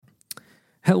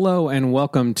Hello and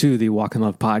welcome to the Walk in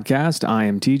Love podcast. I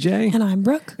am TJ. And I'm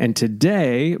Brooke. And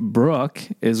today, Brooke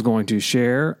is going to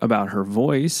share about her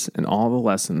voice and all the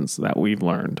lessons that we've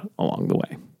learned along the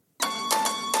way.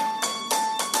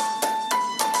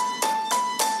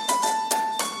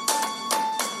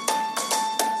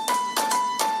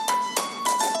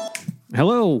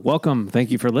 Hello, welcome.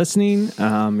 Thank you for listening.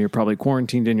 You're probably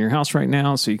quarantined in your house right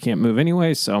now, so you can't move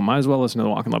anyway, so might as well listen to the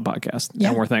Walk in Love podcast. Yeah.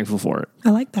 And we're thankful for it. I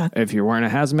like that. If you're wearing a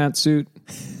hazmat suit,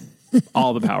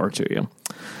 all the power to you.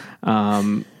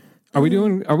 Are we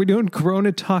doing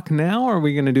Corona talk now, or are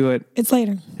we going to do it? It's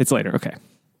later. It's later. Okay.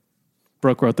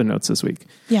 Brooke wrote the notes this week.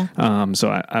 Yeah.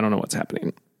 So I don't know what's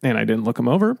happening. And I didn't look them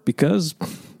over because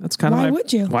that's kind of why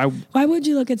would you? Why would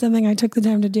you look at something I took the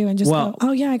time to do and just go,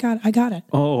 oh yeah, I got it.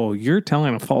 Oh, you're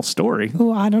telling a false story.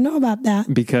 Oh, I don't know about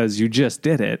that. Because you just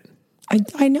did it.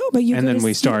 I know, but you. And then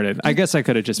we started. I guess I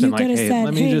could have just been like, hey,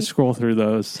 let me just scroll through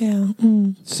those. Yeah.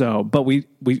 So, but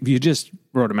you just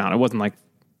wrote them out. It wasn't like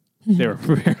they were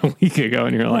prepared a week ago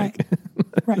and you're like.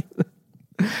 Right.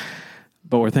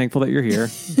 But we're thankful that you're here.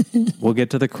 We'll get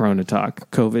to the Corona talk,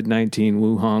 COVID-19,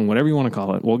 Wuhan, whatever you want to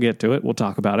call it. We'll get to it. We'll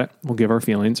talk about it. We'll give our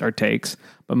feelings, our takes.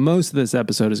 But most of this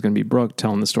episode is going to be Brooke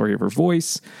telling the story of her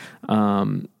voice,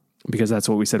 because that's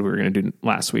what we said we were going to do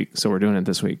last week. So we're doing it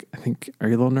this week. I think, are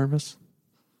you a little nervous?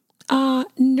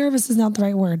 Nervous is not the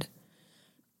right word.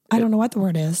 I don't know what the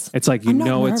word is. It's like, it's going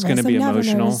to be emotional. I'm never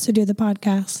nervous to do the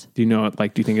podcast. Do you know it?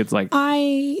 Like, do you think it's like...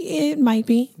 It might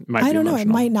be. I don't know. It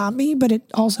might not be, but it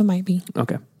also might be.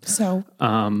 Okay. So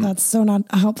that's so not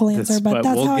a helpful answer, but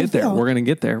that's how I feel. We're going to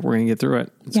get there. We're going to get through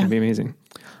it. It's going to be amazing.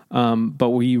 But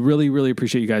we really, really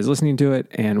appreciate you guys listening to it,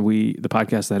 and the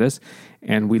podcast that is,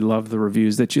 and we love the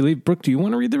reviews that you leave. Brooke, do you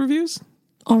want to read the reviews?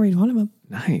 I'll read one of them.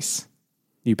 Nice.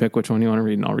 You pick which one you want to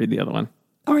read, and I'll read the other one.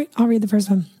 All right. I'll read the first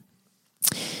one.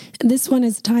 This one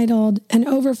is titled, An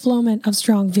Overflowment of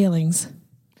Strong Feelings.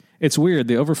 It's weird.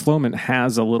 The overflowment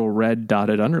has a little red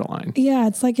dotted underline. Yeah,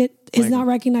 it's like it is not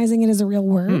recognizing it as a real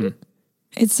word.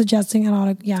 It's suggesting it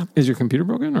ought to, Is your computer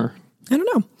broken or? I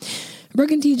don't know.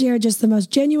 Brooke and TJ are just the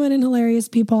most genuine and hilarious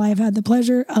people I have had the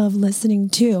pleasure of listening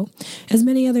to. As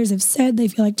many others have said, they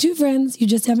feel like two friends you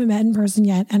just haven't met in person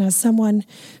yet. And as someone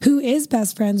who is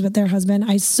best friends with their husband,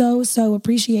 I so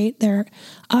appreciate their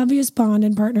obvious bond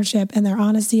and partnership and their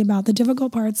honesty about the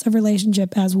difficult parts of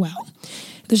relationship as well.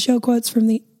 The show quotes from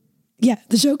The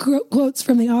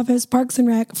Office, Parks and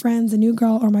Rec, Friends, A New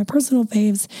Girl are my personal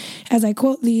faves. As I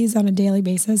quote these on a daily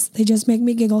basis, they just make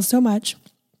me giggle so much.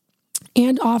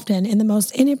 And often in the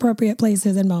most inappropriate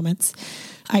places and moments,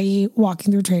 i.e.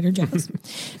 walking through Trader Joe's,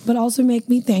 but also make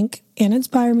me think and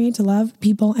inspire me to love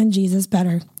people and Jesus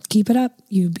better. Keep it up,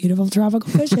 you beautiful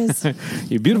tropical fishes.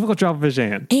 You beautiful tropical fish,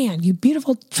 Ann. And you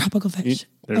beautiful tropical fish.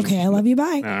 Okay, I love you,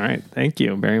 bye. All right, thank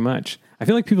you very much. I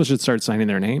feel like people should start signing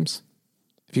their names.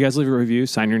 If you guys leave a review,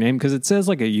 sign your name, because it says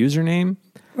like a username.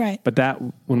 Right. But that,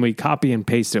 when we copy and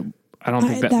paste it, I don't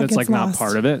think that's like lost. Not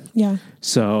part of it. Yeah.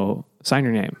 So sign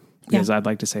your name. Because I'd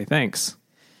like to say thanks.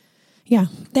 Yeah.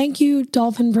 Thank you,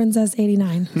 Dolphin Princess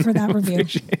 89, for that review.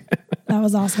 That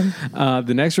was awesome.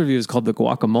 The next review is called The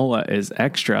Guacamole is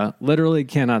Extra. Literally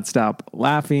cannot stop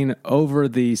laughing over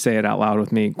the, say it out loud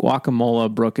with me,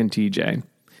 guacamole, Brooke and TJ.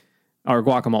 Or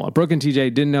guacamole. Brooke and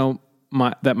TJ didn't know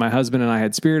that my husband and I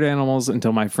had spirit animals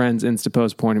until my friend's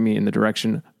Instapost pointed me in the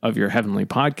direction of your heavenly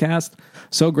podcast.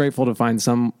 So grateful to find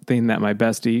something that my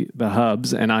bestie, the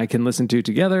Hubs, and I can listen to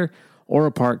together or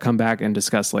apart, come back and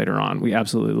discuss later on. We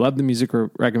absolutely love the music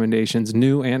recommendations,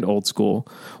 new and old school.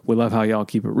 We love how y'all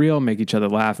keep it real, make each other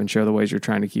laugh, and share the ways you're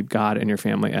trying to keep God and your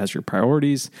family as your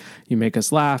priorities. You make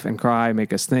us laugh and cry,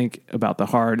 make us think about the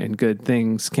hard and good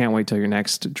things. Can't wait till your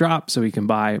next drop so we can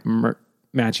buy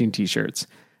matching t-shirts.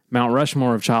 Mount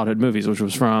Rushmore of childhood movies, which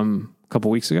was from a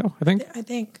couple weeks ago, I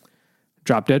think.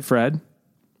 Drop Dead Fred.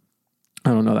 I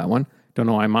don't know that one. Don't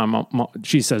know why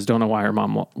she says don't know why her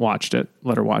mom watched it.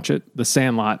 Let her watch it. The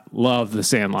Sandlot. Love The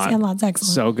Sandlot. Sandlot's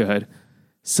excellent. So good.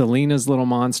 Selena's Little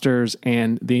Monsters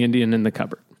and The Indian in the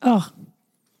Cupboard. Oh,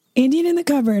 Indian in the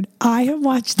Cupboard. I have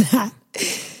watched that.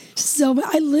 So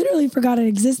I literally forgot it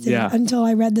existed until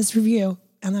I read this review.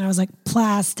 And then I was like,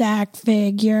 plastic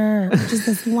figure, which is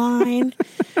this line.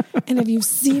 And if you've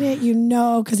seen it, you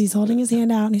know, because he's holding his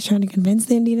hand out and he's trying to convince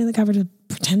the Indian in the cupboard to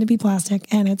pretend to be plastic.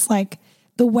 And it's like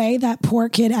the way that poor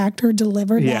kid actor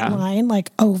delivered that line,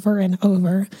 like over and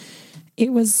over.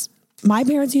 It was, my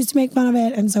parents used to make fun of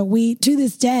it. And so we, to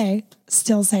this day,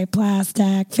 still say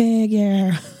plastic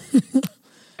figure.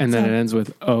 And then it ends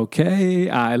with, okay,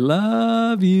 I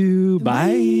love you.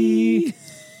 Bye.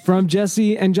 From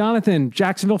Jesse and Jonathan,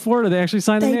 Jacksonville, Florida. They actually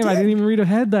signed the name. I didn't even read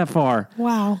ahead that far.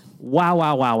 Wow.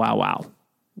 Wow.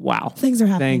 Wow. Things are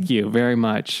happening. Thank you very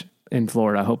much in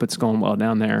Florida. I hope it's going well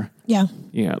down there. Yeah.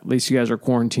 Yeah. At least you guys are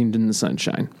quarantined in the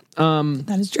sunshine.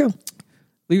 That is true.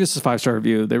 Leave us a 5-star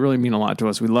review. They really mean a lot to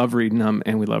us. We love reading them,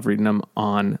 and we love reading them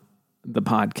on the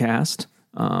podcast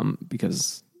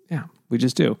because, yeah, we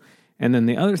just do. And then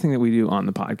the other thing that we do on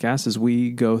the podcast is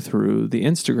we go through the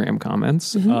Instagram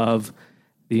comments of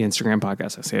the Instagram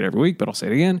podcast. I say it every week, but I'll say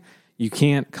it again. You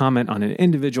can't comment on an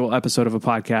individual episode of a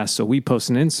podcast. So we post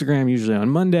an Instagram usually on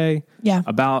Monday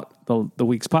about the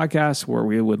week's podcast, where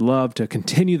we would love to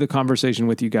continue the conversation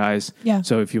with you guys. Yeah.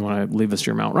 So if you want to leave us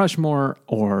your Mount Rushmore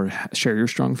or share your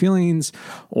strong feelings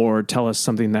or tell us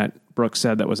something that Brooke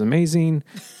said that was amazing,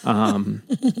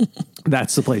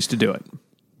 that's the place to do it.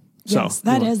 Yes,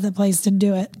 that is the place to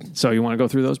do it. So you want to go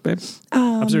through those, babe?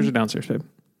 Upstairs or downstairs, babe?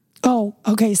 Oh,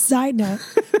 okay. Side note.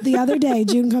 The other day,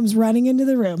 June comes running into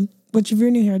the room, which if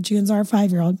you're new here, June's our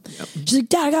 5-year-old. Yep. She's like,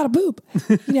 Dad, I got to poop.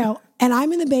 And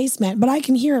I'm in the basement, but I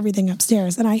can hear everything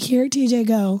upstairs. And I hear TJ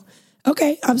go,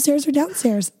 okay, upstairs or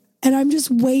downstairs? And I'm just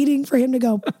waiting for him to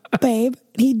go, babe.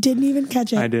 He didn't even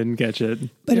catch it. I didn't catch it.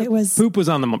 But it was... Poop was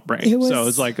on the brain. It was so it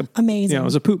was like... amazing. It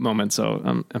was a poop moment. So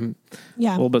I'm a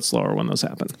little bit slower when those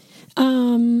happen.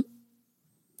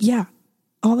 Yeah.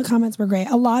 All the comments were great.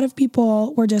 A lot of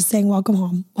people were just saying, welcome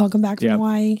home. Welcome back from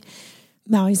Hawaii.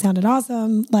 Maui sounded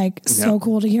awesome. So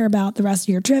cool to hear about the rest of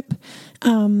your trip.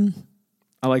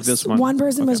 I like this one. One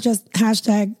person was just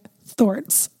hashtag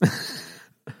Thorts,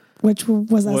 which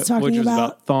was us talking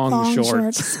about thong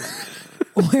shorts.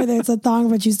 Where there's a thong,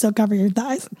 but you still cover your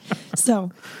thighs.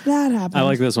 So that happened. I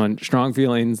like this one. Strong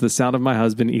feelings. The sound of my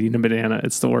husband eating a banana.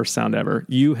 It's the worst sound ever.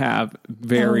 You have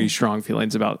very strong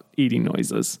feelings about eating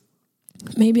noises.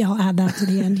 Maybe I'll add that to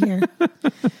the end here,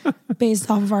 based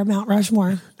off of our Mount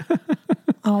Rushmore.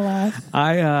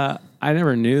 I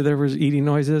never knew there was eating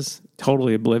noises.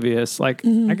 Totally oblivious. I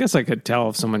guess I could tell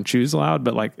if someone chews loud,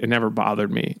 but it never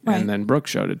bothered me. Right. And then Brooke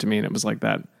showed it to me, and it was like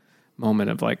that moment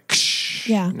of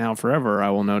now forever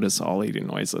I will notice all eating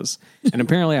noises. And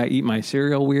apparently I eat my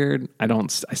cereal weird. I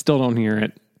still don't hear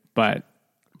it, but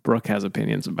Brooke has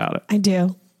opinions about it. I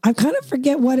do. I kind of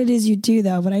forget what it is you do,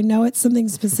 though, but I know it's something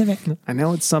specific. I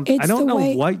know it's something. I don't know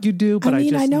what you do, but I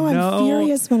just know I'm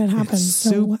furious when it happens. It's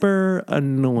super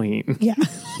annoying. Yeah.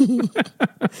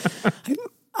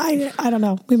 I don't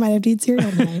know. We might have to eat cereal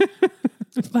tonight.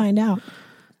 Find out.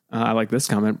 I like this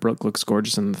comment. Brooke looks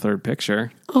gorgeous in the third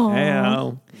picture. Oh,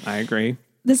 I agree.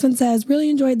 This one says, really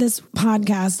enjoyed this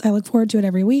podcast. I look forward to it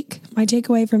every week. My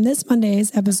takeaway from this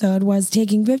Monday's episode was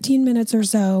taking 15 minutes or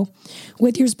so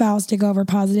with your spouse to go over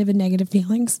positive and negative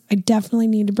feelings. I definitely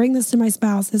need to bring this to my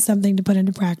spouse as something to put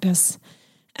into practice.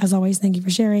 As always, thank you for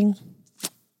sharing.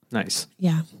 Nice.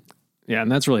 Yeah. Yeah,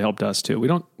 and that's really helped us too. I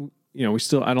don't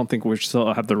think we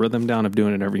still have the rhythm down of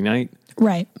doing it every night.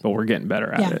 Right. But we're getting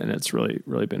better at it, and it's really,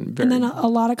 really been very... And then a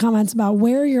lot of comments about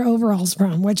where are your overalls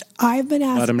from, which I've been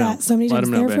asked that so many times.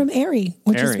 They're from Aerie,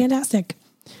 which is fantastic.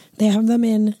 They have them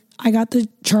in... I got the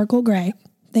charcoal gray.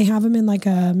 They have them in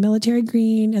a military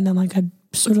green and then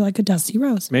a sort of a dusty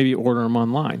rose. Maybe order them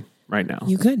online right now.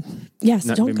 You could. Yes,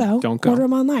 don't go. Order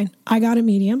them online. I got a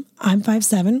medium. I'm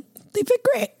 5'7". They fit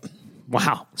great.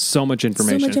 Wow. So much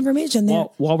information. So much information there.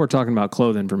 While we're talking about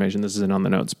clothes information, this isn't on the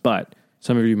notes, but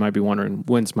some of you might be wondering,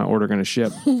 when's my order going to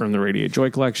ship from the Radiate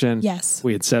Joy collection? Yes.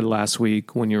 We had said last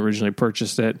week when you originally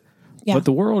purchased it. Yeah. But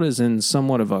the world is in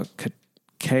somewhat of a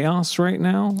chaos right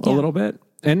now, a little bit.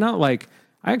 And not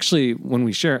when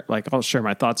we share, I'll share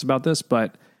my thoughts about this,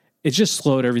 but it's just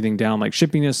slowed everything down.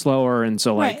 Shipping is slower. And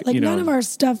so none of our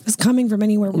stuff is coming from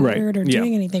anywhere weird or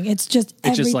doing anything. It's just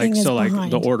everything is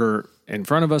behind. The order in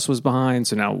front of us was behind.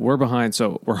 So now we're behind.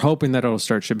 So we're hoping that it'll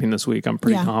start shipping this week. I'm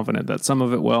pretty confident that some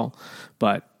of it will,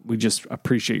 but we just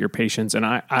appreciate your patience. And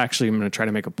I actually am going to try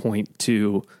to make a point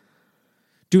to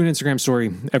do an Instagram story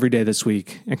every day this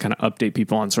week and kind of update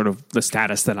people on sort of the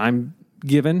status that I'm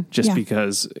given, just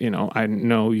because, I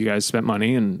know you guys spent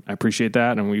money and I appreciate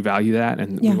that and we value that.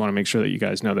 And we want to make sure that you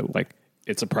guys know that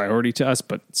it's a priority to us,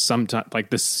 but sometimes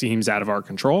this seems out of our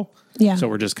control. Yeah. So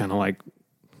we're just kind of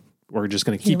we're just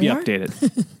going to keep you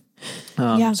updated.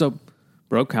 So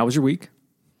Brooke, how was your week?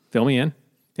 Fill me in.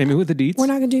 Hit me with the deets. We're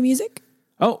not going to do music.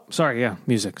 Oh, sorry. Yeah.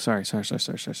 Music. Sorry. My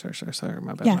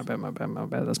bad. My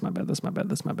bad. That's my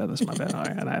bad. All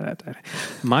right.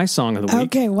 My song of the week.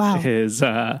 Okay. Wow. Is,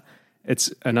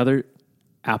 it's another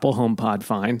Apple HomePod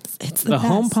find. It's the best.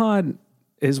 HomePod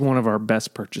is one of our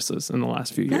best purchases in the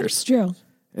last few years. That's true.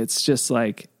 It's just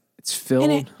it's filled.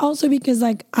 And also because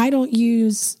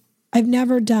I've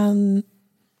never done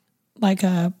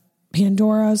a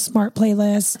Pandora smart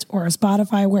playlist or a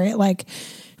Spotify where it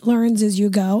learns as you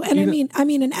go. And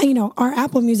and you know, our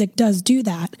Apple Music does do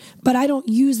that, but I don't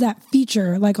use that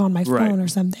feature like on my phone or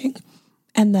something.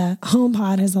 And the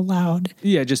HomePod has allowed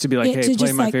just to be like, hey, to play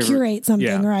just my like favorite. curate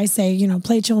something, or I say, you know,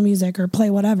 play chill music or play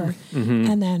whatever,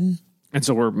 and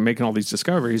so we're making all these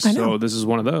discoveries. So this is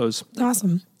one of those.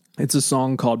 Awesome. It's a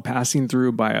song called "Passing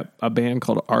Through" by a band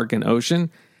called Arc and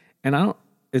Ocean, and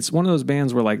it's one of those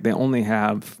bands where like they only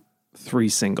have 3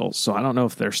 singles, so I don't know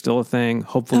if they're still a thing.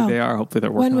 Hopefully they are. Hopefully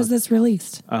they're working. When was this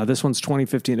released? This one's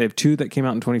 2015. They have 2 that came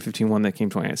out in 2015, one that came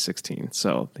 2016.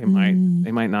 So they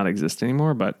might not exist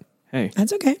anymore, but hey,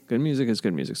 that's okay. Good music is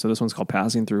good music. So this one's called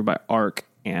 "Passing Through" by Arc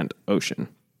and Ocean.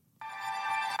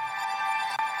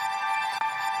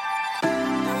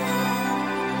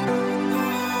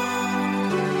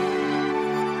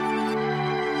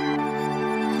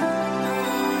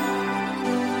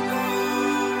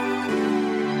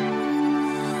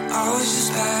 I was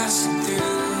just passing through.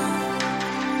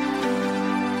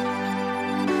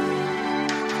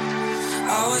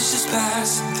 I was just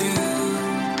passing through.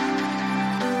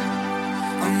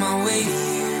 On my way to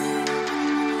you,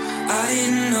 I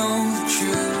didn't know the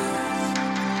truth,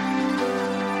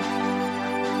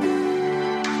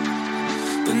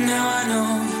 but now I know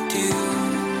you do.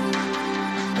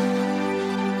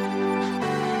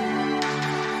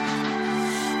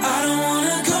 I don't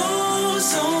wanna go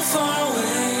so far away.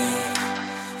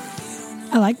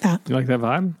 I like that. You like that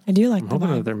vibe? I do like I'm the hoping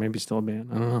vibe. that there may be still a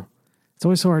band. I don't know. It's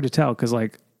always so hard to tell because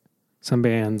like some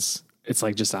bands, it's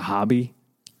like just a hobby.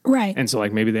 Right. And so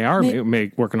like maybe they are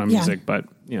working on music, but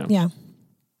you know. Yeah.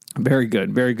 Very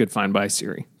good find by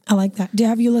Siri. I like that.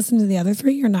 Have you listened to the other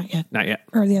 3 or not yet? Not yet.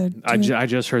 Or the other 2? I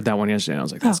just heard that one yesterday. And I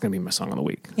was like, that's going to be my song of the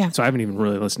week. Yeah. So I haven't even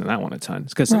really listened to that one a ton.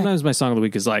 Because sometimes my song of the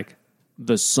week is like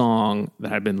the song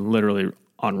that I've been literally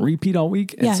on repeat all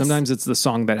week. And sometimes it's the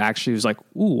song that actually was like,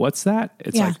 ooh, what's that?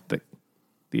 It's like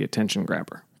the attention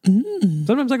grabber.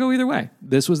 Sometimes I go either way.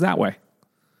 This was that way.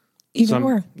 Either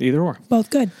or.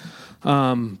 Both good.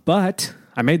 But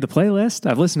I made the playlist.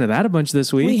 I've listened to that a bunch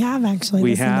this week. We have actually.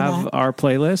 We have our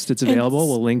playlist. It's available.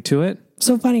 We'll link to it.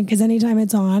 So funny because anytime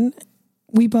it's on,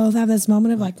 we both have this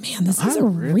moment of like, man, this is a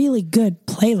really good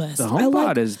playlist. The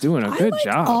HomePod is doing a good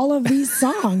job. All of these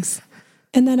songs.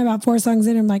 And then about 4 songs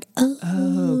in, I'm like,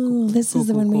 this is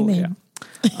the one we made.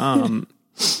 Yeah.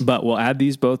 But we'll add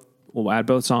these both. We'll add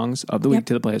both songs of the week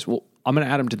to the playlist. I'm going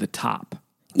to add them to the top.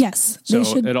 Yes. So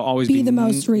it'll always be the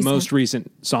most recent. Most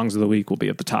recent songs of the week will be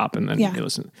at the top, and then you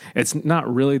listen. It's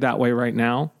not really that way right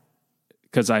now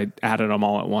because I added them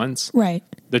all at once. Right.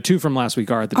 The 2 from last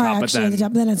week are at the top, but then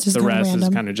it's just the rest random.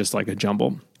 is kind of just like a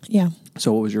jumble. Yeah.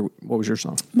 So what was your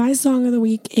song? My song of the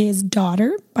week is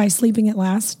 "Daughter" by Sleeping at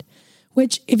Last.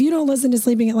 Which, if you don't listen to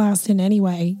Sleeping at Last in any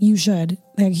way, you should.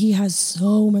 Like, he has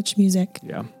so much music.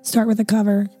 Yeah. Start with a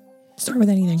cover. Start with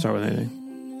anything.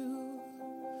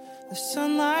 The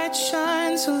sunlight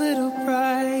shines a little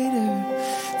brighter.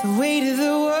 The weight of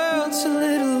the world's a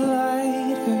little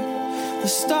lighter. The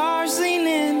stars lean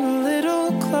in a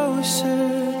little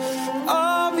closer.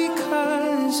 All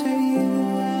because of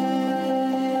you.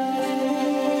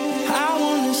 I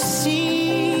want to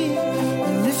see you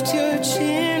lift your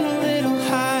chin a little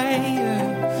higher.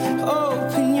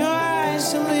 Open your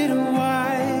eyes a little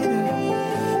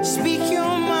wider. Speak your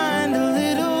mind a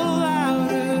little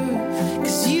louder.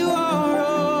 'Cause you are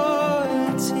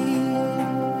royalty.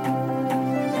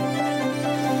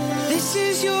 This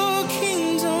is your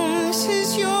kingdom. This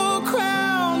is your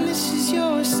crown. This is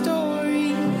your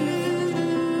story.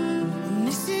 And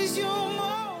this is your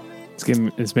moment.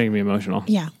 It's making me emotional.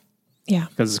 Yeah. Yeah.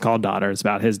 Because it's called "Daughter." It's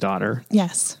about his daughter.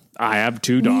 Yes. I have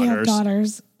 2 daughters. We have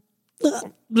daughters.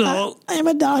 I am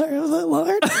a daughter of the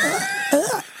Lord.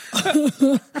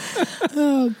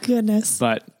 Oh, goodness.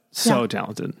 But so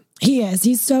talented. He is.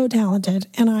 He's so talented.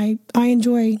 And I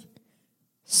enjoy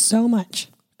so much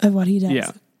of what he does.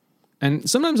 Yeah. And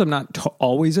sometimes I'm not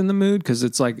always in the mood because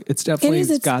it's like, it's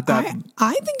definitely got that.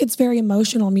 I think it's very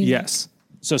emotional music. Yes.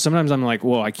 So sometimes I'm like,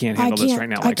 whoa, I can't handle this right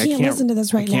now. Like I can't listen to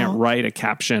this right now. I can't write a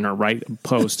caption or write a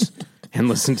post and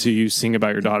listen to you sing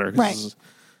about your daughter. Right.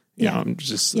 You know, I'm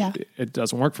just, it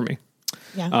doesn't work for me.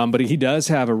 Yeah. But he does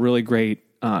have a really great,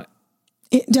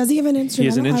 does he have an instrumental? He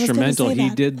has an instrumental. He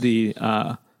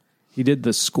did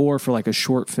the score for like a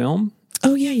short film.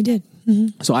 Oh yeah, he did.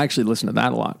 Mm-hmm. So I actually listen to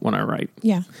that a lot when I write.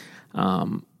 Yeah.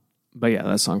 But yeah,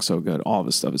 that song's so good. All of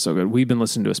his stuff is so good. We've been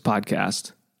listening to his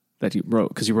podcast that he wrote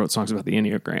because he wrote songs about the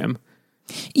Enneagram.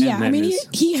 Yeah, I mean,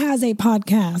 he has a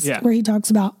podcast where he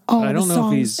talks about all the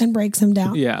songs and breaks them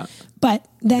down. Yeah. But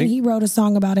then he wrote a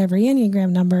song about every Enneagram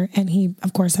number, and he,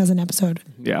 of course, has an episode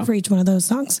for each one of those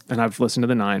songs. And I've listened to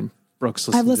the 9. Brooke's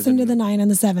I've listened to the 9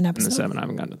 and the 7 and episode. the 7. I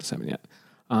haven't gotten to the 7 yet.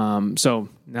 So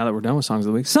now that we're done with Songs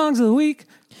of the Week.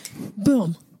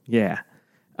 Boom. Yeah.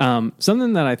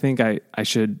 Something that I think I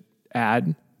should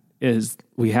add is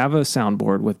we have a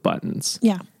soundboard with buttons.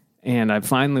 Yeah. And I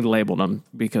finally labeled them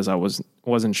because I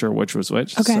wasn't sure which was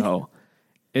which. Okay. So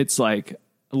it's like,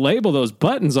 label those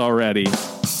buttons already.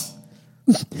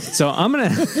 So I'm going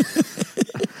to...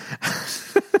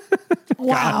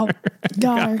 Wow.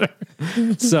 Got her.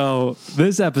 So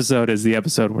this episode is the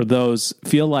episode where those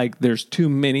feel like there's too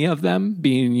many of them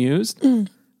being used.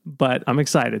 But I'm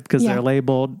excited because they're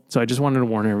labeled. So I just wanted to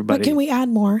warn everybody. But can we add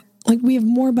more? Like, we have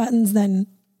more buttons than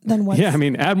what? Yeah, I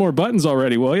mean, add more buttons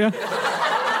already, will you?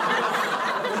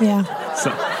 Yeah.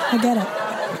 So I get it.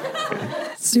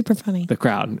 Super funny. the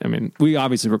crowd. I mean, we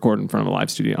obviously record in front of a live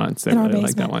studio audience. They In our really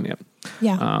like that basement. one. Yep.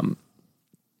 Yeah.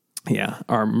 Yeah,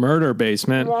 our murder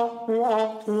basement. Okay,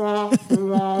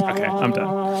 I'm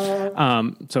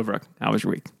done. So, Brooke, how was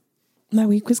your week? My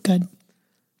week was good.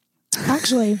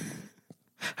 Actually,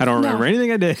 I don't remember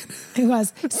anything I did. it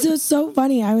was so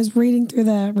funny. I was reading through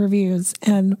the reviews,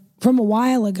 and from a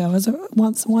while ago, it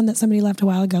was one that somebody left a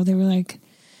while ago. They were like,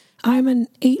 I'm an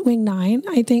 8-wing 9,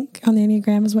 I think, on the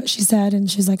Enneagram is what she said.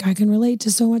 And she's like, I can relate to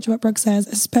so much what Brooke says,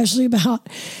 especially about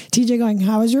TJ going,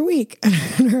 how was your week? And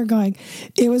her going,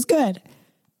 it was good.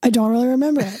 I don't really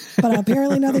remember it, but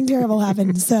apparently nothing terrible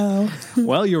happened. So,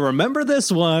 Well, you remember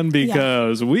this one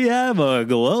because we have a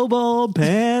global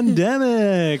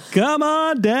pandemic. Come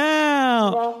on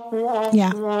down.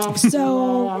 yeah.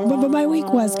 So, but my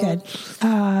week was good.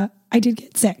 I did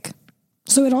get sick.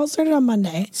 So it all started on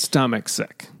Monday. Stomach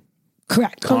sick.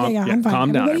 Correct. Okay, yeah, I'm fine.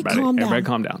 Calm down, Everybody everybody. calm down. Everybody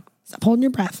calm down. Stop holding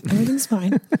your breath. Everything's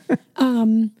fine.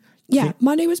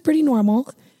 Monday was pretty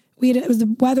normal.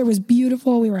 The weather was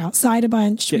beautiful. We were outside a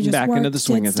bunch. Getting we just back into worked, the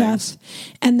swing did of stuff. things.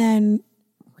 And then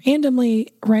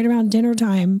randomly, right around dinner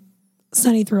time,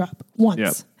 Sunny threw up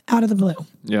once out of the blue.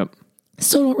 Yep.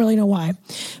 Still don't really know why,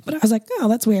 but I was like, oh,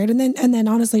 that's weird. And then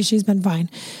honestly, she's been fine.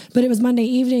 But it was Monday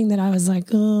evening that I was like,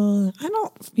 I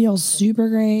don't feel super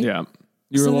great. Yeah.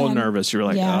 You were So a little then- nervous. You were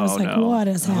like, yeah, I oh, was like, no. what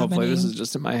is Hopefully this happening? is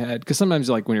just in my head. Because sometimes,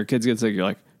 like, when your kids get sick, you're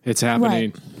like, it's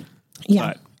happening. Right.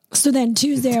 Yeah. But So then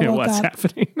Tuesday I woke what's up.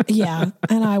 happening? Yeah,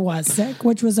 and I was sick,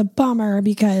 which was a bummer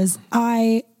because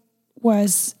I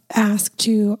was asked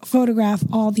to photograph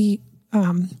all the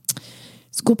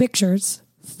school pictures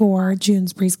for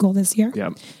June's preschool this year.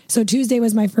 Yep. So Tuesday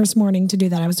was my first morning to do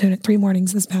that. I was doing it 3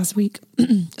 mornings this past week.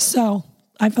 So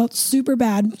I felt super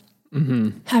bad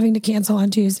having to cancel on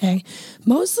Tuesday,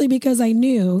 mostly because I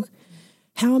knew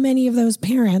how many of those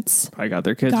parents I got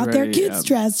their kids got ready. their kids Yep.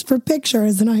 dressed for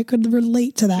pictures, and I could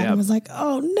relate to that. Yep. I was like,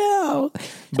 oh no.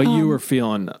 But you were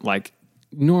feeling like,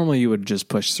 normally you would just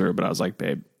push through, but I was like,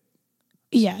 babe,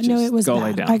 Yeah, no, Just it was go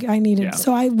bad. lay down. I needed, Yeah.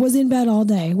 so I was in bed all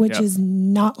day, which Yep. is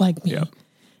not like me. Yep.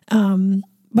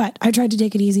 But I tried to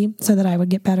take it easy so that I would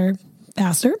get better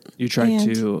faster. you tried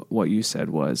And- to, what you said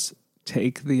was,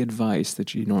 take the advice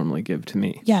that you normally give to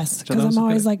me. Yes, So because that was I'm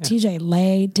always good. like, TJ,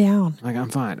 lay down. Like, I'm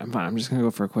fine. I'm just going to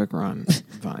go for a quick run.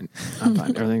 I'm fine. I'm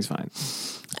fine. Everything's fine.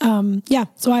 Yeah,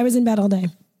 so I was in bed all day,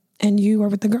 and you were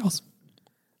with the girls.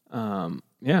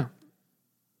 Yeah.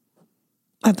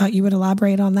 I thought you would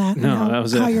elaborate on that. and No, how, that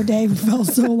was how it. your day felt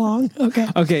so long. Okay.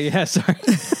 Okay. Yeah. Sorry.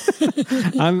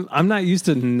 I'm not used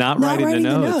to not writing the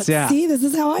notes. Yeah. See, this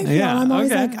is how I feel. Yeah, I'm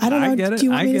always okay. like, I don't know. get it. Do you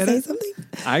want I me to get say it. something?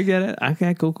 I get it.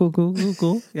 Okay.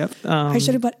 Cool. Yep. I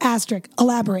should have put asterisk.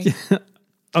 Elaborate.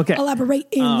 Okay. Elaborate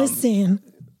and listen.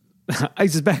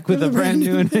 Ice is back with a brand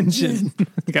new invention.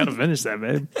 Got to finish that,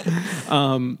 babe.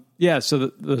 Yeah. So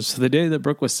the day that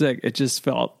Brooke was sick, it just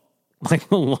felt like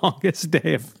the longest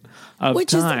day of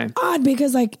Which time. is odd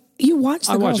because, like, you watch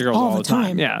the I watch girls, the girls all the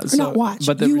time. Yeah, Or so- not watch.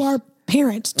 but there You was- are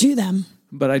parent to them.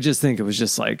 But I just think it was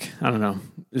just like, I don't know.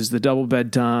 It was the double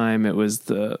bedtime. It was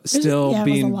the still Yeah, it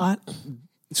was being a lot.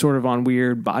 sort of on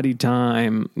weird body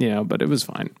time, but it was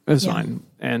fine. It was Yeah. fine.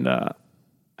 And I'm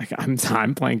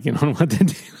blanking on what the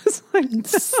day was like.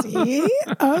 See?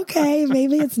 Okay,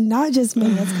 maybe it's not just me.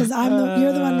 It's because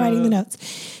you're the one writing the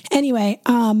notes. Anyway,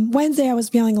 Wednesday I was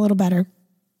feeling a little better.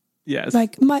 Yes.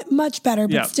 Like much better,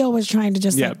 but Yeah. still was trying to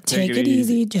just Yeah, like take it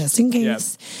easy just in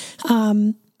case.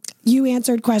 You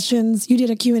answered questions. You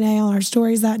did a Q&A on our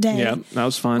stories that day. Yeah, that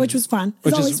was fun. Which was fun. It's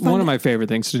Which always is fun. one of my favorite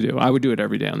things to do. I would do it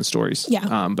every day on the stories.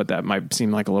 Yeah. But that might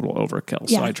seem like a little overkill.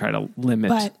 Yeah. So I try to limit.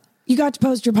 But you got to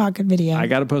post your pocket video. I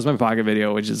got to post my pocket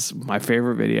video, which is my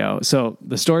favorite video. So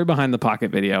the story behind the pocket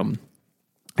video,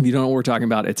 if you don't know what we're talking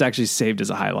about, it's actually saved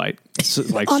as a highlight. So,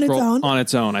 like On its own? On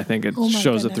its own. I think it Oh my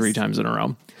shows it goodness. 3 times in a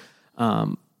row.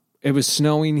 it was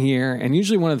snowing here. And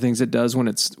usually one of the things it does when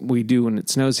it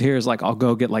snows here is like, I'll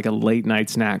go get like a late night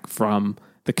snack from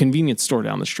the convenience store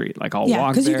down the street. Like I'll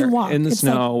walk there in the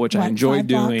snow, which I enjoy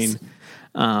doing.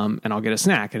 And I'll get a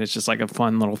snack, and it's just like a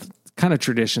fun little kind of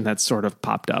tradition that's sort of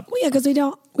popped up. Well, yeah, because we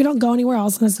don't go anywhere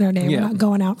else on a snow day. We're not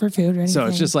going out for food or anything. So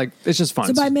it's just fun.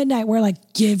 So by midnight, we're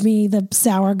like, give me the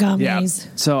sour gummies.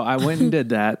 Yeah. So I went and did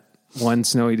that one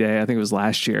snowy day. I think it was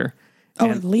last year. Oh,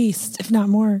 at least, if not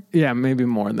more. Yeah, maybe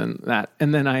more than that.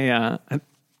 And then I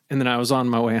was on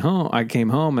my way home. I came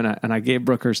home and I gave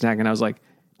Brooke her snack, and I was like,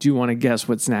 "Do you want to guess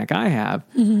what snack I have?"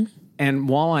 Mm-hmm. And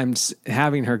while I'm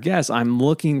having her guess, I'm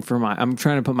trying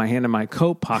to put my hand in my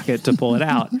coat pocket to pull it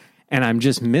out, and I'm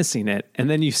just missing it. And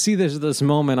then you see there's this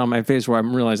moment on my face where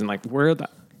I'm realizing, like, where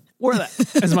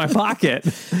is my pocket?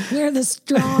 Where the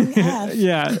strong F?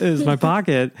 Yeah, is my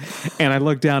pocket. And I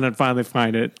look down and finally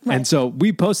find it. Right. And so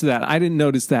we posted that. I didn't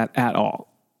notice that at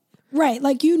all. Right.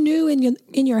 Like you knew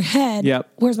in your head,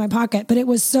 where's my pocket? But it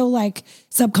was so like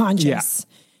subconscious.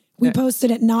 Yeah. We posted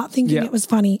it not thinking it was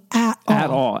funny at all. At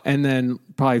all. And then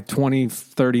probably 20,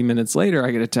 30 minutes later,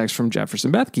 I get a text from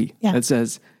Jefferson Bethke that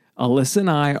says, Alyssa and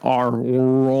I are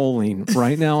rolling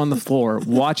right now on the floor,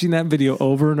 watching that video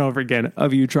over and over again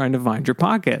of you trying to find your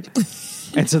pocket.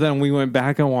 And so then we went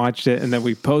back and watched it, and then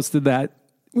we posted that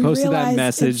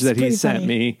message that he sent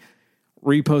me,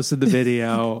 reposted the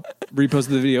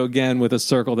video again with a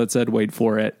circle that said, wait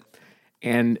for it.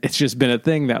 And it's just been a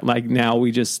thing that like now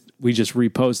we just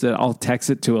repost it. I'll text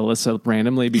it to Alyssa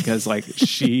randomly because like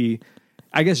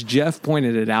I guess Jeff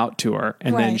pointed it out to her,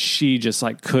 and then she just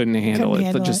like couldn't handle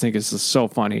it. But just think it's just so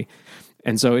funny.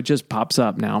 And so it just pops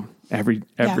up now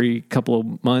every couple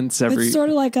of months. It's sort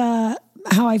of like a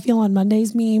How I Feel on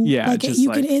Mondays meme. Yeah. Like you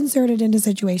can insert it into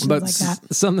situations like that.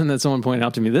 Something that someone pointed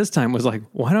out to me this time was like,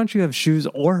 why don't you have shoes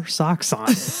or socks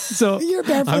on? So you're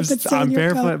barefoot. I'm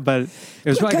barefoot, coat. But it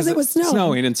was because it was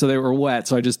snowing. And so they were wet.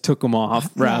 So I just took them off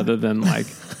rather than like,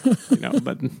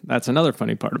 but that's another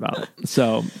funny part about it.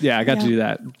 So yeah, I got to do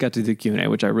that. Got to do the Q&A,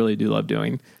 which I really do love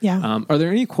doing. Yeah. Are there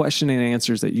any question and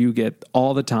answers that you get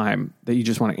all the time that you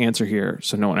just want to answer here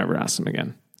so no one ever asks them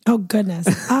again? Oh, goodness.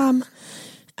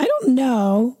 I don't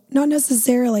know. Not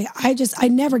necessarily. I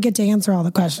never get to answer all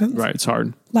the questions. Right. It's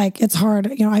hard. Like, it's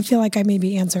hard. I feel like I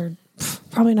maybe answered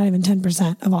probably not even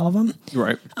 10% of all of them.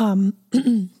 Right.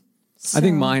 I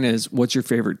think mine is, what's your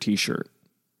favorite t-shirt?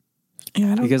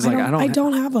 Yeah, I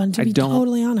don't have one, to be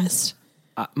totally honest.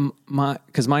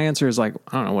 Because my answer is like,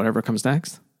 I don't know, whatever comes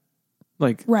next.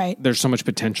 Like, there's so much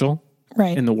potential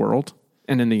in the world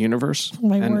and in the universe. Oh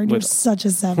my word, you're such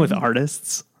a seven. With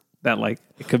artists. That like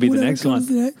it could be whatever the next one.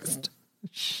 Next.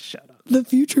 Shut up. The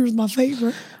future is my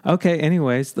favorite. Okay.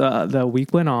 Anyways, the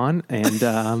week went on,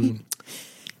 and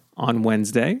on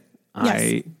Wednesday,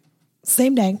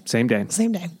 same day.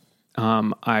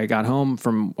 I got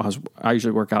home I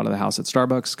usually work out of the house at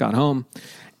Starbucks. Got home,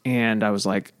 and I was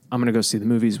like, I'm gonna go see the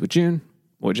movies with June,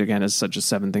 which again is such a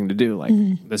seven thing to do. Like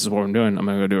this is what I'm doing. I'm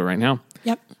gonna go do it right now.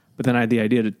 Yep. But then I had the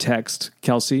idea to text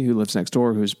Kelsey, who lives next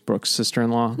door, who's Brooke's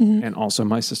sister-in-law, and also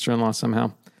my sister-in-law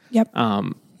somehow. Yep.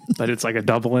 But it's like a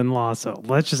double in-law, so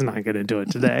let's just not get into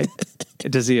it today.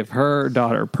 To see if her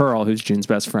daughter, Pearl, who's June's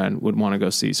best friend, would want to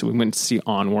go see. So we went to see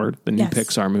Onward, the new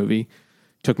Pixar movie.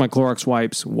 Took my Clorox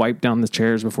wipes, wiped down the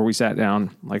chairs before we sat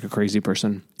down like a crazy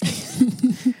person.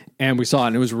 And we saw it,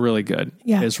 and it was really good.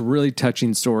 Yeah. It's a really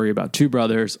touching story about two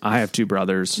brothers. I have two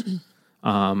brothers.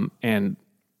 And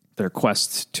their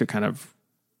quest to kind of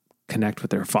connect with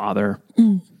their father.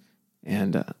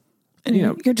 And I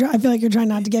feel like you're trying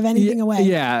not to give anything away.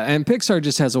 Yeah. And Pixar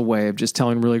just has a way of just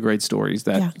telling really great stories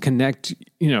that connect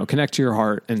to your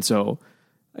heart. And so,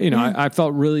 I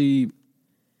felt really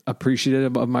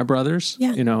appreciative of my brothers,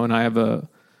 and I have an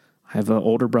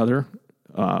older brother,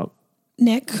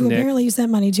 Nick, who apparently you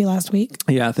sent money to last week.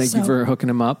 Yeah. Thank you for hooking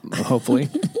him up, hopefully.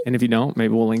 And if you don't,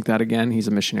 maybe we'll link that again. He's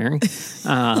a missionary.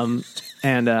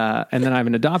 And then I have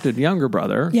an adopted younger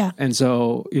brother. Yeah. And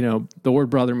so, the word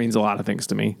brother means a lot of things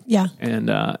to me. Yeah. And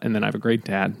then I have a great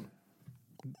dad.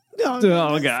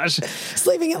 Oh gosh.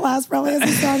 Sleeping at Last probably has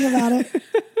a song about it.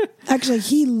 Actually,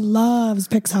 he loves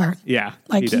Pixar. Yeah.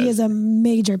 Like he is a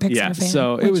major Pixar fan.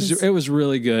 So it was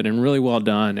really good and really well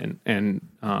done. And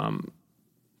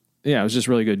it was just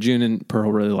really good. June and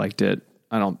Pearl really liked it.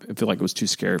 I don't feel like it was too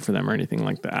scary for them or anything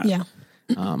like that. Yeah.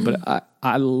 But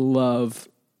I love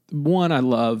going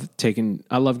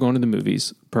to the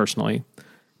movies personally.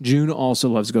 June also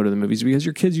loves to go to the movies because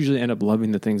your kids usually end up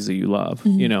loving the things that you love,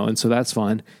 and so that's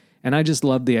fun. And I just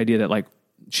love the idea that like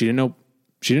she didn't know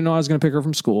I was going to pick her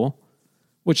from school.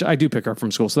 which I do pick her up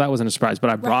from school, so that wasn't a surprise.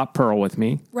 But I brought Pearl with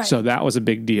me, Right. so that was a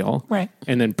big deal. Right.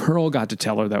 And then Pearl got to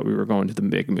tell her that we were going to the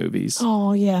big movies.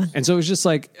 Oh, yeah. And so it was just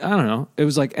like, I don't know. It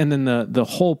was like, and then the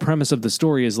whole premise of the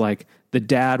story is like the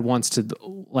dad wants to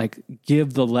like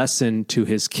give the lesson to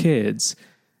his kids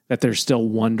that there's still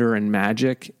wonder and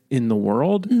magic in the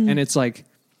world. And it's like,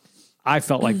 I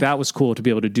felt like that was cool to be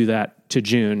able to do that to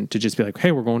June, to just be like,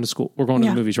 hey, we're going to school. We're going to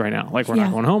the movies right now. Like, we're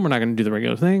not going home. We're not going to do the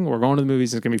regular thing. We're going to the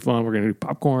movies. It's going to be fun. We're going to do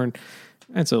popcorn.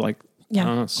 And so like, I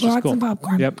don't know, it's just Clorox cool. and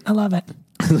popcorn. Yep. I love it.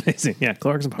 Amazing. Yeah.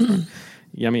 Clorox and popcorn.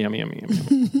 Yummy, yummy, yummy,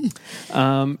 yummy.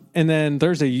 And then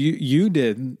Thursday, you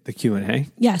did the Q&A.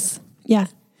 Yes. Yeah.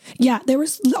 Yeah. There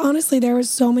was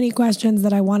so many questions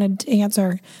that I wanted to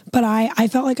answer, but I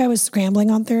felt like I was scrambling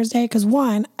on Thursday because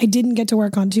one, I didn't get to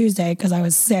work on Tuesday because I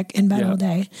was sick in bed all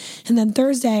day. And then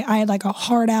Thursday I had like a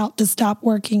hard out to stop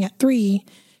working at 3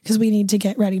 because we need to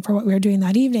get ready for what we were doing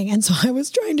that evening. And so I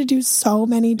was trying to do so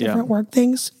many different work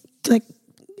things, like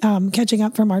catching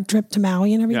up from our trip to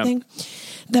Maui and everything,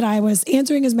 that I was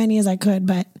answering as many as I could.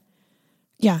 But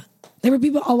yeah, there were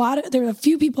a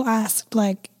few people asked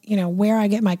like, you know, where I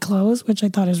get my clothes, which I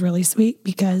thought is really sweet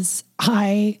because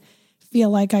I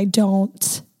feel like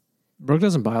Brooke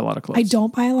doesn't buy a lot of clothes. I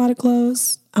don't buy a lot of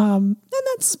clothes. And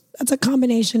that's a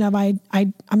combination of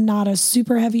I'm not a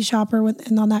super heavy shopper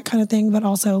and on that kind of thing, but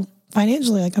also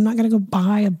financially, like I'm not going to go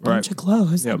buy a bunch of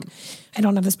clothes. Yep. Like, I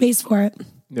don't have the space for it.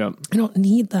 Yep. I don't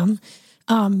need them.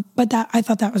 But I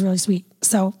thought that was really sweet.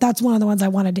 So that's one of the ones I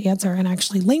wanted to answer and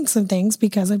actually link some things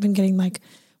because I've been getting like,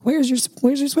 where's your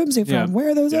swimsuit from? Yeah. Where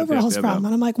are those overalls from?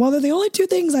 And I'm like, well, they're the only 2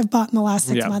 things I've bought in the last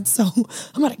 6 months. So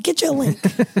I'm going to get you a link.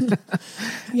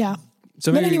 Yeah.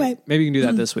 So maybe you can do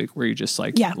that this week where you just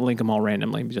like link them all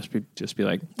randomly. Just be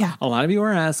like, a lot of you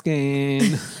are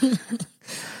asking,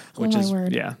 which is,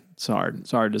 it's hard. It's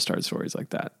hard to start stories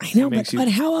like that. I know, but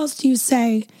how else do you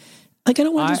say, like, I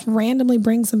don't want to just randomly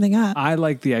bring something up. I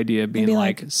like the idea of being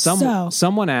like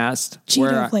someone asked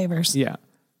Cheeto flavors. Yeah.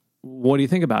 What do you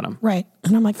think about them? Right.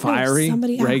 And I'm like, fiery,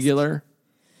 regular,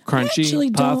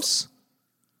 crunchy, puffs.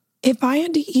 If I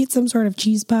had to eat some sort of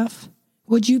cheese puff,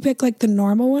 would you pick like the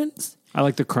normal ones? I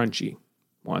like the crunchy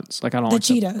ones. Like I don't the like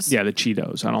Cheetos. the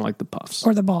Cheetos. I don't like the puffs.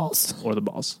 Or the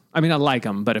balls. I mean, I like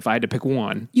them, but if I had to pick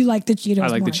one. You like the Cheetos I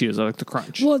like more. the Cheetos. I like the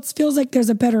crunch. Well, it feels like there's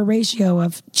a better ratio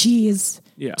of cheese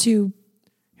to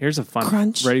Here's a fun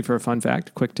crunch. Ready for a fun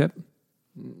fact? Quick tip?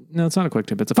 No, it's not a quick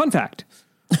tip. It's a fun fact.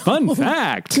 Fun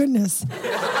fact. Goodness.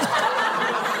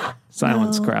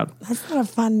 Silence, crowd. That's not a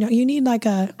fun. You need like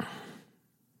a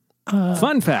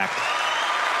fun fact.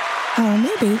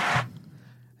 Maybe.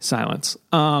 Silence.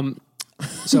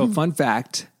 So fun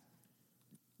fact,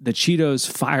 the Cheetos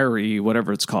Fiery,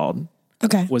 whatever it's called,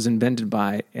 was invented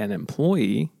by an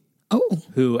employee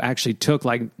who actually took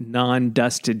like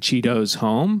non-dusted Cheetos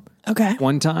home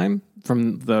one time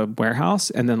from the warehouse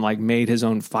and then like made his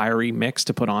own fiery mix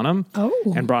to put on them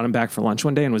and brought them back for lunch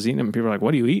one day and was eating them. And people were like,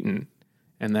 what are you eating?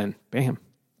 And then bam,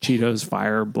 Cheetos,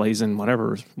 fire, blazing,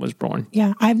 whatever was born.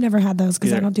 Yeah, I've never had those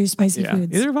because I don't do spicy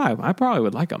foods. Either have I. I probably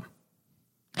would like them.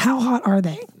 How hot are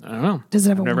they? I don't know. Does it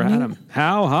have I've a never warning? had them.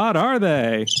 How hot are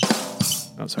they?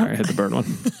 Oh, sorry. I hit the bird one.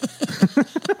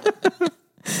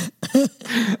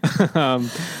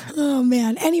 Oh,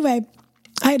 man. Anyway,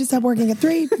 I had to stop working at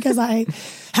 3 because I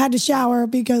had to shower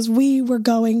because we were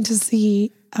going to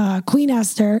see Queen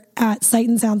Esther at Sight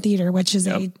and Sound Theater, which is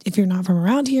if you're not from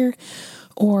around here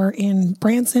or in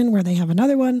Branson where they have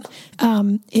another one,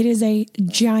 it is a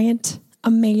giant,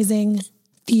 amazing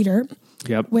theater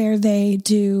where they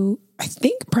do, I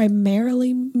think,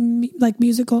 primarily like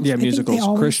musicals. Yeah,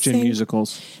 musicals, Christian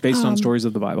musicals based on stories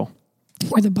of the Bible.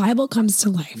 Where the Bible comes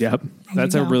to life. Yep.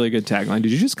 That's a really good tagline.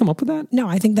 Did you just come up with that? No,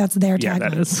 I think that's their tagline. Yeah,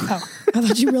 that is. Oh, I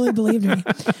thought you really believed me.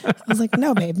 I was like,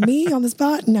 no, babe, me on the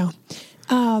spot? No.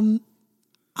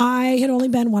 I had only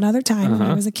been one other time when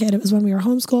I was a kid. It was when we were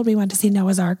homeschooled. We went to see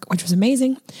Noah's Ark, which was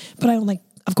amazing. But I only,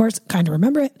 of course, kind of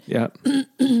remember it. Yeah.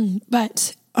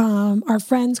 But our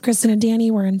friends, Kristen and Danny,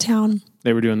 were in town.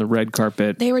 They were doing the red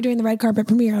carpet. They were doing the red carpet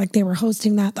premiere. Like they were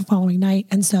hosting that the following night.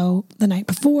 And so the night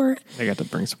before. They got to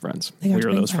bring some friends. We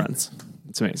were those friends.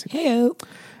 It's amazing. Hey-o.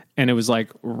 And it was like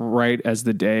right as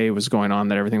the day was going on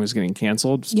that everything was getting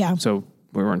canceled. Yeah. So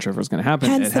we weren't sure if it was going to happen.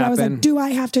 Hence that I was like, do I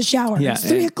have to shower? Yeah, it's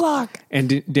 3 o'clock.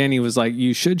 And Danny was like,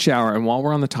 you should shower. And while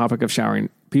we're on the topic of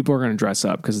showering, people are going to dress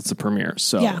up because it's a premiere.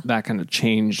 So that kind of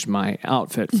changed my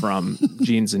outfit from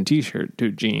jeans and t-shirt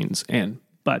to jeans and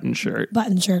button shirt.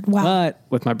 Wow. But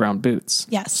with my brown boots.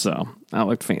 Yes. So I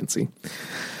looked fancy.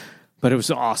 But it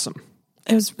was awesome.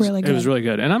 It was really good. It was really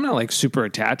good. And I'm not like super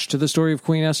attached to the story of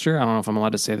Queen Esther. I don't know if I'm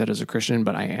allowed to say that as a Christian,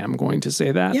 but I am going to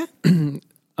say that. Yeah.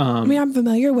 I mean, I'm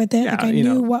familiar with it. Yeah, like I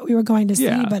knew what we were going to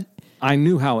see, but I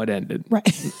knew how it ended. Right.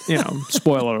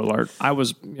 Spoiler alert. I've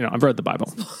read the Bible.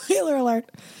 Spoiler alert.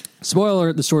 Spoiler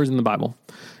alert, the story's in the Bible.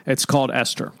 It's called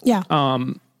Esther. Yeah.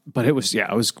 But it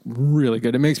was really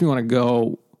good. It makes me want to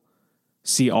go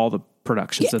see all the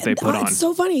productions that they put on. It's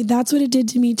so funny. That's what it did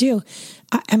to me too.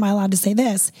 Am I allowed to say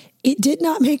this? It did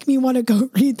not make me want to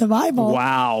go read the Bible.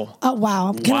 Wow.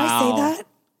 Wow. Can I say that?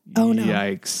 Oh no.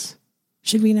 Yikes.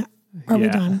 Should we not? Are we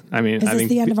done? I mean, I think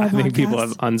the end of our podcast? I think people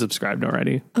have unsubscribed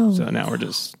already. Oh. So now we're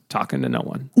just talking to no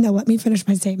one. No, let me finish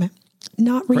my statement.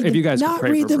 Not read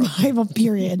the Bible,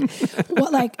 period.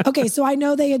 Okay, so I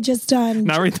know they had just done...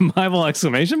 Not read the Bible,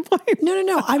 exclamation point?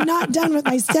 No. I'm not done with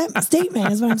my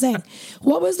statement, is what I'm saying.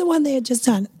 What was the one they had just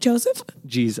done? Joseph?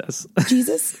 Jesus?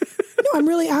 No, I'm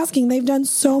really asking. They've done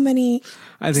so many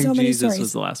I think Jesus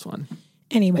was the last one.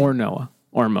 Anyway. Or Noah.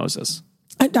 Or Moses.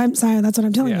 I'm sorry, that's what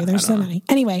I'm telling you. There's so many.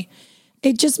 Anyway,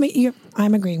 it just made you...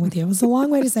 I'm agreeing with you. It was a long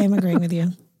way to say I'm agreeing with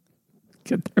you.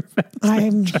 Get there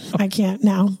fast. I can't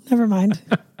now. Never mind.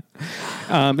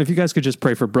 If you guys could just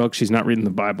pray for Brooke, she's not reading the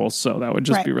Bible, so that would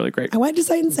just be really great. I went to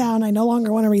Sight and Sound. I no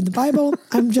longer want to read the Bible.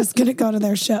 I'm just going to go to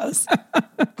their shows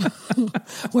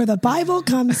where the Bible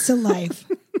comes to life.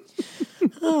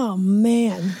 Oh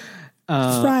man,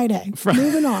 Friday.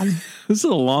 Moving on. This is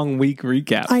a long week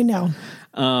recap. I know.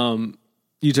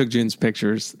 You took June's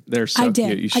pictures. They're so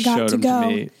cute. You showed them to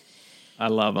me. I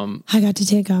love them. I got to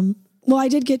take them. Well, I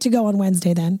did get to go on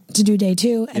Wednesday then to do day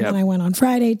 2. And then I went on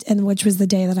Friday, and which was the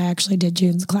day that I actually did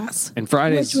June's class. And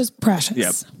Fridays, which was precious.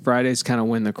 Yep. Fridays kind of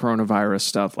when the coronavirus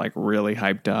stuff like really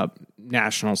hyped up.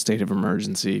 National state of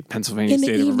emergency, Pennsylvania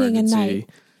state of emergency. In the evening and night.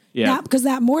 Yeah. Because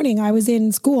that morning I was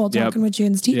in school talking with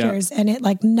June's teachers and it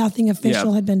nothing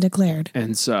official had been declared.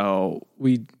 And so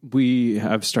we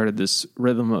have started this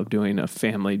rhythm of doing a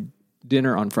family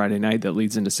dinner on Friday night that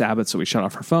leads into Sabbath. So we shut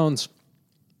off our phones.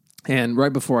 And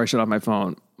right before I shut off my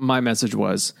phone, my message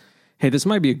was, hey, this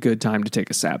might be a good time to take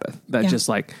a Sabbath. That just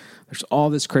there's all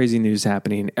this crazy news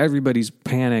happening. Everybody's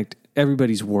panicked.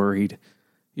 Everybody's worried.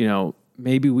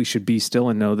 Maybe we should be still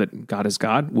and know that God is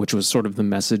God, which was sort of the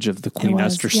message of the Queen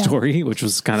Esther story, which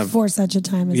was kind of... For such a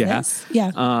time as this.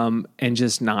 Yeah. And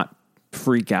just not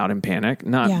freak out and panic.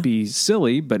 Not be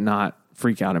silly, but not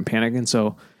freak out and panic. And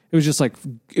so it was just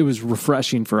it was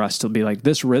refreshing for us to be like,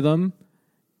 this rhythm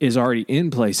is already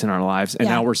in place in our lives. And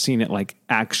now we're seeing it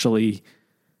actually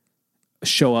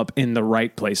show up in the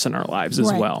right place in our lives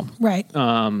as well. Right.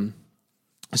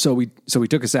 So we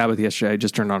took a Sabbath yesterday. I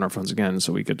just turned on our phones again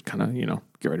so we could kind of,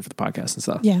 get ready for the podcast and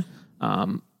stuff. Yeah.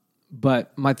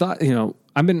 But my thought,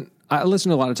 I listen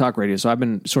to a lot of talk radio, so I've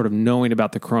been sort of knowing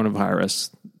about the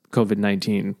coronavirus,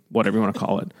 COVID-19, whatever you want to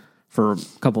call it, for a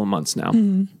couple of months now.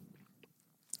 Mm-hmm.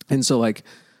 And so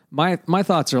my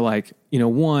thoughts are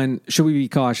one, should we be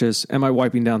cautious? Am I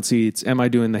wiping down seats? Am I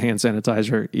doing the hand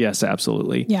sanitizer? Yes,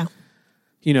 absolutely. Yeah.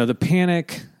 The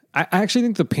panic, I actually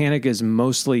think the panic is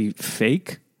mostly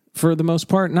fake for the most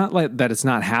part. Not that it's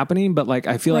not happening, but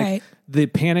I feel like the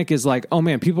panic is oh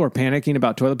man, people are panicking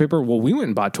about toilet paper. Well, we went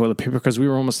and bought toilet paper because we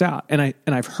were almost out. And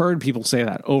I've heard people say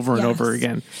that over and over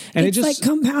again. And it's just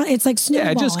compound. It's snowballing.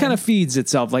 Yeah, it just kind of feeds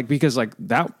itself because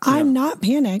that. I'm not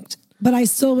panicked. But I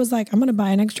still was I'm going to buy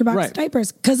an extra box of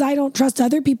diapers because I don't trust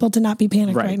other people to not be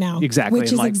panicked right now. Exactly.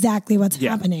 Which is exactly what's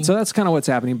happening. So that's kind of what's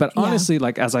happening. But honestly,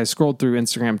 as I scrolled through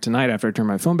Instagram tonight after I turned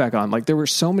my phone back on, there were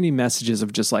so many messages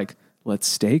of just let's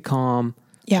stay calm.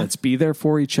 Yeah. Let's be there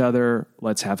for each other.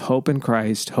 Let's have hope in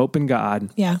Christ, hope in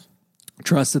God. Yeah.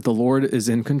 Trust that the Lord is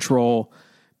in control.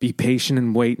 Be patient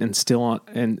and wait and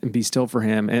and be still for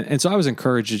him. And so I was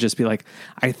encouraged to just be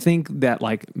I think that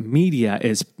media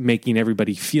is making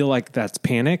everybody feel like that's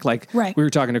panic. We were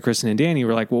talking to Kristen and Danny.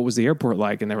 We're what was the airport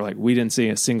like? And they were we didn't see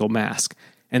a single mask.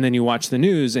 And then you watch the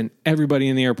news and everybody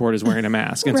in the airport is wearing a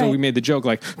mask. And so we made the joke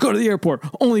go to the airport,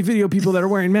 only video people that are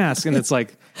wearing masks. And it's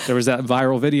there was that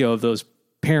viral video of those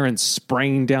parents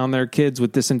spraying down their kids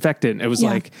with disinfectant. It was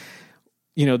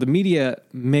the media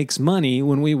makes money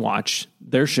when we watch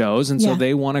their shows. And so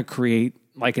they want to create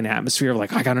an atmosphere of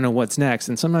I got to know what's next.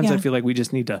 And sometimes I feel we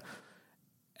just need to,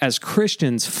 as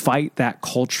Christians, fight that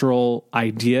cultural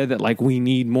idea that we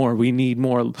need more.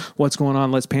 What's going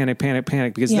on? Let's panic,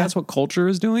 because that's what culture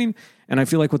is doing. And I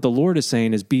feel what the Lord is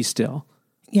saying is be still.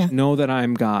 Yeah. Know that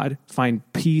I'm God. Find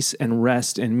peace and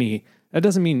rest in me. That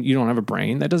doesn't mean you don't have a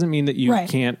brain. That doesn't mean that you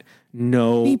can't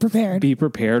know. Be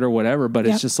prepared or whatever. But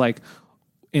it's just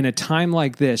in a time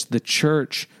like this, the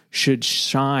church should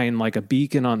shine like a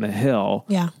beacon on the hill.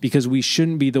 Yeah. Because we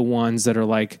shouldn't be the ones that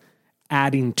are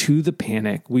adding to the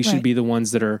panic. We should be the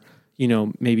ones that are,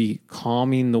 maybe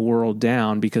calming the world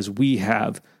down because we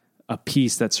have a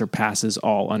peace that surpasses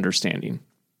all understanding.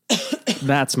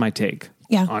 That's my take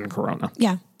on Corona.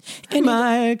 Yeah. And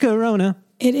my Corona.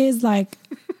 It is like,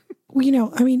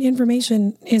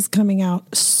 information is coming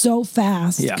out so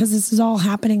fast because this is all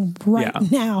happening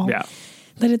right now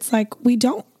that it's like, we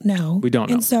don't know.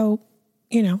 And so,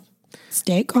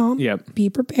 stay calm, be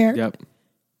prepared,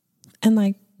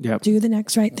 and do the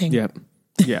next right thing. Yep.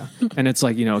 Yeah. And it's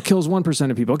like, it kills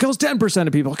 1% of people, it kills 10%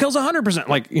 of people, it kills 100%.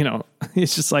 Like,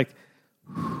 it's just like,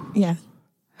 yeah.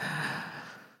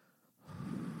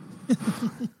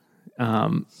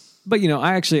 But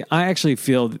I actually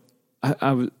feel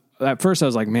I was at first I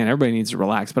was like, man, everybody needs to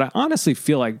relax. But I honestly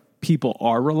feel like people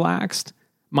are relaxed,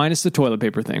 minus the toilet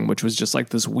paper thing, which was just like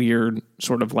this weird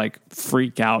sort of like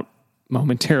freak out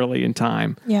momentarily in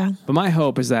time. Yeah. But my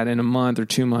hope is that in a month or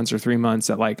 2 months or 3 months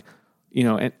that like,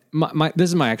 and this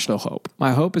is my actual hope.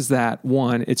 My hope is that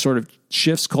one, it sort of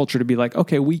shifts culture to be like,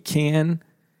 okay, we can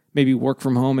maybe work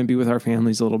from home and be with our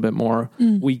families a little bit more.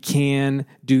 We can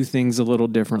do things a little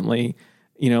differently.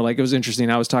 Like it was interesting.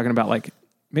 I was talking about like,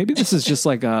 maybe this is just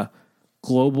like a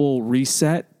global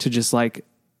reset to just like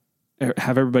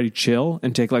have everybody chill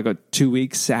and take like a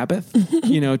 2-week Sabbath,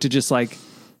 to just like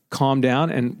calm down.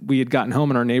 And we had gotten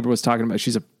home and our neighbor was talking about,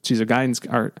 she's a guidance,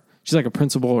 or she's like a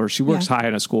principal, or she works high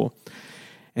in a school.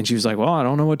 And she was like, well, I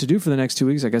don't know what to do for the next 2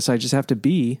 weeks. I guess I just have to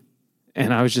be.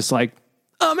 And I was just like,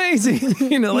 amazing. That's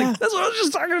what I was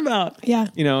just talking about. Yeah.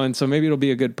 And so maybe it'll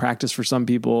be a good practice for some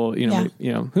people,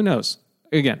 who knows?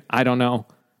 Again, I don't know.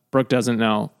 Brooke doesn't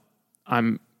know.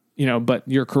 But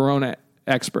your Corona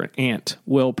expert aunt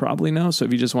will probably know. So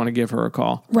if you just want to give her a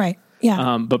call. Right.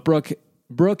 Yeah. But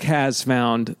Brooke has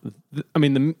found,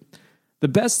 the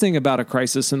best thing about a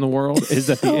crisis in the world is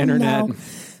that the internet,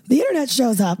 the internet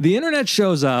shows up. The internet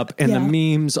shows up and the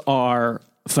memes are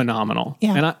phenomenal.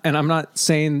 Yeah. And I'm not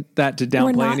saying that to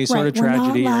downplay any sort of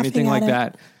tragedy or anything like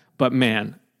that. But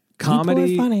man,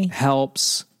 comedy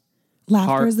helps.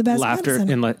 Laughter is the best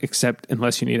medicine. Except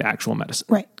unless you need actual medicine.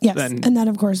 Right. Yes. And then,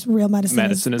 of course, real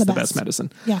medicine is the best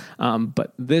medicine. Yeah.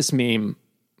 But this meme.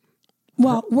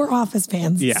 Well, we're Office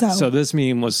fans. Yeah. So this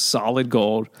meme was solid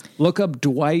gold. Look up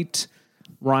Dwight.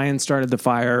 Ryan started the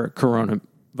fire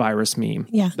coronavirus meme.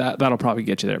 Yeah. That'll probably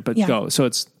get you there. But go. So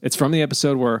it's from the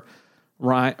episode where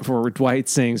Dwight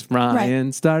sings,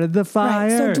 Ryan started the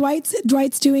fire. Right. So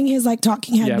Dwight's doing his like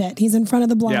talking head bit. He's in front of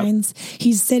the blinds.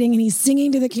 He's sitting and he's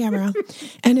singing to the camera.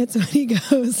 And it's when he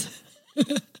goes,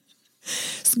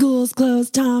 schools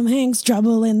closed, Tom Hanks,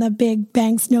 trouble in the big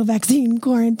banks, no vaccine,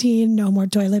 quarantine, no more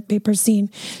toilet paper scene,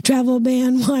 travel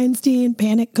ban, Weinstein,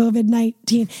 panic,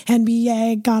 COVID-19,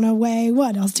 NBA gone away.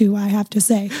 What else do I have to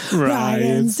say?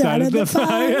 Ryan started the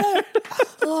fire.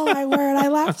 Oh my word. I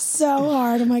laughed so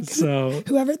hard. I'm like,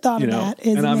 whoever thought of that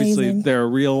is and obviously amazing. There are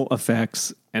real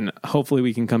effects, and hopefully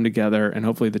we can come together, and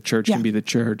hopefully the church can be the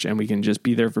church, and we can just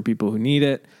be there for people who need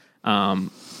it.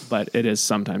 But it is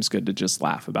sometimes good to just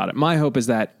laugh about it. My hope is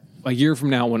that a year from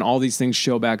now, when all these things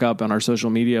show back up on our social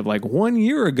media of like 1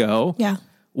 year ago,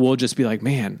 we'll just be like,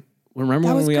 man,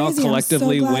 remember when we all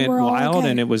collectively went wild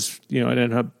and it was, it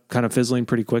ended up kind of fizzling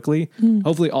pretty quickly.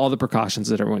 Hopefully all the precautions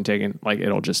that everyone taken, like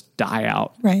it'll just die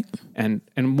out. Right. And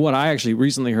what I actually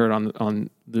recently heard on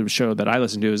the show that I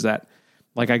listened to is that,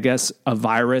 like, I guess a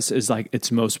virus is like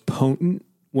its most potent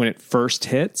when it first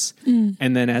hits.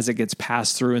 And then as it gets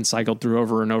passed through and cycled through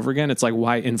over and over again, it's like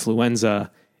why influenza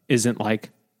isn't like,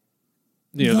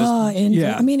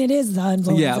 I mean, it is the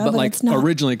influenza. Yeah, but like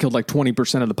originally it killed like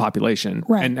 20% of the population,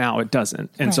 and now it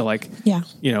doesn't. And so like,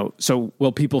 so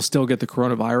will people still get the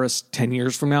coronavirus 10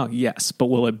 years from now? Yes. But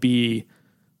will it be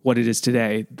what it is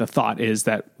today? The thought is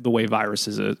that the way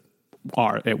viruses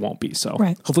are, it won't be. So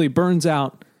hopefully it burns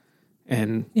out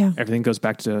and everything goes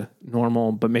back to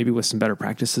normal, but maybe with some better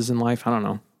practices in life. I don't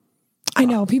know. I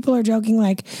know people are joking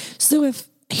like, so if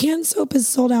hand soap is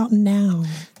sold out now,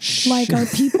 like, are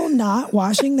people not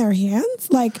washing their hands?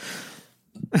 Like,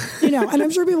 and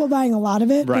I'm sure people are buying a lot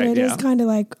of it, but it is kind of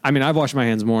like, I mean, I've washed my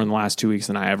hands more in the last 2 weeks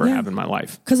than I ever have in my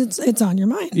life. Cause it's on your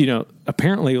mind.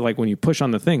 Apparently like when you push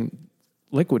on the thing,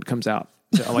 liquid comes out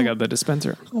like out of the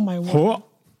dispenser. Oh my word.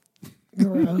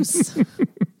 Gross. Gross.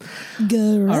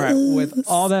 All right. With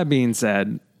all that being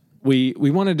said, we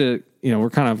wanted to, we're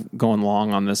kind of going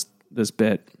long on this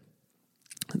bit,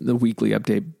 the weekly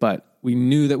update, but we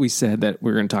knew that we said that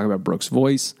we were going to talk about Brooke's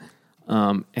voice.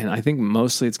 And I think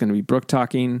mostly it's going to be Brooke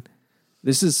talking.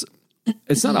 It's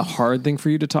not a hard thing for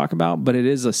you to talk about, but it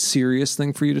is a serious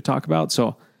thing for you to talk about.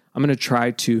 So I'm going to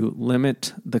try to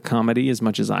limit the comedy as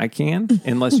much as I can,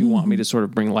 unless you want me to sort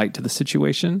of bring light to the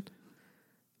situation.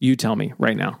 You tell me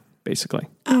right now, basically.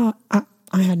 I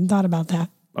hadn't thought about that.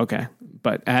 Okay.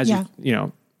 But as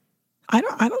I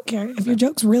don't care. If your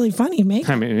joke's really funny, make it.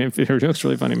 I mean, if your joke's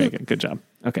really funny, make it. Good job.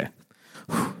 Okay.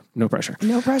 Whew. No pressure.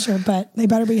 No pressure, but they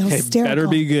better be hysterical. It better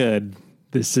be good.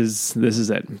 This is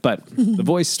it. But the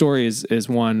voice story is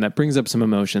one that brings up some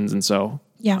emotions. And so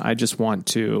I just want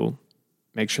to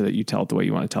make sure that you tell it the way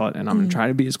you want to tell it. And I'm going to try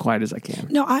to be as quiet as I can.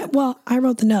 No, I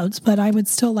wrote the notes, but I would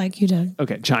still like you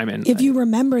to chime in. If you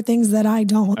remember things that I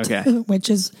don't, which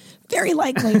is very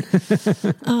likely.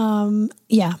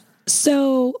 Yeah.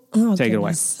 So take it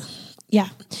away. Yeah.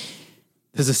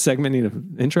 Does this segment need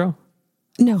an intro?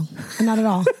 No, not at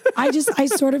all. I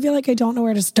sort of feel like I don't know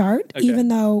where to start, even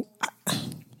though,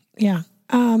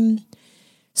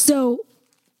 so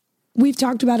we've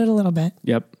talked about it a little bit.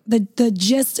 Yep. The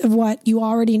gist of what you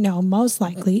already know, most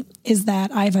likely, is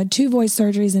that I've had 2 voice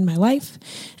surgeries in my life.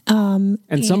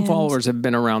 And some followers have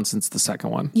been around since the second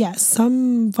one. Yes.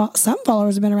 Some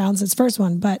followers have been around since the first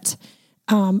one, but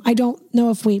I don't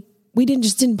know if we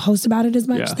didn't post about it as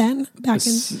much then back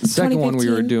in 2015. Second one we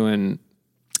were doing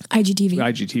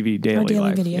IGTV daily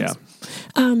videos.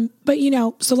 Yeah. But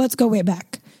so let's go way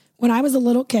back. When I was a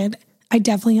little kid, I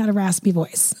definitely had a raspy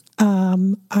voice.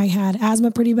 I had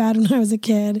asthma pretty bad when I was a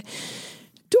kid.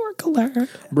 Dork alert.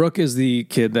 Brooke is the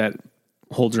kid that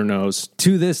holds her nose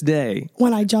to this day.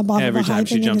 When I jump off every of a high time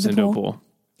she thing jumps into a pool.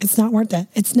 It's not worth it.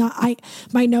 It's not.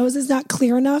 My nose is not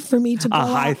clear enough for me to blow a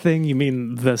high out. thing. You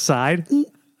mean the side?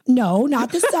 No,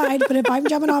 not the side. But if I'm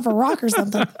jumping off a rock or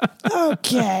something,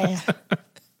 okay.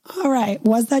 All right.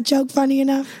 Was that joke funny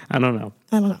enough? I don't know.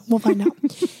 We'll find out.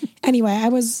 Anyway,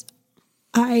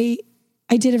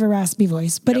 I did have a raspy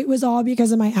voice, but it was all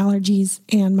because of my allergies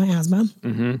and my asthma.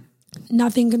 Mm-hmm.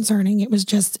 Nothing concerning. It was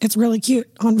just, it's really cute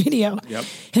on video. Yep.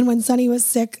 And when Sunny was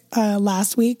sick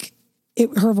last week,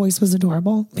 her voice was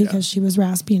adorable because she was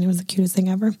raspy and it was the cutest thing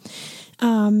ever.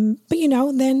 But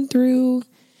then through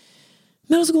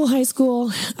middle school, high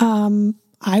school,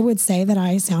 I would say that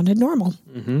I sounded normal.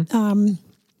 Mm-hmm.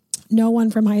 No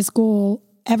one from high school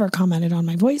ever commented on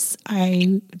my voice.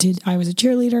 I was a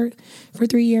cheerleader for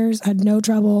 3 years. I had no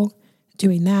trouble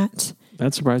doing that.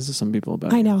 That surprises some people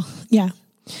about I know. Yeah.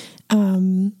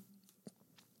 I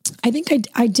think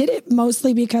I did it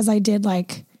mostly because I did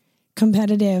like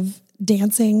competitive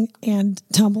dancing and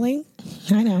tumbling.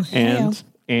 I know.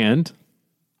 And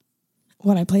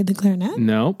what, I played the clarinet?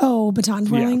 No. Oh, baton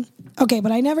twirling? Yeah. Okay,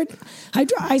 but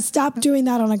I stopped doing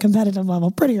that on a competitive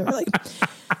level pretty early.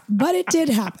 But it did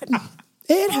happen.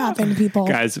 It happened, people.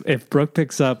 Guys, if Brooke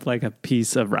picks up like a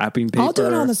piece of wrapping paper. I'll do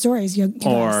it on the stories. You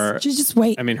guys. Just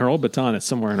wait. I mean, her old baton is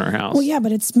somewhere in our house. Well, yeah,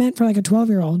 but it's meant for like a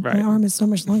 12-year-old. Right. My arm is so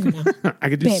much longer now. I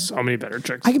could do so many better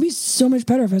tricks. I could be so much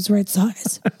better if it's the right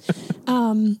size.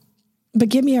 But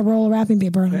give me a roll of wrapping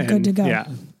paper and I'm good to go. Yeah.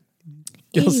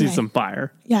 You'll see some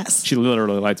fire. Yes. She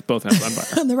literally lights both ends on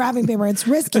fire. On the wrapping paper, it's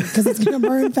risky because it's going to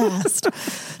burn fast.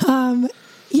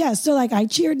 So like I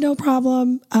cheered no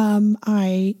problem.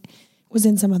 I was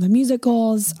in some of the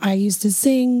musicals. I used to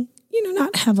sing,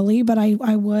 not heavily, but I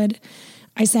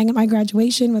sang at my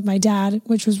graduation with my dad,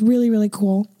 which was really, really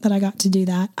cool that I got to do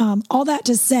that. All that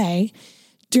to say,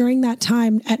 during that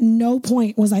time, at no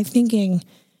point was I thinking,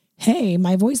 hey,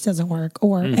 my voice doesn't work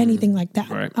or anything like that.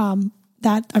 Right.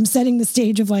 That I'm setting the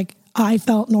stage of like, I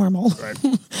felt normal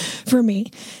for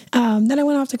me. Then I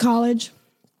went off to college,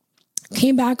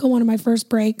 came back on one of my first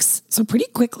breaks. So pretty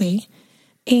quickly,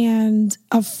 and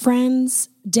a friend's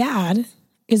dad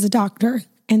is a doctor.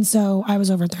 And so I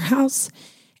was over at their house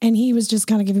and he was just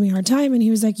kind of giving me a hard time. And he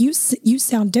was like, you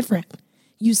sound different.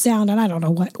 You sound, and I don't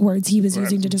know what words he was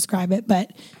using to describe it,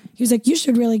 but he was like, you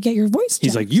should really get your voice checked.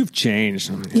 He's like, you've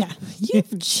changed. Yeah,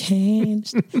 you've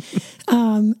changed.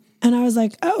 And I was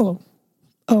like, oh,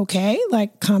 okay.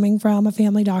 Like coming from a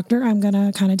family doctor, I'm going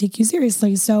to kind of take you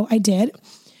seriously. So I did.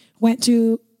 Went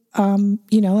to,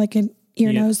 like an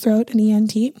ear, nose, throat, and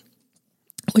ENT,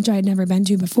 which I had never been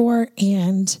to before.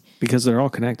 And because they're all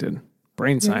connected.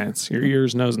 Brain science. Your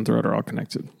ears, nose, and throat are all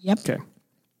connected. Yep. Okay.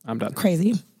 I'm done.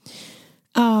 Crazy.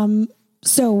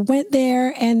 So went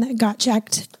there and got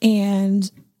checked.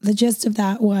 And the gist of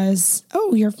that was,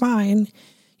 oh, you're fine.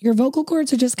 Your vocal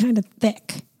cords are just kind of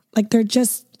thick. Like they're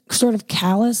just sort of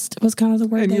calloused was kind of the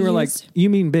word. And you were used. like, you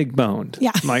mean big boned?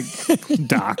 Yeah. I'm like,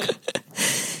 doc,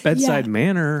 bedside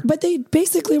manner. But they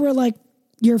basically were like,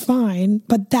 you're fine,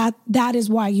 but that is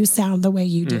why you sound the way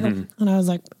you do. Mm-hmm. And I was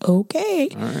like, okay.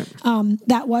 All right.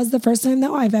 That was the first time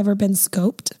though I've ever been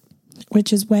scoped,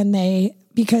 which is when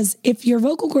because if your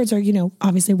vocal cords are,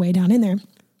 obviously way down in there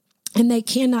and they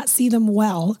cannot see them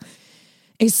well,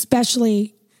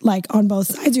 especially like on both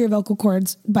sides of your vocal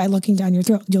cords by looking down your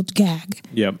throat, you'll gag.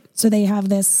 Yep. So they have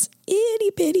this itty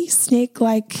bitty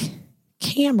snake-like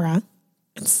camera.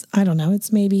 I don't know,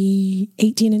 it's maybe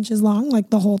 18 inches long, like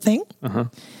the whole thing. Uh-huh.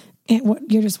 And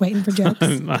what, you're just waiting for jokes?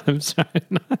 I'm sorry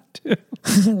not to.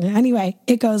 Anyway,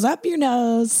 it goes up your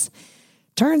nose,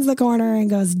 turns the corner, and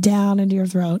goes down into your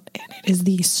throat. And it is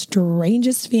the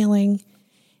strangest feeling.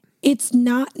 It's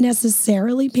not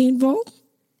necessarily painful.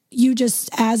 You just,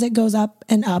 as it goes up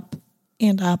and up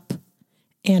and up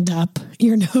and up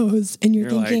your nose, and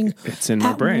you're thinking, like, it's in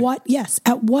my brain.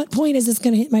 At what point is this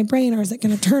going to hit my brain, or is it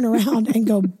going to turn around and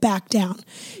go back down?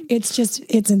 It's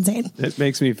insane. It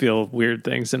makes me feel weird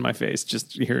things in my face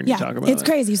just hearing you talk about it. It's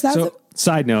crazy. So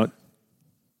side note,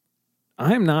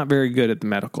 I'm not very good at the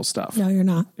medical stuff. No, you're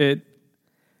not.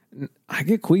 I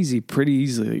get queasy pretty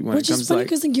easily when Which it comes is funny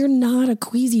because you're not a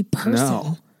queasy person.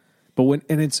 No. But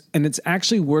it's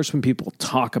actually worse when people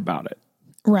talk about it.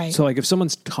 Right. So like if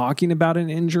someone's talking about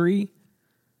an injury,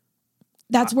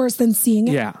 that's worse than seeing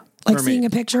it. Yeah. Like seeing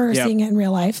a picture or seeing it in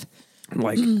real life.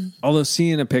 Like, although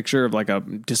seeing a picture of like a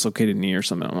dislocated knee or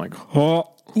something, I'm like,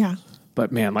 oh. Yeah.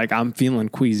 But man, like I'm feeling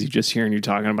queasy just hearing you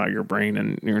talking about your brain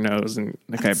and your nose, and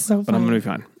okay, so but I'm funny.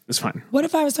 gonna be fine. It's fine. What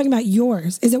if I was talking about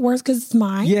yours? Is it worse because it's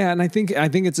mine? Yeah, and I think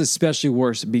it's especially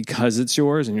worse because it's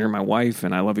yours and you're my wife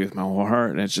and I love you with my whole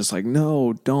heart, and it's just like,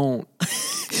 no, don't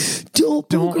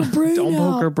poke her brain don't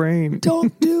out. poke her brain.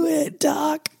 Don't do it,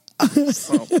 Doc.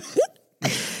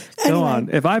 Go on.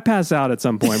 If I pass out at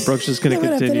some point, Brooke's just going to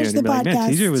continue and be like,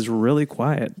 man, TJ was really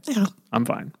quiet. Yeah. I'm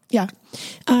fine. Yeah.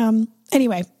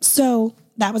 Anyway, so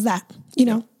that was that.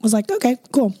 Was like, okay,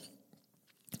 cool.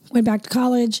 Went back to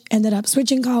college, ended up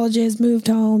switching colleges, moved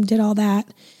home, did all that.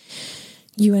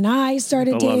 You and I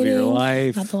started dating. The love of your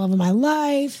life. Not the love of my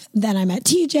life. Then I met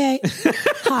TJ.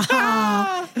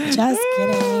 Just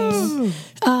kidding.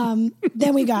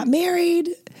 Then we got married.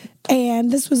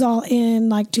 And this was all in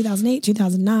like 2008,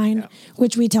 2009,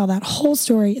 which we tell that whole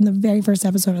story in the very first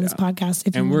episode of this podcast.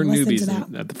 If and you we're want to listen newbies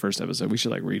to that. at the first episode. We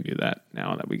should like redo that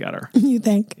now that we got our... You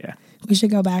think? Yeah. We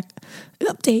should go back,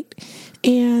 update.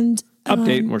 And...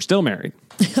 Update, we're still married.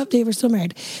 Update, we're still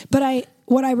married. But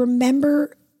what I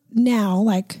remember now,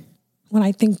 like when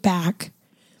I think back,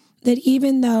 that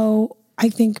even though I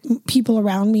think people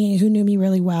around me who knew me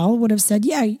really well would have said,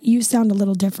 yeah, you sound a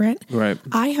little different. Right.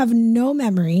 I have no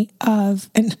memory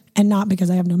of, and not because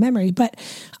I have no memory, but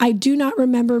I do not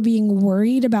remember being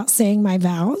worried about saying my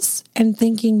vows and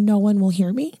thinking no one will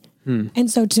hear me. And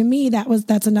so to me,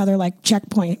 that's another like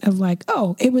checkpoint of like,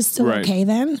 oh, it was still okay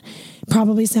then.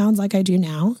 Probably sounds like I do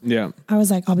now. Yeah. I was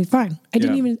like, I'll be fine.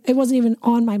 It wasn't even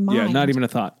on my mind. Yeah, not even a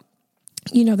thought.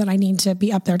 That I need to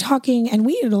be up there talking. And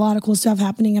we did a lot of cool stuff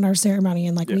happening in our ceremony.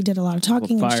 And we did a lot of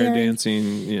talking and fire sharing.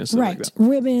 dancing, stuff right. like that.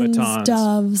 Ribbons, batons.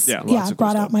 doves. Yeah,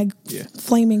 brought out my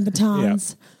flaming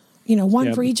batons.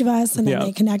 One for each of us. And then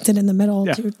they connected in the middle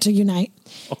to unite.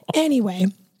 Anyway.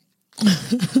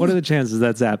 What are the chances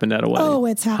that's happened at a wedding? Oh,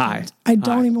 it's happened. I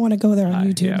don't even want to go there on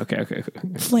YouTube. Yeah, okay.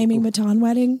 Flaming baton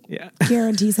wedding. Yeah.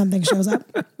 Guarantee something shows up.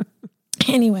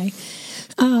 Anyway.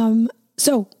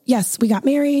 So yes, we got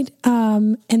married.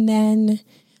 And then,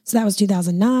 so that was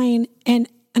 2009. And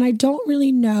I don't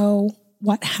really know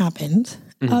what happened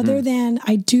other than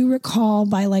I do recall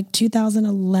by like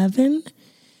 2011,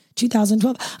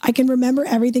 2012, I can remember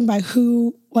everything by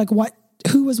who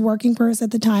was working for us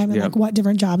at the time and like what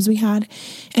different jobs we had.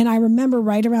 And I remember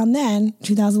right around then,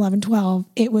 2011, 12,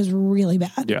 it was really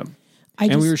bad. Yeah.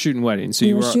 And we were shooting weddings. So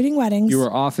we were shooting weddings. You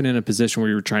were often in a position where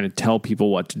you were trying to tell people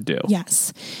what to do.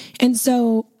 Yes. And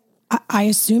so I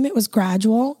assume it was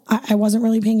gradual. I wasn't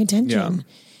really paying attention.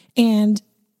 Yeah.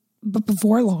 But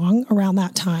before long, around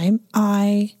that time,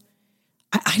 I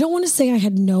don't want to say I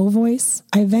had no voice.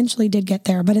 I eventually did get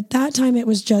there. But at that time, it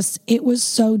was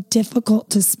so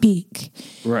difficult to speak.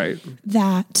 Right.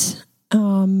 That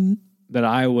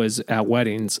I was at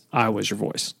weddings, I was your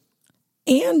voice.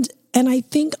 And I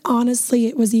think, honestly,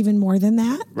 it was even more than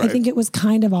that. Right. I think it was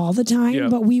kind of all the time,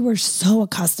 but we were so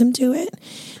accustomed to it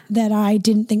that I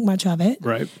didn't think much of it.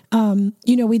 Right.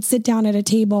 We'd sit down at a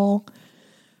table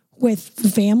with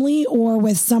family or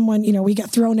with someone, we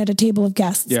got thrown at a table of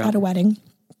guests at a wedding,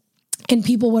 and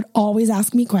people would always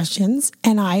ask me questions,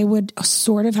 and I would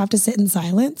sort of have to sit in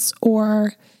silence,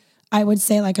 or I would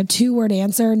say like a 2-word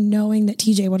answer, knowing that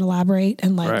TJ would elaborate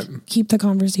and keep the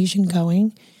conversation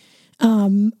going.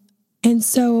 And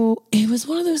so it was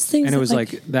one of those things. And it was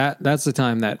like that. That's the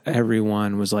time that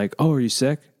everyone was like, "Oh, are you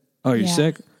sick? Oh, are you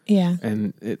sick?" Yeah.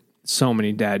 And so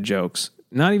many dad jokes,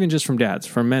 not even just from dads,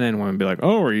 from men and women, be like,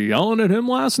 "Oh, were you yelling at him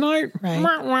last night?"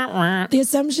 Right. The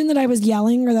assumption that I was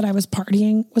yelling or that I was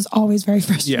partying was always very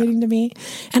frustrating to me.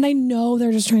 And I know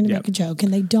they're just trying to make a joke,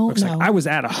 and they don't know. Like, I was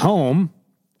at home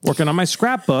working on my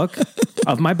scrapbook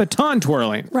of my baton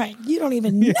twirling. Right. You don't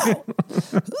even know.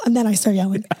 And then I start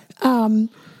yelling.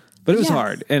 But it was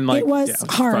hard. And like, it was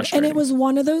hard. And it was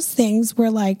one of those things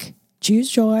where like,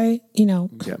 choose joy,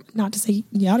 not to say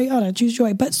yada, yada, choose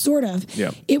joy, but sort of.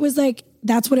 It was like,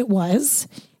 that's what it was.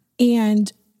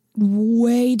 And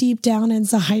way deep down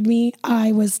inside me,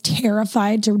 I was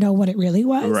terrified to know what it really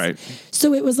was. Right.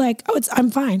 So it was like, I'm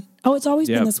fine. Oh, it's always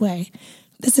been this way.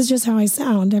 This is just how I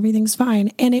sound. Everything's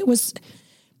fine. And it was,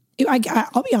 I'll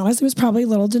be honest, it was probably a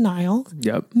little denial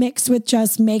mixed with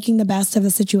just making the best of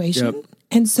the situation.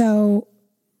 And so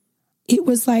it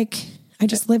was like, I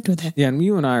just lived with it. Yeah. And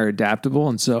you and I are adaptable.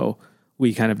 And so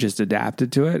we kind of just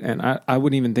adapted to it. And I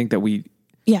wouldn't even think that we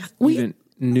even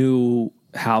knew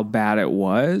how bad it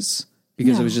was,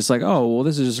 because it was just like, oh, well,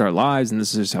 this is just our lives and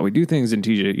this is just how we do things. And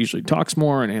TJ usually talks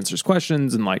more and answers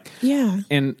questions and like,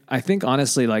 and I think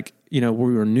honestly, like, we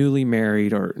were newly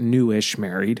married or newish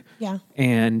married. Yeah.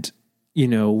 And,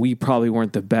 we probably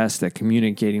weren't the best at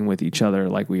communicating with each other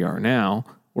like we are now.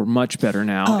 We're much better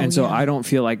now. Oh, and so I don't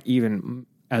feel like even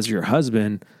as your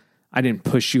husband, I didn't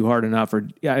push you hard enough, or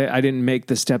I didn't make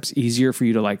the steps easier for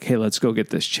you to like, hey, let's go get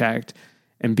this checked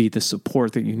and be the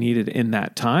support that you needed in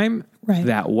that time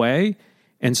that way.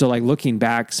 And so like looking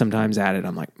back sometimes at it,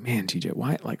 I'm like, man, TJ,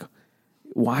 why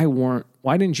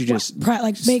didn't you just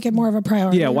make it more of a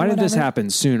priority? Yeah. Why did this happen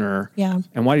sooner? Yeah.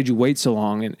 And why did you wait so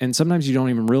long? And sometimes you don't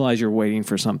even realize you're waiting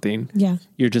for something. Yeah.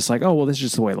 You're just like, oh, well, this is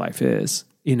just the way life is,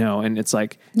 and it's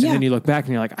like, and then you look back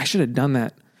and you're like, I should have done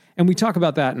that. And we talk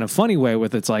about that in a funny way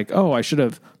with it's like, oh, I should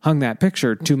have hung that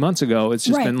picture 2 months ago. It's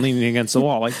just been leaning against the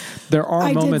wall. Like there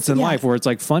are moments in life where it's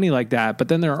like funny like that. But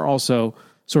then there are also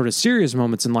sort of serious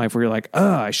moments in life where you're like,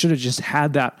 oh, I should have just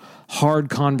had that hard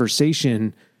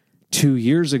conversation 2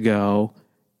 years ago.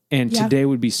 And today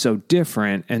would be so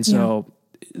different. And so,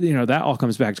 that all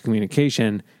comes back to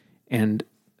communication. And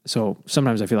so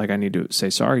sometimes I feel like I need to say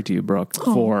sorry to you, Brooke,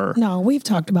 for we've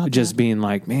talked about just being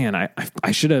like, man,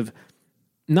 I should have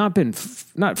not been,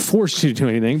 not forced you to do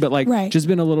anything, but like just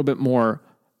been a little bit more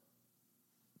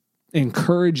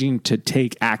encouraging to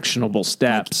take actionable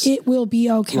steps. Like, it will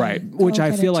be okay. Right. Which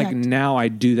I feel like now I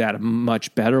do that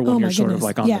much better when you're sort of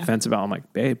like on the fence about, I'm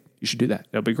like, babe, you should do that.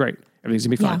 It'll be great. Everything's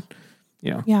gonna be fine.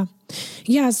 Yeah.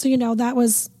 So, that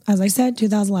was, as I said,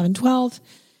 2011, 12,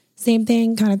 same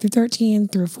thing kind of through 13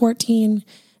 through 14.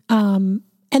 And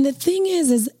the thing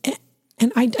is,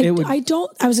 and I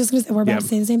was just going to say, we're about to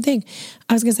say the same thing.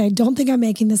 I was going to say, I don't think I'm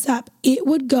making this up. It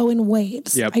would go in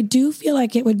waves. I do feel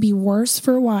like it would be worse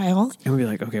for a while. And we'd be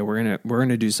like, okay, we're going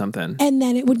to do something. And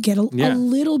then it would get a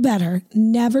little better,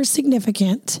 never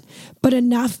significant, but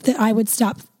enough that I would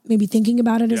stop maybe thinking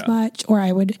about it as much, or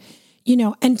I would,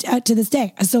 and to this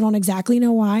day, I still don't exactly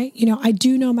know why. I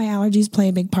do know my allergies play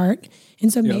a big part.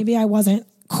 And so maybe I wasn't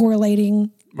correlating,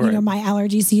 my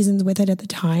allergy seasons with it at the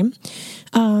time.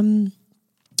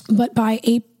 But by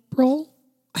April,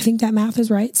 I think that math is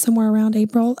right, somewhere around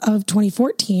April of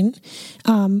 2014,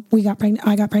 I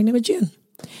got pregnant with June.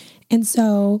 And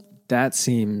so that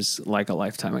seems like a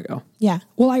lifetime ago. Yeah.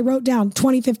 Well, I wrote down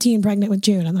 2015 pregnant with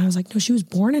June. And then I was like, no, she was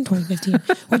born in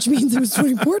 2015, which means it was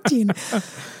 2014.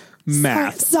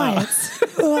 Math. Science.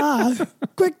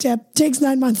 Quick tip, takes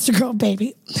 9 months to grow a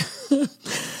baby.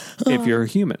 If you're a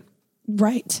human.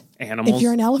 Right. Animals. If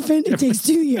you're an elephant, it takes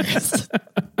 2 years.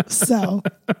 So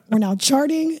we're now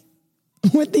charting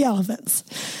with the elephants.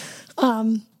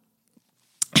 Oh,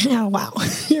 wow.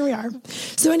 Here we are.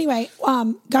 So anyway,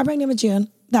 got pregnant with June.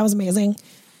 That was amazing.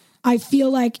 I feel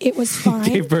like it was fine.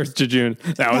 Gave birth to June.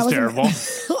 That was terrible.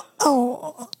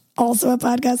 Also a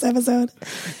podcast episode.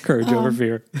 Courage over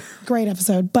fear. Great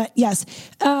episode. But yes,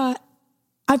 I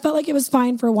felt like it was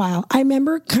fine for a while. I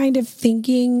remember kind of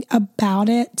thinking about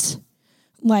it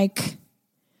like,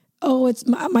 oh, it's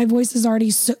my voice is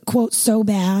already quote so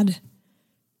bad.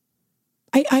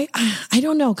 I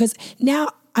don't know, because now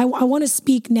I want to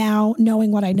speak now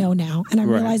knowing what I know now, and I'm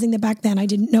realizing that back then I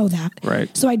didn't know that.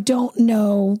 Right. So I don't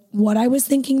know what I was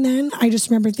thinking then. I just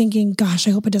remember thinking, gosh,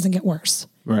 I hope it doesn't get worse.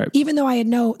 Right. Even though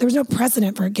there was no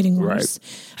precedent for it getting worse.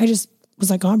 Right. I just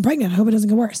was like, oh, I'm pregnant. I hope it doesn't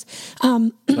get worse.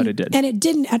 But it did. And it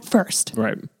didn't at first.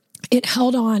 Right. It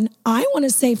held on, I want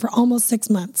to say, for almost 6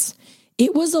 months.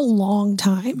 It was a long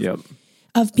time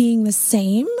of being the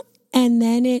same. And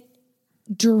then it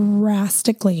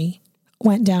drastically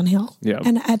went downhill. Yeah.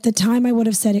 And at the time I would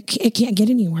have said it can't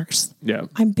get any worse. Yeah.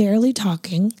 I'm barely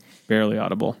talking. Barely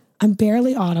audible.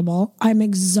 I'm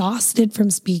exhausted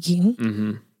from speaking.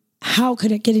 Mm-hmm. How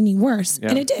could it get any worse? Yeah.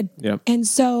 And it did. Yeah. And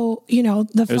so,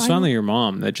 it was finally your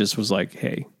mom that just was like,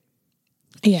 hey,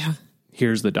 yeah,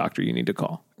 here's the doctor you need to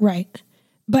call. Right.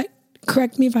 But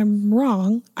correct me if I'm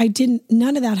wrong,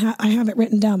 none of that, I have it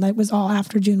written down. That was all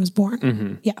after June was born.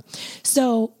 Mm-hmm. Yeah.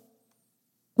 So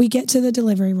we get to the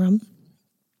delivery room,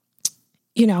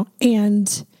 you know,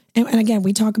 and again,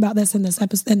 we talk about this in this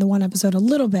episode, in the one episode a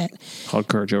little bit. Called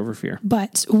Courage Over Fear.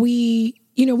 But we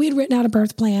had written out a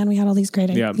birth plan. We had all these great,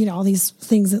 all these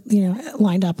things that,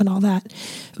 lined up and all that.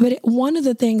 But one of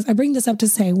the things, I bring this up to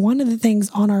say, one of the things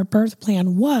on our birth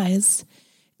plan was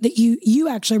that you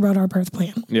actually wrote our birth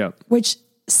plan. Yeah. Which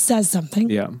says something.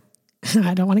 Yeah.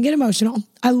 I don't want to get emotional.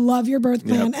 I love your birth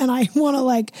plan, and I want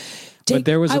to but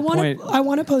there was a point. I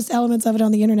want to post elements of it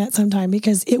on the internet sometime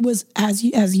because it was, as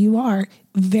you are,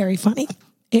 very funny.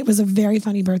 It was a very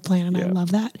funny birth plan, and I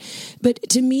love that. But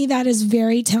to me, that is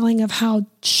very telling of how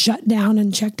shut down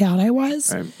and checked out I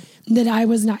was, right. that I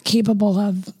was not capable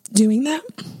of doing that.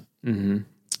 Mm-hmm.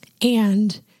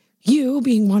 And you,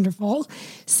 being wonderful,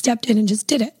 stepped in and just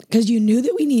did it because you knew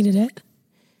that we needed it,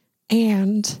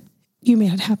 and you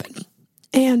made it happen.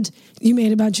 And you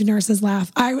made a bunch of nurses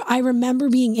laugh. I remember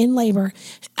being in labor,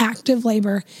 active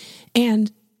labor,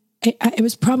 and it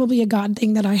was probably a God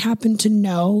thing that I happened to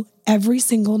know every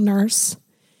single nurse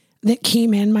that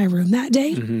came in my room that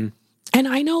day. Mm-hmm. And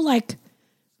I know,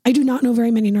 I do not know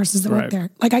very many nurses that work there.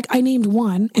 I named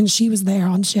one, and she was there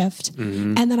on shift.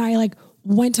 Mm-hmm. And then I,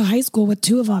 went to high school with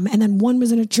two of them, and then one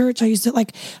was in a church. I used to,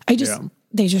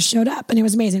 they just showed up, and it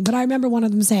was amazing. But I remember one of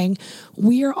them saying,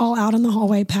 we are all out in the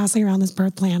hallway passing around this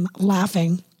birth plan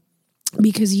laughing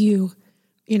because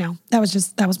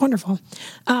that was wonderful.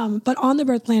 But on the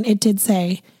birth plan, it did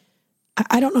say,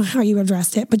 I don't know how you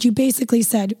addressed it, but you basically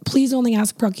said, please only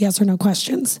ask Brooke yes or no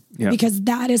questions, because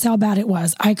that is how bad it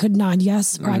was. I could nod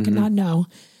yes or I could nod no.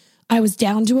 I was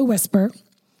down to a whisper,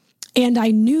 and I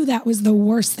knew that was the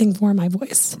worst thing for my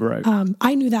voice. Right.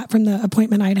 I knew that from the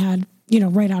appointment I'd had,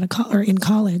 right out of in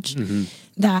college,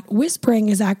 that whispering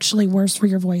is actually worse for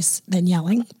your voice than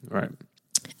yelling. Right.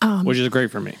 Which is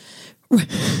great for me.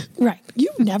 Right. You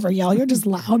never yell. You're just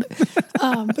loud.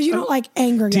 But you don't like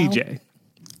anger yell.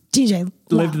 TJ.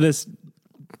 Lived this,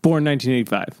 born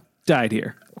 1985. Died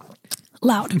here.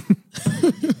 Loud.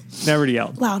 Never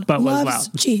yelled. Loud. But Loves was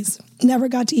loud. Cheese. Never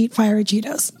got to eat fiery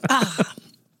Cheetos.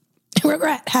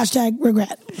 Regret. #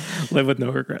 regret. Live with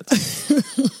no regrets.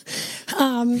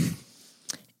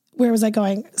 Where was I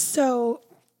going? So.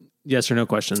 Yes or no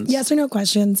questions. Yes or no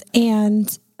questions.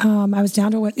 And I was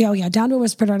down to a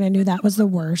whisper, and I knew that was the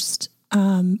worst.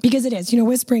 Because it is,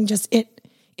 whispering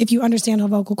if you understand how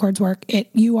vocal cords work,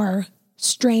 you are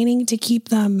straining to keep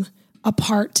them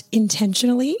apart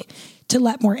intentionally to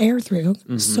let more air through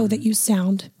so that you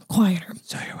sound quieter.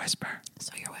 So you whisper.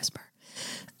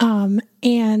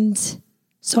 And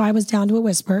so I was down to a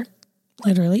whisper,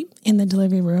 literally, in the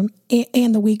delivery room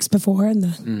and the weeks before and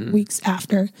the weeks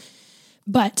after.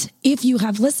 But if you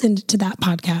have listened to that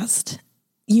podcast,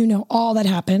 you know all that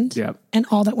happened and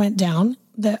all that went down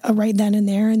right then and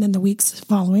there, and then the weeks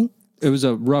following. It was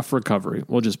a rough recovery.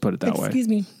 We'll just put it that way. Excuse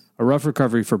me. A rough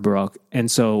recovery for Brooke.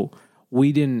 And so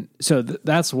we didn't,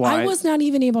 that's why. I was not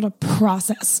even able to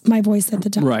process my voice at the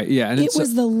time. Right, yeah. And it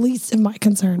was the least of my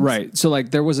concerns. Right. So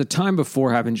there was a time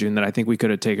before having June that I think we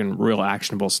could have taken real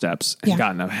actionable steps and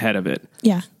gotten ahead of it.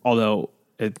 Yeah. Although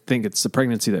I think it's the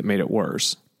pregnancy that made it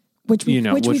worse. Which we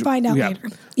find out later.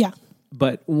 Yeah.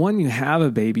 But when you have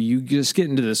a baby, you just get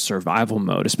into this survival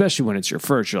mode, especially when it's your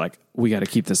first. You're like, we got to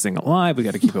keep this thing alive. We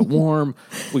got to keep it warm.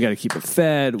 We got to keep it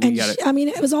fed.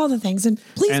 It was all the things. And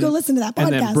please go listen to that podcast.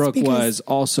 And then Brooke was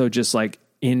also just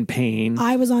in pain.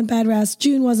 I was on bed rest.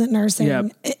 June wasn't nursing. Yeah.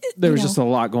 There was just a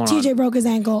lot going on. TJ broke his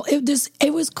ankle.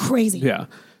 It was crazy. Yeah.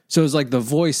 So it was the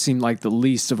voice seemed like the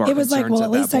least of our concerns. It was at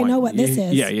least I know what this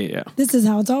is. Yeah. This is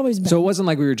how it's always been. So it wasn't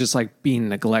like we were just being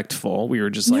neglectful. We were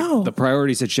just the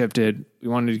priorities had shifted. We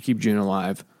wanted to keep June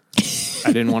alive.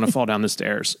 I didn't want to fall down the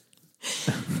stairs.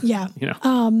 Yeah.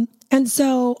 And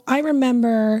so I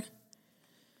remember,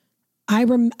 I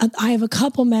have a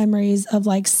couple memories of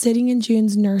sitting in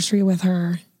June's nursery with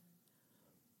her,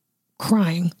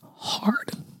 crying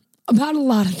hard about a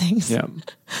lot of things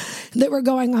that were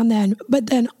going on then, but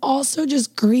then also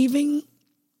just grieving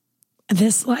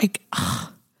this,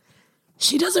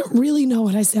 she doesn't really know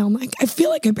what I sound like. I feel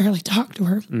like I barely talk to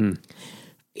her.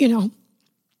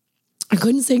 I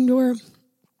couldn't sing to her.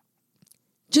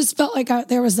 Just felt like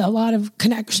there was a lot of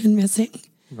connection missing.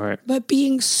 Right. But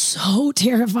being so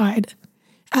terrified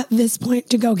at this point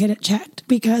to go get it checked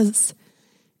because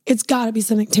it's got to be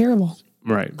something terrible.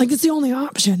 Right. It's the only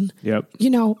option. Yep.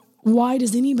 Why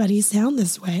does anybody sound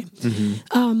this way?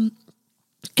 Mm-hmm.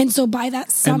 And so by that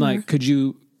summer... And could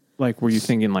you... Like, were you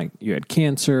thinking like you had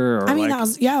cancer? Or I mean,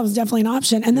 like, it was definitely an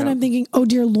option. And then I'm thinking, oh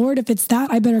dear Lord, if it's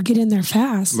that, I better get in there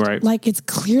fast. Right. Like it's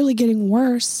clearly getting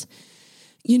worse,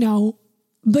 you know,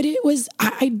 but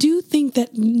I do think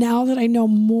that now that I know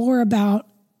more about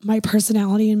my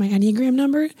personality and my Enneagram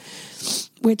number,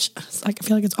 which is like, I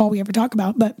feel like it's all we ever talk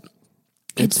about, but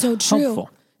it's so true.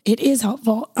 Helpful. It is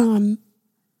helpful.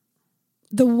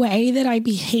 The way that I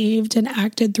behaved and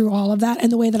acted through all of that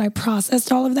and the way that I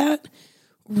processed all of that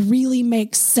really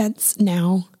makes sense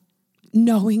now,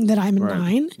 knowing that I'm a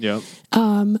 9. Yep.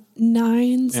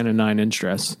 9s. And a 9 in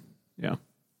stress. Yeah.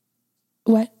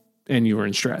 What? And you were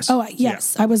in stress. Oh,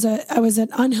 yes. Yeah. I was an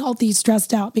unhealthy,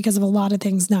 stressed out because of a lot of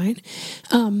things 9.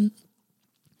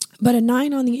 But a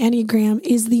 9 on the Enneagram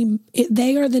is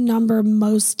they are the number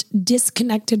most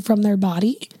disconnected from their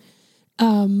body.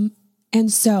 And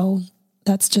so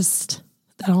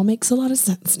that all makes a lot of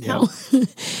sense now. Yep.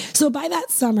 So by that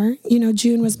summer, you know,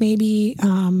 June was maybe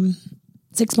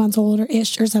 6 months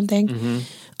older-ish or something. Mm-hmm.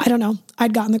 I don't know.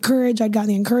 I'd gotten the courage. I'd gotten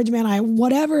the encouragement.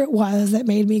 Whatever it was that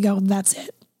made me go, that's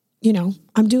it. You know,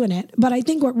 I'm doing it. But I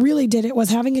think what really did it was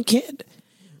having a kid.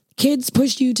 Kids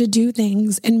push you to do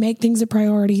things and make things a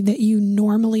priority that you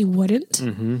normally wouldn't.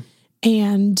 Mm-hmm.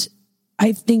 And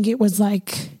I think it was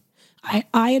like,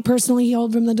 I had personally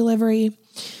healed from the delivery.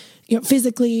 You know,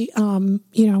 physically,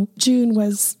 you know, June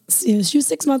was, she was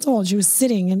 6 months old. She was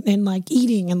sitting and like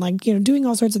eating and like, you know, doing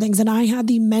all sorts of things. And I had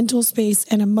the mental space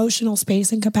and emotional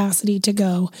space and capacity to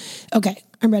go, okay,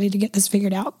 I'm ready to get this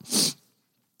figured out.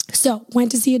 So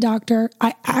went to see a doctor.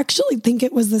 I actually think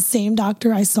it was the same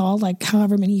doctor I saw like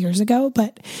however many years ago,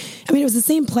 but I mean, it was the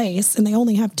same place and they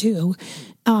only have 2.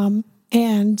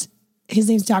 And his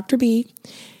name's Dr. B.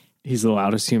 He's the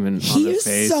loudest human on the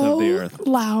face of the earth.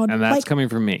 Loud. And that's like, coming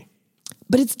from me.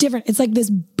 But it's different. It's like this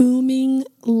booming,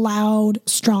 loud,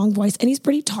 strong voice. And he's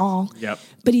pretty tall. Yep.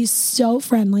 But he's so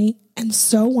friendly and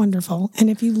so wonderful. And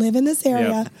if you live in this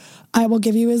area, I will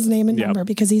give you his name and number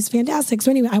because he's fantastic.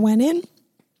 So anyway, I went in.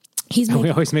 We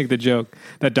always make the joke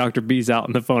that Dr. B's out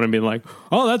on the phone and being like,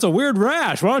 oh, that's a weird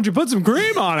rash. Why don't you put some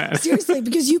cream on it? Seriously,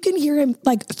 because you can hear him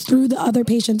like through the other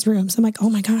patient's rooms. I'm like, oh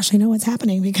my gosh, I know what's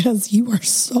happening because you are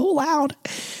so loud,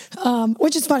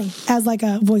 which is funny as like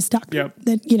a voice doctor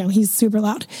that, you know, he's super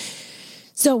loud.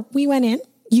 So we went in,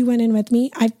 you went in with me.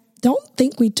 I don't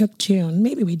think we took June.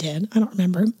 Maybe we did. I don't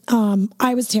remember.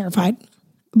 I was terrified,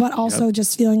 but also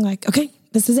just feeling like, okay,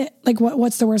 this is it. Like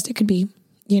what's the worst it could be,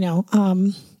 you know?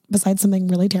 Besides something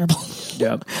really terrible.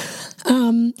 Yep.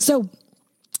 So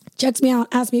checks me out,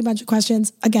 asks me a bunch of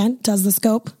questions. Again, does the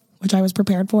scope, which I was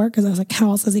prepared for because I was like,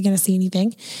 how else is he going to see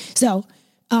anything? So,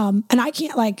 and I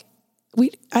can't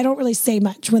I don't really say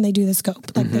much when they do the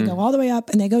scope. Like they go all the way up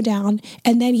and they go down.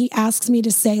 And then he asks me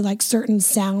to say like certain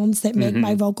sounds that make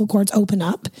my vocal cords open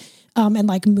up and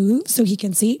like move so he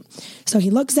can see. So he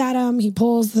looks at him, he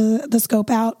pulls the scope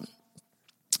out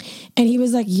and he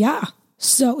was like, yeah.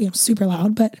 So, you know, super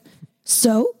loud, but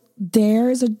so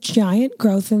there's a giant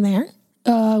growth in there.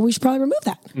 We should probably remove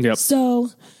that. Yep.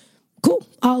 So cool.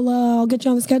 I'll get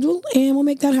you on the schedule and we'll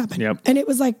make that happen. Yep. And it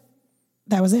was like,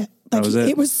 that was it. Like, that was it.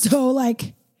 It was so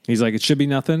like, he's like, it should be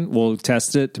nothing. We'll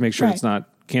test it to make sure it's not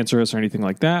cancerous or anything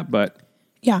like that. But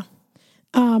yeah.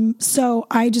 So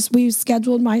we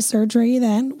scheduled my surgery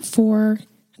then for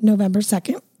November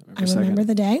 2nd. I remember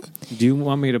the day. Do you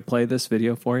want me to play this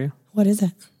video for you? What is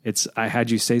it? I had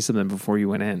you say something before you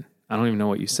went in. I don't even know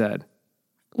what you said.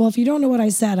 Well, if you don't know what I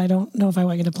said, I don't know if I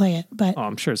want you to play it, but. Oh,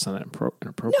 I'm sure it's not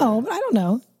inappropriate. No, but I don't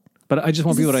know. But I just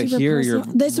want people to hear your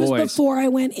This voice. Was before I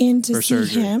went in to see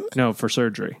surgery. him. No, for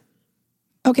surgery.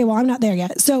 Okay, well, I'm not there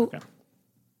yet. So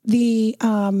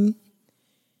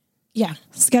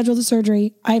schedule the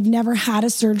surgery. I've never had a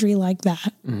surgery like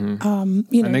that. Mm-hmm.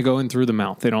 You know, and they go in through the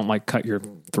mouth. They don't like cut your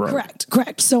throat.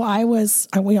 Correct. So I was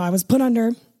put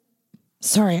under.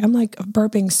 Sorry, I'm like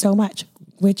burping so much,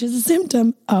 which is a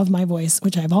symptom of my voice,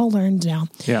 which I've all learned now.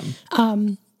 Yeah.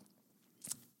 And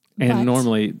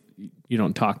normally you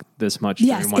don't talk this much.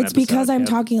 Yes, it's episode. Because I'm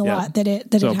talking a lot that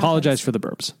it. So apologize for the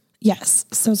burps. Yes.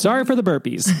 So sorry for the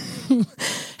burpees.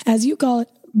 As you call it,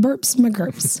 burps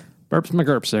McGurps. Burps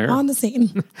McGurps here. On the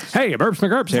scene. Hey, burps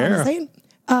McGurps here. On the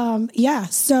scene. Yeah.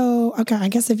 So, okay. I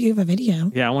guess if you have a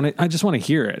video. Yeah. I just want to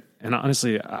hear it. And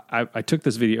honestly, I took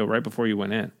this video right before you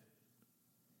went in.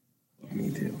 Me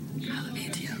too. I love you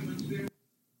too.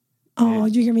 Oh,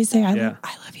 you hear me say, I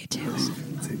love you too.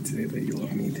 Say that you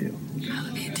love me too. I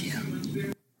love you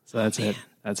too. So that's it.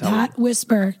 That's how that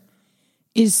whisper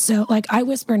is so, like, I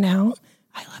whisper now,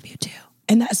 I love you too.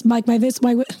 And that's like my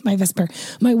whisper.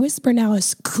 My whisper now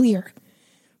is clear.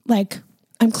 Like,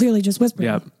 I'm clearly just whispering.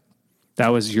 Yeah. That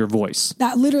was your voice.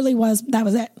 That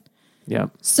was it.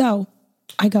 Yep. So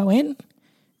I go in,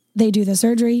 they do the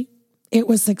surgery. It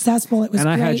was successful. It was And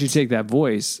I great. had you take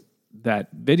that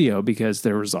video because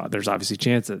there's obviously a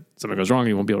chance that something goes wrong.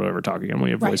 You won't be able to ever talk again when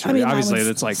you have voice surgery. Obviously,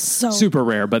 that's like super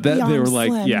rare, but they were like,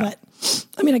 slim, yeah. But,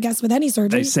 I mean, I guess with any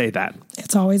surgery, They say that.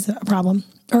 it's always a problem,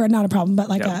 or not a problem, but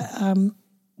like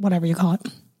whatever you call it.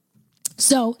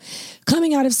 So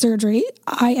coming out of surgery,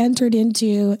 I entered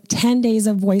into 10 days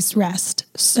of voice rest.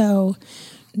 So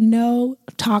no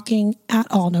talking at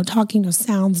all, no talking, no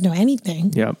sounds, no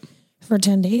anything. Yep. For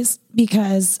 10 days,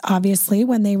 because obviously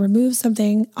when they remove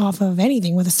something off of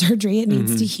anything with a surgery, it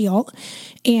needs to heal.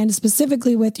 And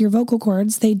specifically with your vocal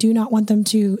cords, they do not want them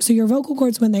to. So your vocal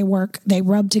cords, when they work, they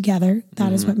rub together.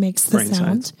 That is what makes the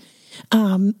sound.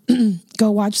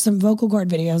 Go watch some vocal cord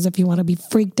videos if you want to be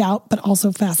freaked out, but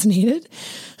also fascinated.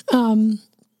 And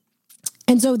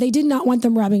so they did not want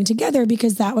them rubbing together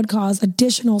because that would cause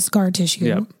additional scar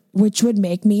tissue, which would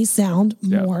make me sound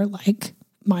more like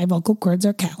my vocal cords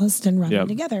are calloused and rubbing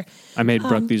together. I made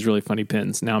Brooke these really funny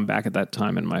pins. Now I'm back at that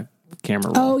time in my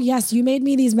camera roll. Oh, yes. You made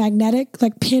me these magnetic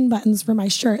like pin buttons for my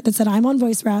shirt that said, I'm on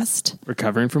voice rest.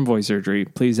 Recovering from voice surgery.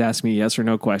 Please ask me yes or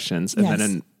no questions. And then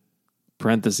in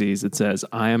parentheses, it says,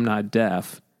 I am not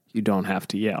deaf. You don't have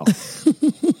to yell.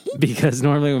 Because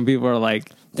normally when people are like...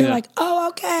 They're like, oh,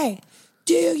 okay.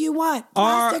 Do you want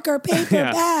plastic or paper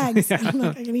bags? I'm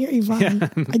like, I can hear you fine.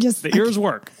 The ears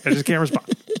work. I just can't respond.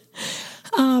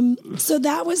 So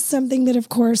that was something that, of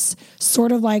course,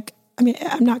 sort of like, I mean,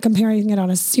 I'm not comparing it on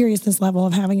a seriousness level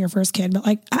of having your first kid, but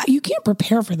like, you can't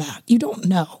prepare for that. You don't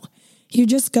know. You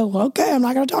just go, okay, I'm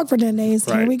not going to talk for 10 days.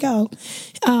 Right. Here we go.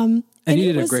 And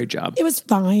you did a great job. It was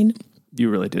fine. You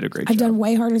really did a great job. I've done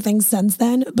way harder things since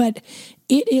then, but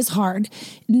it is hard.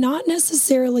 Not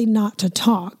necessarily not to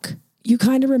talk. You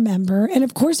kind of remember. And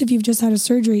of course, if you've just had a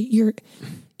surgery,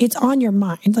 it's on your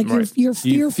mind. Like you're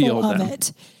fearful of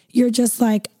it. You're just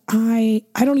like, I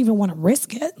don't even want to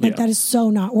risk it. Like that is so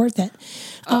not worth it.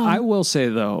 I will say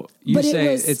though, you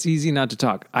say it's easy not to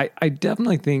talk. I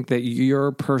definitely think that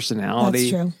your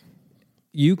personality, that's true.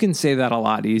 You can say that a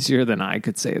lot easier than I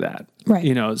could say that. Right.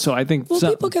 You know, so I think... Well,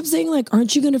 people kept saying like,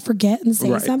 aren't you going to forget and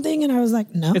say something? And I was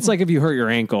like, no. It's like if you hurt your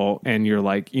ankle and you're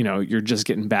like, you know, you're just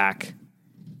getting back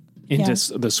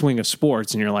into the swing of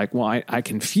sports and you're like, well, I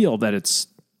can feel that it's...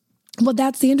 Well,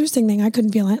 that's the interesting thing. I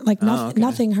couldn't feel it. Like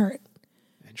nothing hurt.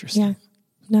 Interesting. Yeah.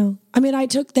 No. I mean,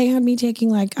 they had me taking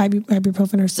like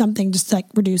ibuprofen or something just to like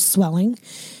reduce swelling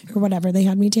or whatever they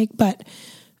had me take. But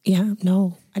yeah,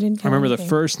 no, I didn't feel I remember anything. the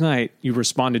first night you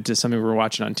responded to something we were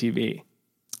watching on TV.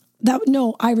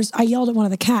 I yelled at one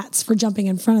of the cats for jumping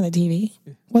in front of the TV.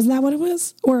 Wasn't that what it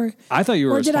was? Or I thought you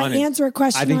were responding. Or did I answer a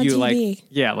question on TV?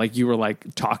 Like you were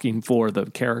like talking for the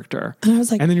character. And I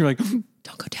was like, and then you're like,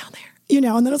 don't go down there. You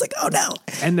know, and then I was like, oh no.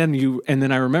 And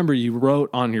then I remember you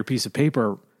wrote on your piece of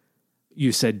paper,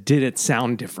 you said, did it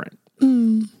sound different?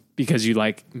 Because you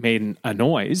like made a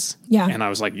noise. Yeah. And I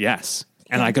was like, yes.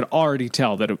 And I could already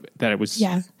tell that it was.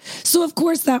 Yeah. So of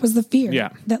course that was the fear. Yeah.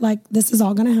 That like, this is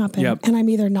all going to happen. Yep. And I'm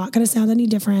either not going to sound any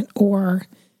different or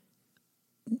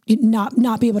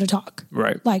not be able to talk.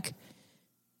 Right. Like,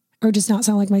 or just not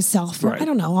sound like myself. Or, I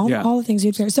don't know. All the things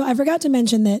you'd fear. So I forgot to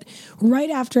mention that right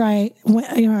after I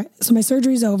went, so my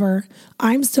surgery's over,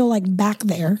 I'm still like back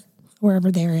there,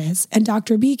 wherever there is. And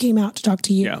Dr. B came out to talk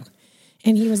to you. Yeah.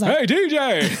 And he was like, hey,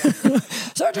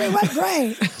 DJ. Surgery went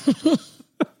great.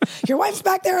 Your wife's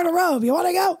back there in a robe. You want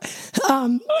to go?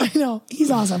 I know. He's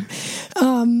awesome.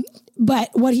 But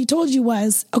what he told you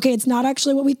was, okay, it's not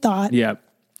actually what we thought. Yeah.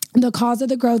 The cause of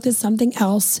the growth is something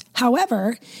else.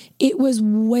 However, it was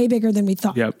way bigger than we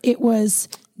thought. Yep. It was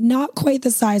not quite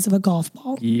the size of a golf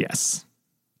ball. Yes.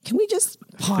 Can we just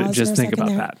pause just for a think second about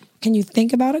there? that. Can you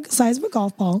think about a size of a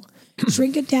golf ball,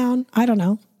 shrink it down, I don't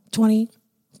know, 20,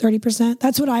 30%?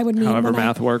 That's what I would mean. However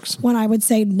math works. When I would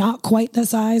say not quite the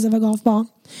size of a golf ball.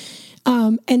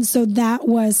 And so that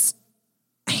was,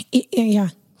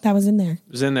 that was in there.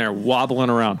 It was in there wobbling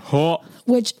around.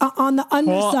 Which on the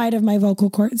underside of my vocal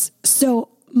cords. So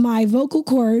my vocal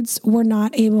cords were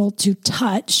not able to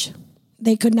touch.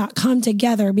 They could not come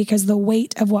together because the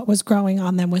weight of what was growing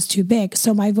on them was too big.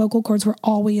 So my vocal cords were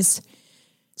always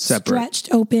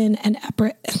stretched open and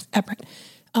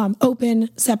open,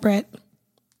 separate,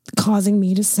 causing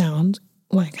me to sound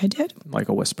like I did. Like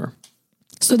a whisper.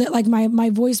 So that like my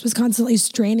voice was constantly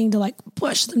straining to like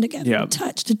push them together, and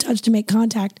touch to make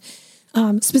contact.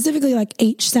 Specifically like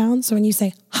H sounds. So when you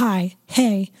say hi,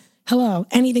 hey, hello,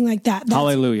 anything like that.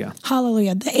 Hallelujah.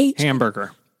 Hallelujah. The H.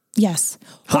 Hamburger. Yes.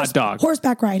 Hot dog.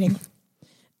 Horseback riding.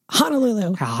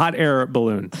 Honolulu. Hot air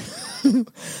balloon.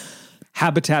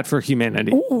 Habitat for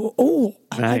Humanity. Oh,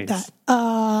 I like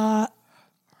that.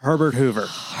 Herbert Hoover.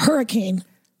 Hurricane.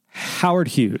 Howard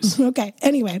Hughes. Okay.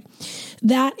 Anyway,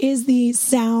 that is the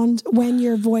sound when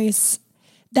your voice,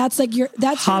 that's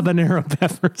habanero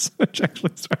peppers, which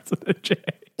actually starts with a J.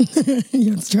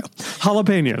 Yeah, it's true.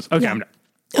 Jalapenos. Okay, Yeah. I'm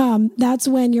done. That's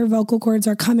when your vocal cords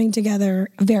are coming together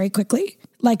very quickly.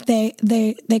 Like they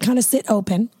kind of sit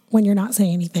open when you're not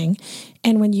saying anything.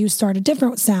 And when you start a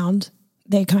different sound,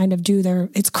 they kind of do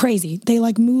it's crazy. They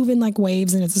like move in like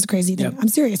waves and it's this crazy thing. Yep. I'm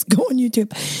serious. Go on YouTube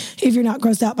if you're not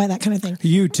grossed out by that kind of thing.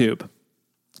 YouTube.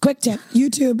 Quick tip.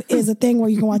 YouTube is a thing where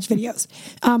you can watch videos.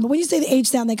 But when you say the H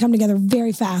sound, they come together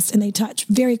very fast and they touch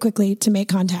very quickly to make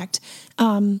contact.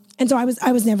 And so I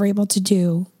was never able to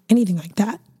do anything like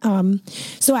that.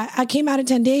 So I came out in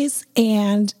 10 days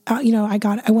and, I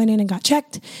went in and got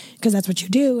checked because that's what you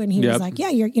do. And he was like, yeah,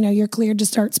 you're cleared to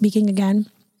start speaking again.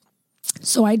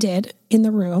 So I did in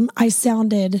the room. I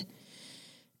sounded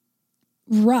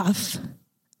rough,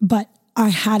 but I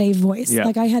had a voice. Yeah.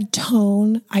 Like I had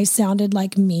tone. I sounded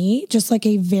like me, just like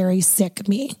a very sick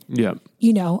me. Yeah.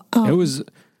 It was,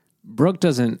 Brooke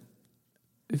doesn't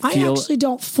feel. I actually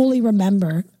don't fully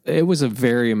remember. It was a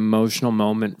very emotional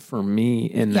moment for me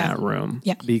in that room.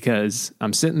 Yeah. Because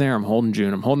I'm sitting there, I'm holding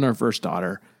June, I'm holding our first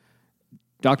daughter.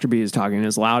 Dr. B is talking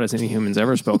as loud as any human's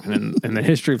ever spoken in the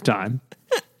history of time.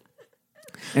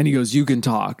 And he goes, you can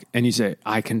talk. And you say,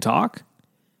 I can talk?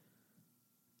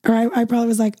 Or I probably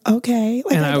was like, okay.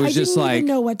 Like, and I was just didn't like, even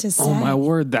know what to say. Oh my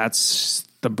word, that's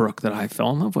the Brooke that I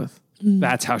fell in love with.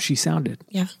 That's how she sounded.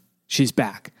 Yeah. She's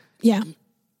back. Yeah.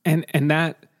 And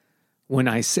that, when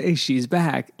I say she's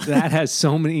back, that has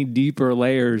so many deeper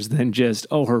layers than just,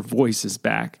 her voice is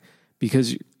back.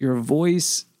 Because your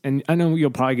voice, and I know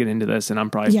you'll probably get into this and I'm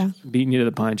probably beating you to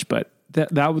the punch, but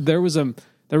there was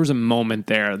a moment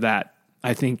there that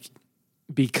I think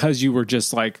because you were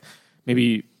just like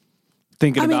maybe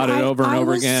thinking about it over and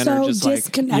over again, so or just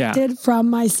disconnected from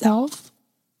myself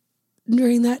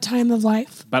during that time of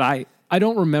life. But I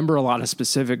don't remember a lot of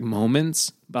specific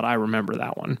moments, but I remember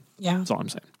that one. Yeah. That's all I'm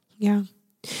saying. Yeah.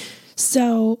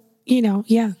 So,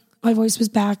 my voice was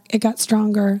back. It got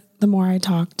stronger the more I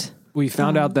talked. We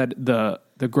found out that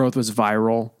the growth was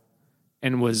viral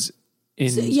and was in.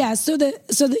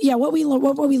 What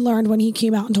we learned when he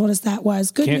came out and told us that was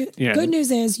good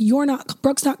news is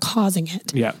Brooke's not causing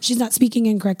it. Yeah. She's not speaking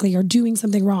incorrectly or doing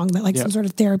something wrong that some sort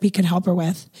of therapy could help her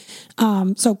with.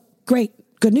 So great.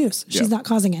 Good news. She's not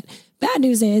causing it. Bad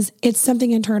news is it's something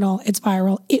internal. It's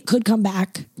viral. It could come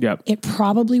back. Yep. It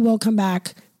probably will come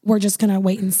back. We're just going to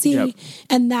wait and see. Yep.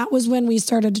 And that was when we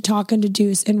started to talk and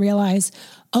deduce and realize,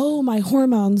 my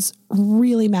hormones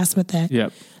really mess with it.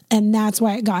 Yep. And that's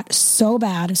why it got so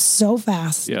bad so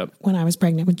fast when I was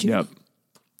pregnant with you. Yep.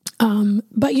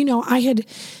 But I had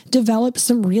developed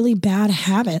some really bad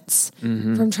habits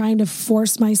from trying to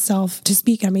force myself to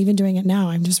speak. I'm even doing it now.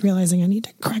 I'm just realizing I need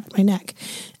to crack my neck.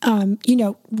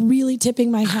 Really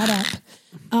tipping my head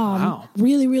up.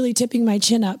 Really, really tipping my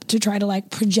chin up to try to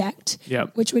project,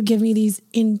 which would give me these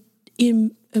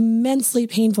immensely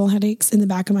painful headaches in the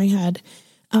back of my head,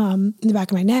 in the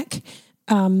back of my neck.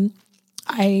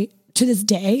 To this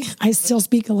day, I still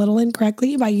speak a little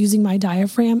incorrectly by using my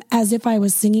diaphragm as if I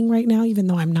was singing right now, even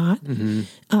though I'm not.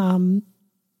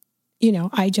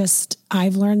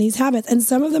 I've learned these habits and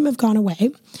some of them have gone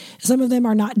away. Some of them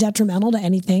are not detrimental to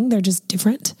anything. They're just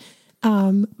different.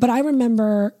 But I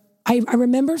remember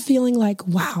feeling like,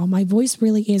 wow, my voice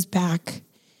really is back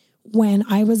when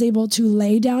I was able to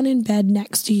lay down in bed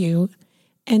next to you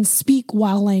and speak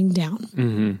while laying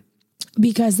down.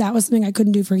 Because that was something I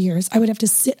couldn't do for years. I would have to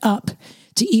sit up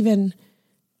to even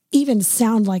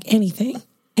sound like anything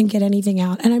and get anything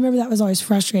out. And I remember that was always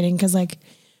frustrating because that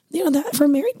for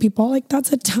married people,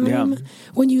 that's a time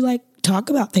when you talk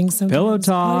about things sometimes. Pillow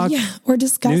talk. Or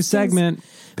discuss new segment,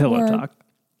 pillow talk.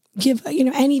 Give,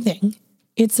 anything.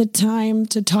 It's a time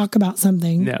to talk about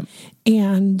something. Yeah.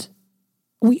 And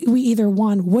we either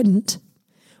wouldn't,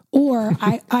 or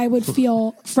I would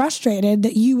feel frustrated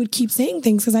that you would keep saying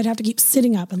things because I'd have to keep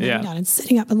sitting up and laying down and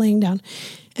sitting up and laying down.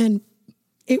 And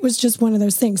it was just one of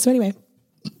those things. So anyway,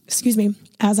 excuse me,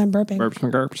 as I'm burping. Burps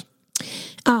and burps.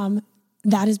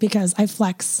 That is because I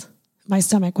flex my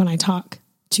stomach when I talk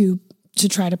to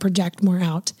try to project more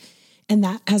out. And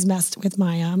that has messed with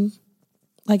my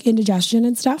indigestion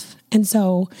and stuff. And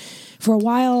so for a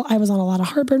while I was on a lot of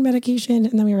heartburn medication,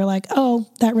 and then we were like, oh,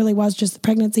 that really was just the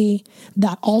pregnancy.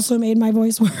 That also made my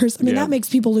voice worse. I mean, that makes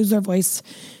people lose their voice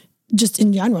just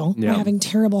in general by having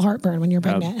terrible heartburn when you're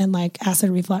pregnant and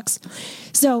acid reflux.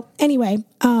 So anyway,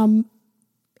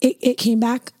 it came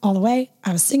back all the way.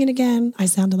 I was singing again. I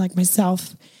sounded like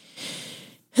myself.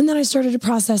 And then I started to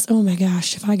process, oh my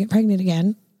gosh, if I get pregnant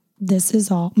again, this is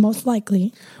all most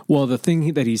likely. Well, the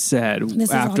thing that he said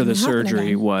after the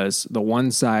surgery was the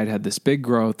one side had this big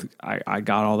growth. I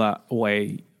got all that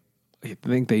away. I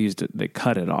think they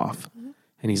cut it off.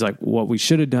 And he's like, what we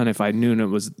should have done if I known it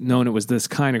was this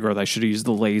kind of growth, I should have used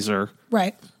the laser.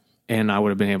 Right. And I would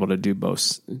have been able to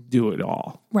do it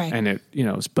all. Right. And it,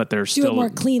 but there's do still it more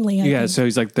cleanly. I think. So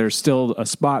he's like, there's still a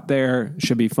spot there,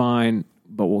 should be fine,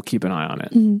 but we'll keep an eye on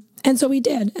it. Mm-hmm. And so we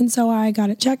did. And so I got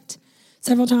it checked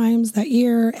several times that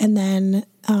year. And then,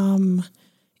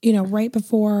 right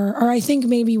before, or I think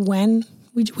maybe when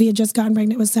we had just gotten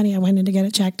pregnant with Sunny, I went in to get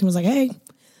it checked and was like, hey,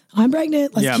 I'm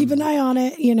pregnant. Let's keep an eye on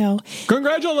it,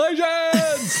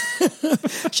 Congratulations!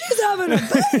 She's having a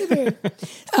baby.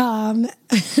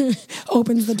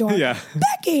 Opens the door. Yeah.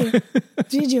 Becky,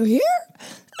 did you hear?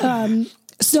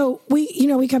 So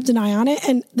we kept an eye on it.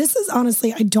 And this is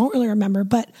honestly, I don't really remember,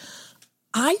 but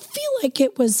I feel like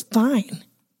it was fine.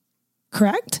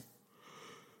 Correct?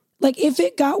 Like if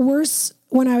it got worse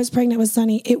when I was pregnant with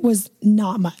Sunny, it was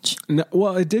not much. No,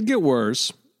 well, it did get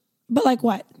worse. But like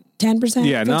what? 10%?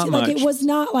 Yeah, 15? Not much. Like it was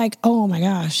not like, oh my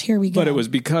gosh, here we go. But it was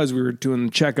because we were doing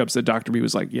the checkups that Dr. B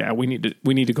was like, yeah, we need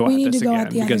to go at this again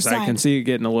because I can see it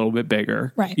getting a little bit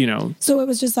bigger. Right. So it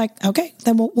was just like, okay,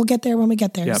 then we'll get there when we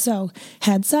get there. Yep. So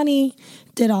had Sunny,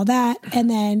 did all that.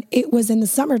 And then it was in the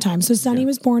summertime. So Sunny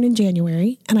was born in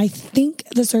January. And I think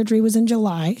the surgery was in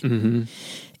July. Mm-hmm.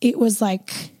 It was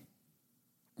like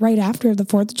right after the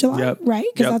 4th of July, right?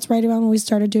 Because that's right around when we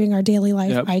started doing our daily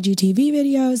life IGTV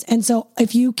videos. And so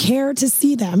if you care to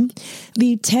see them,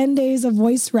 the 10 days of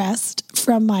voice rest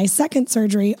from my second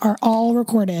surgery are all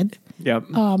recorded. Yep.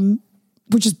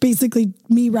 Which is basically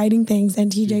me writing things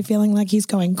and TJ feeling like he's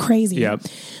going crazy. Yep.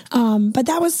 But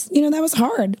that was, that was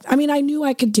hard. I mean, I knew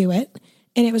I could do it.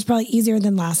 And it was probably easier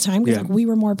than last time because we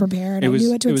were more prepared. It was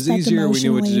easier. We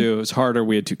knew what to do. It was harder.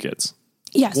 We had 2 kids.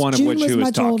 Yes. One June of which was who was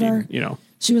much talking, older.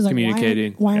 She was like,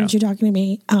 communicating. Why aren't you talking to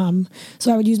me?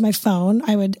 So I would use my phone.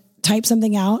 I would type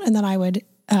something out and then I would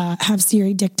have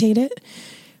Siri dictate it,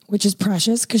 which is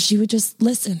precious because she would just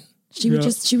listen. She would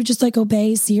just like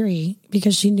obey Siri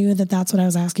because she knew that that's what I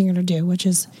was asking her to do, which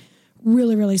is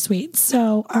really, really sweet.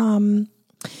 So,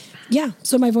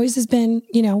 so my voice has been,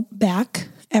 back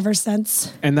ever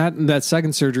since. And that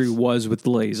second surgery was with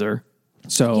laser.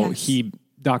 So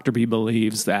Dr. B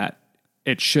believes that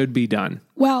it should be done.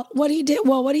 Well, what he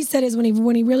said is when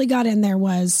he really got in there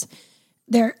was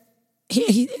there's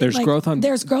growth on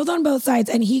both sides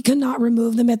and he cannot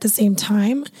remove them at the same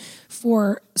time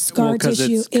for scar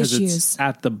tissue issues. It's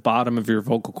at the bottom of your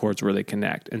vocal cords where they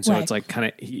connect. And so it's like kind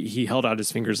of, he held out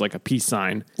his fingers like a peace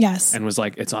sign. Yes. And was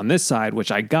like, it's on this side,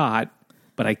 which I got,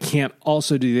 but I can't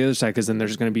also do the other side because then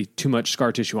there's going to be too much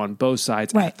scar tissue on both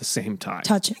sides at the same time.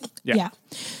 Touching. Yeah.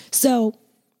 So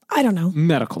I don't know.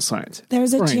 Medical science.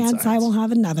 There's a chance I will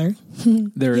have another.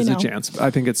 There is a chance. I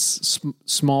think it's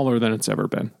smaller than it's ever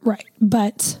been. Right.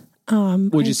 But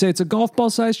would you say it's a golf ball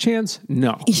size chance?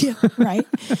 No. Yeah, right.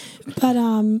 But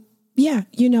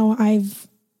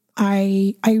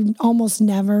I almost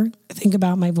never think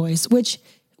about my voice, which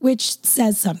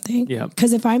says something. Yeah.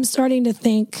 Because if I'm starting to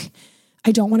think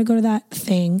I don't want to go to that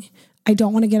thing, I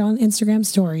don't want to get on Instagram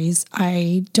stories.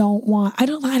 I don't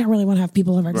really want to have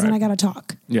people over because then I got to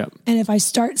talk. Yeah. And if I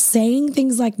start saying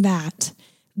things like that,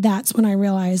 that's when I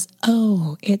realize,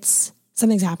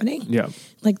 something's happening. Yeah.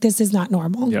 Like this is not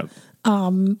normal. Yeah.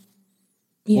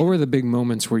 What were the big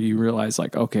moments where you realized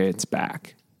like, okay, it's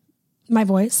back? My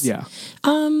voice. Yeah.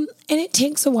 And it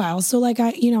takes a while. So like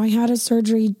I had a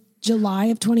surgery July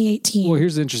of 2018. Well,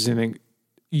 here's the interesting thing.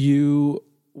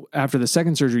 After the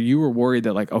second surgery, you were worried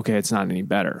that like, okay, it's not any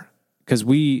better. Because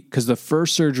the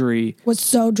first surgery was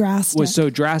so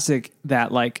drastic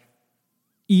that like,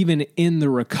 even in the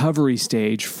recovery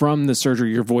stage from the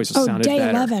surgery, your voice sounded better. Day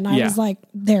 11, I was like,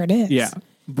 there it is. Yeah.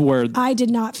 Where I did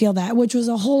not feel that, which was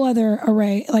a whole other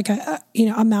array, like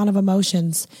amount of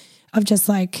emotions of just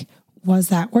like, was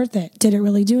that worth it? Did it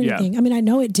really do anything? Yeah. I mean, I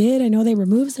know it did. I know they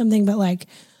removed something, but like,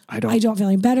 I don't feel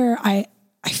any better. I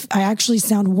actually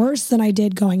sound worse than I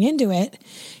did going into it.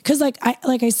 Cause like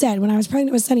I said, when I was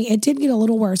pregnant with Sunny, it did get a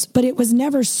little worse, but it was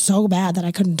never so bad that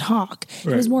I couldn't talk.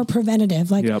 Right. It was more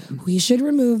preventative. Like we should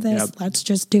remove this. Yep. Let's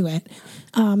just do it.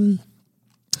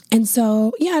 And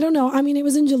so, I don't know. I mean, it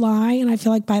was in July and I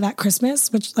feel like by that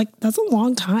Christmas, which like, that's a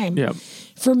long time. Yep.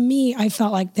 For me, I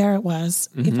felt like there it was.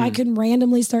 Mm-hmm. If I could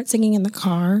randomly start singing in the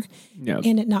car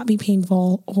and it not be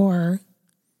painful or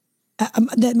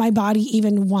that my body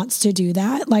even wants to do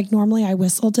that. Like normally I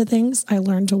whistle to things. I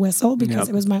learned to whistle because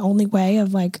it was my only way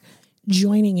of like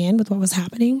joining in with what was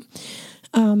happening.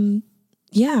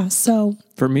 So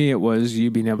for me, it was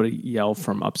you being able to yell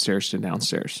from upstairs to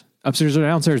downstairs. Upstairs or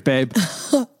downstairs, babe?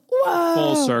 Whoa.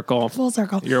 Full circle. Full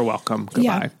circle. You're welcome.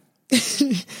 Goodbye.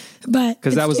 Yeah. But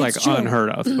because that was like true. unheard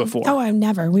of before. Oh,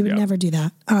 we would never do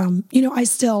that. I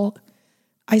still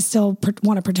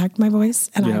want to protect my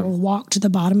voice, and I will walk to the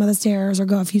bottom of the stairs or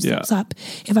go a few steps up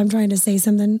if I'm trying to say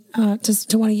something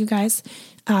to one of you guys,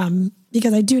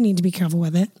 because I do need to be careful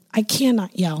with it. I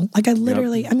cannot yell. Like I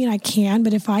literally, I mean, I can,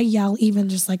 but if I yell even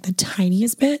just like the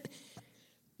tiniest bit,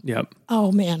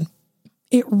 oh man,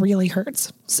 it really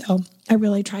hurts. So I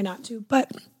really try not to. But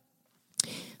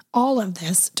all of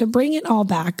this, to bring it all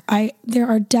back, there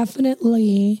are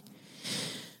definitely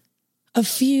a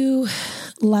few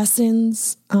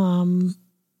lessons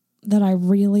that I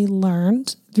really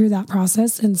learned through that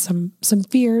process, and some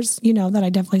fears, that I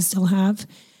definitely still have.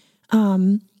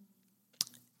 I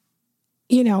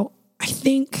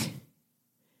think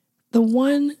the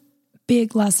one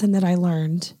big lesson that I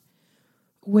learned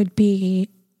would be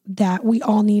that we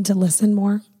all need to listen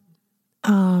more.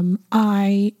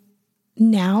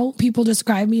 Now people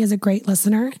describe me as a great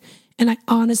listener, and I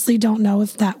honestly don't know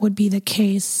if that would be the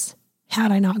case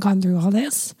had I not gone through all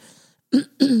this. I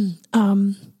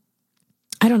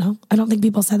don't know. I don't think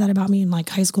people said that about me in like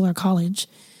high school or college.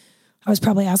 I was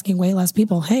probably asking way less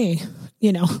people, hey,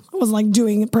 I was like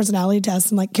doing personality tests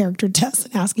and like character tests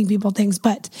and asking people things.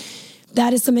 But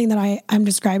that is something that I'm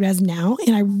described as now.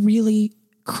 And I really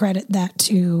credit that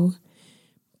to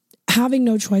having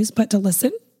no choice but to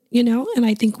listen, and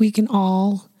I think we can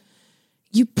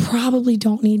you probably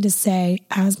don't need to say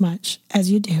as much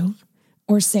as you do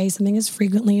or say something as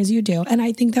frequently as you do. And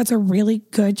I think that's a really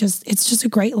good, it's just a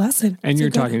great lesson. And you're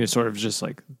talking to sort of just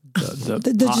like the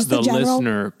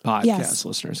listener podcast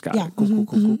listeners. Got it.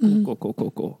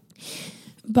 Cool.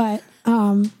 But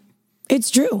it's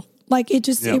true. Like it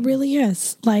really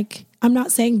is. Like, I'm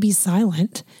not saying be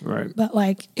silent. Right. But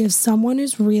like if someone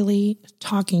is really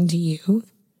talking to you,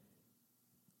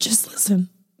 just listen.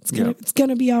 It's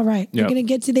gonna be all right. You're gonna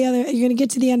get to the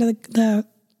end of the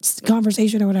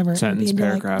conversation or whatever. Sentence,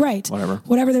 paragraph, right.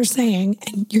 Whatever they're saying,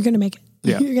 and you're gonna make it.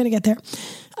 Yeah. You're gonna get there.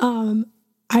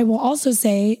 I will also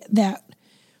say that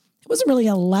it wasn't really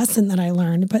a lesson that I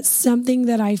learned, but something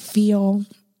that I feel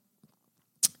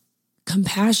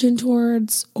compassion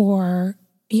towards,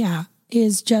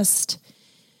 is just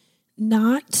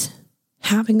not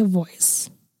having a voice.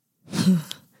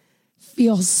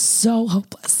 Feels so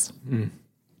hopeless.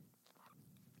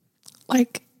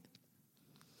 Like,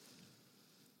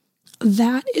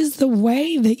 that is the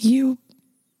way that you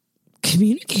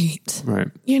communicate. Right.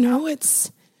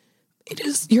 It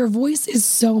is, your voice is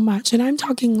so much. And I'm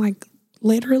talking like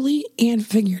literally and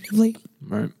figuratively.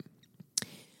 Right.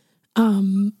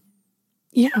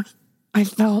 Yeah, I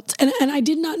felt, and I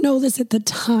did not know this at the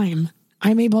time.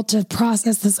 I'm able to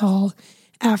process this all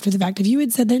after the fact. If you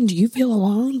had said then, do you feel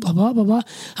alone? Blah, blah, blah, blah.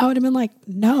 I would have been like,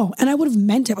 no. And I would have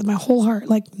meant it with my whole heart.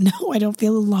 Like, no, I don't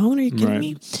feel alone. Are you kidding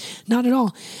me? Not at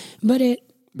all. But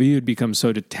you had become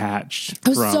so detached. I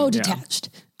was so detached.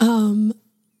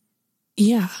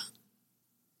 Yeah.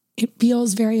 It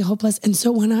feels very hopeless. And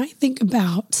so when I think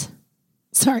about,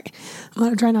 sorry, I'm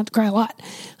going to try not to cry a lot,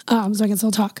 so I can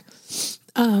still talk.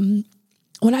 When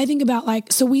I think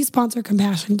about so we sponsor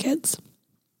Compassion Kids.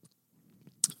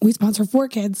 We sponsor 4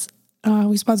 kids.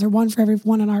 We sponsor one for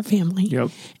everyone in our family. Yep.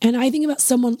 And I think about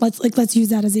someone, let's use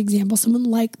that as an example. Someone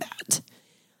like that.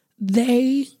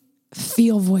 They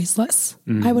feel voiceless.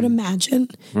 Mm-hmm. I would imagine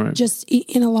just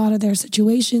in a lot of their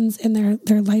situations, in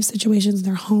their life situations,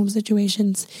 their home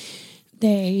situations,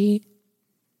 they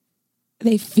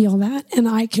feel that. And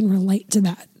I can relate to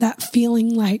that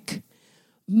feeling like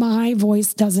my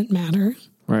voice doesn't matter.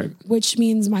 Right. Which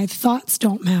means my thoughts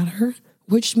don't matter,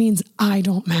 which means I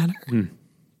don't matter. Mm.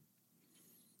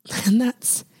 And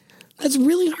that's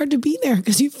really hard to be there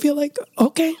because you feel like,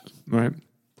 okay. Right.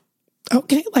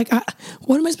 Okay. Like,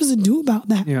 what am I supposed to do about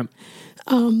that? Yeah.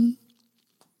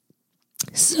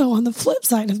 So on the flip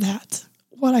side of that,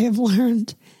 what I have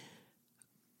learned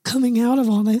coming out of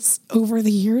all this over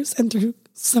the years and through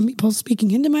some people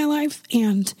speaking into my life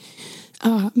and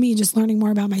me just learning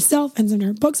more about myself and some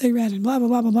books I read and blah, blah,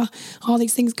 blah, blah, blah, all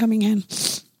these things coming in.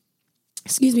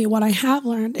 Excuse me. What I have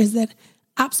learned is that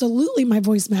absolutely my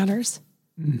voice matters,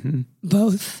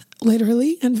 both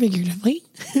literally and figuratively.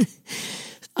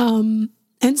 And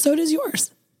so does yours.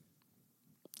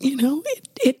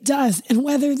 It does. And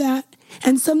whether that,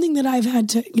 and something that I've had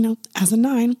to, as a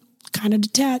 9, kind of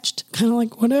detached, kind of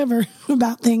like whatever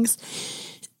about things,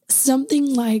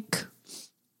 something like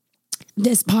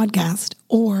this podcast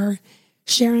or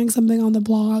sharing something on the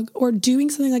blog or doing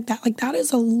something like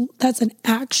that's an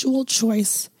actual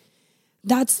choice.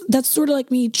 That's sort of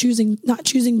like me not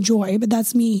choosing joy, but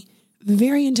that's me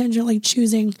very intentionally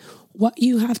choosing what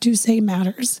you have to say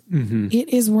matters. Mm-hmm. It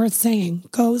is worth saying.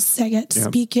 Go say it,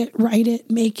 speak it, write it,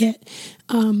 make it.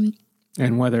 And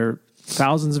whether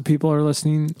thousands of people are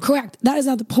listening. Correct. That is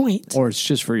not the point. Or it's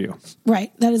just for you.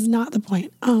 Right. That is not the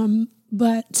point.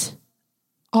 But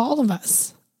all of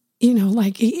us, you know,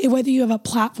 like whether you have a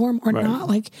platform or not,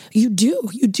 like you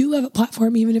do have a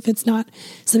platform, even if it's not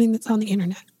something that's on the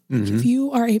internet. Like if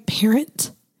you are a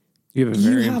parent, you have a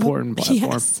very important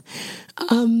platform. Yes.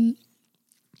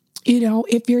 You know,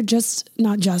 if you're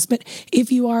but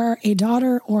if you are a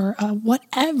daughter or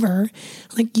whatever,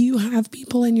 like you have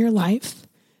people in your life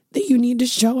that you need to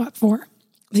show up for,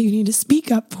 that you need to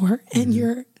speak up for, and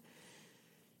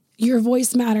your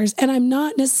voice matters. And I'm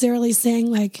not necessarily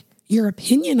saying like your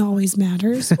opinion always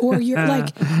matters, or you're like,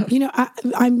 you know,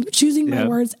 I'm choosing my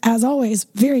words as always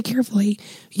very carefully.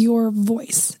 Your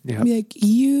voice, like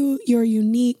you're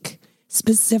unique,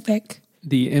 specific.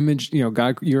 The image, you know,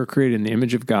 God, you're created in the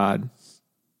image of God.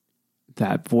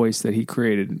 That voice that he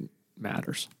created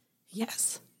matters.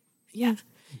 Yes. Yeah.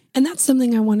 And that's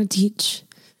something I want to teach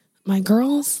my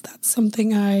girls. That's something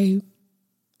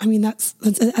that's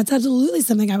absolutely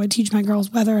something I would teach my girls,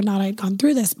 whether or not I'd gone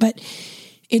through this, but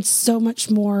it's so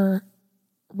much more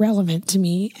relevant to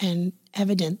me and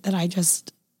evident that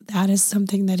that is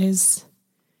something that is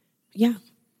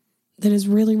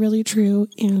really, really true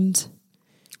and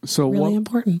really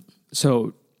important.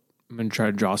 So I'm going to try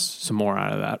to draw some more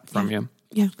out of that from you.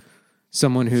 Yeah.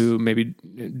 Someone who maybe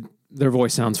their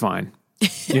voice sounds fine.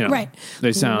 You know, right.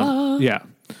 They sound,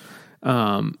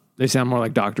 they sound more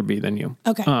like Dr. B than you.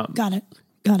 Okay. Got it.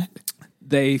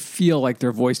 They feel like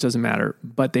their voice doesn't matter,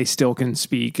 but they still can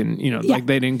speak and, you know, like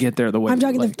they didn't get there the way. I'm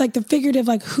talking like the figurative,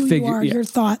 like who you are, your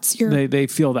thoughts, They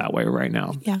feel that way right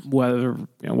now. Yeah. Whether,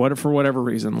 for whatever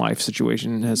reason, life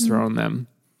situation has thrown them.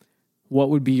 What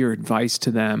would be your advice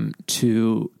to them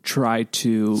to try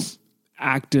to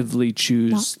actively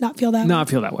choose not feel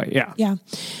that way? Yeah. Yeah.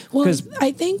 Well,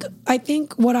 I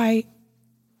think what I'm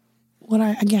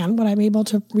able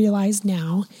to realize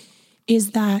now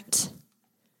is that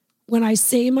when I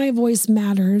say my voice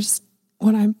matters,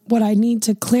 what I need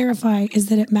to clarify is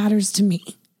that it matters to me.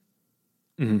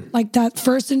 Mm-hmm. Like that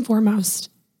first and foremost,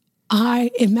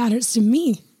 it matters to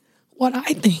me what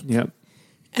I think. Yep.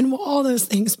 And all those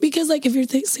things, because like if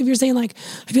you're saying like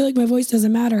I feel like my voice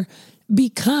doesn't matter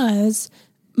because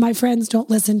my friends don't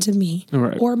listen to me,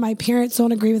 or my parents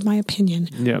don't agree with my opinion,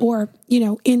 or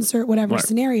insert whatever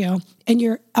scenario,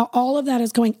 and all of that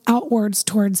is going outwards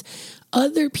towards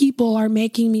other people are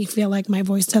making me feel like my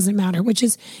voice doesn't matter. Which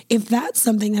is, if that's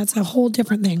something, that's a whole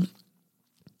different thing.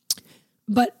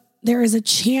 But there is a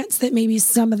chance that maybe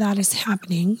some of that is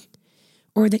happening,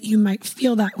 or that you might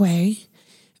feel that way.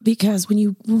 Because when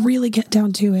you really get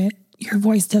down to it, your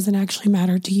voice doesn't actually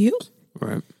matter to you.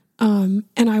 Right. And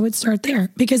I would start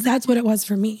there because that's what it was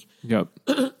for me. Yep.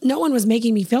 No one was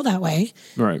making me feel that way.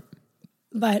 Right.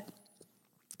 But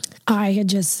I had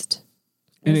just...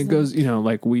 And it goes,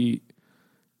 like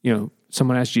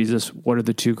someone asked Jesus, what are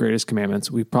the two greatest commandments?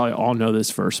 We probably all know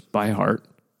this verse by heart.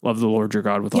 Love the Lord your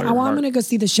God with all your heart. I'm going to go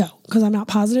see the show because I'm not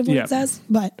positive what it says,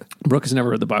 but... Brooke has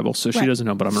never read the Bible, so she doesn't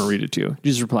know, but I'm going to read it to you.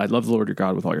 Jesus replied, love the Lord your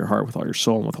God with all your heart, with all your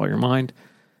soul, and with all your mind.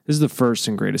 This is the first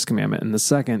and greatest commandment. And the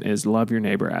second is love your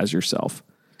neighbor as yourself.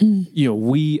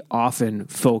 We often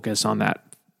focus on that.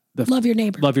 Love your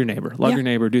neighbor. Love your neighbor. Love your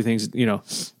neighbor. Do things,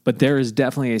 but there is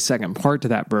definitely a second part to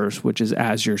that verse, which is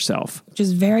as yourself. Which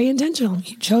is very intentional.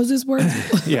 He chose his words.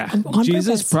 On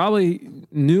Jesus purpose. probably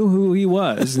knew who he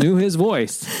was, knew his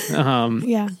voice.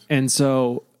 And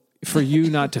so for you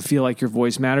not to feel like your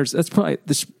voice matters, there's probably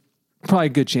a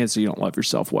good chance that you don't love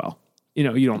yourself well.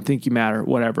 You don't think you matter,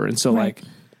 whatever. And so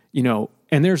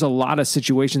and there's a lot of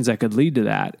situations that could lead to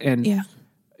that. And,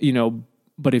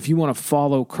 but if you want to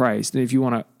follow Christ and if you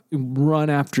want to run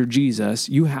after Jesus,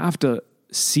 you have to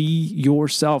see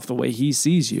yourself the way he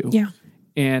sees you. Yeah.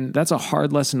 And that's a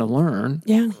hard lesson to learn.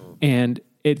 Yeah. And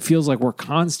it feels like we're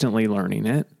constantly learning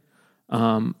it.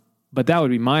 But that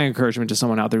would be my encouragement to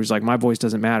someone out there who's like, my voice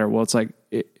doesn't matter. Well, it's like,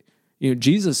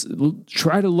 Jesus,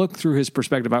 try to look through his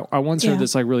perspective. I once heard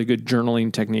this like really good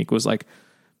journaling technique was like,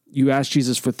 you ask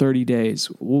Jesus for 30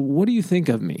 days, well, what do you think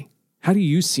of me? How do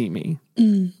you see me?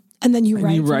 And then you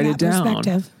write it down.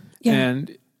 Perspective. Yeah.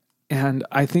 And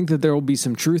I think that there will be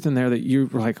some truth in there that you're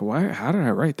like, why? How did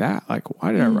I write that? Like,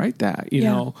 why did I write that? You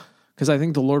know, because I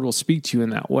think the Lord will speak to you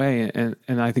in that way. And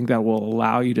I think that will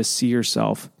allow you to see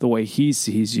yourself the way he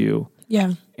sees you.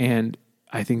 Yeah. And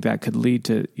I think that could lead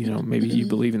to, maybe you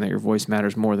believing that your voice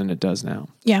matters more than it does now.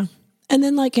 Yeah. And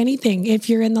then like anything, if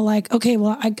you're in the like, okay,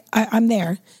 well, I'm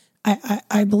there.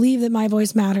 I believe that my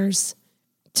voice matters.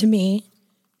 to me,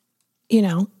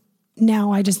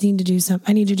 now I just need to do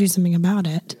I need to do something about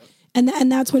it.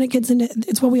 And that's when it gets into,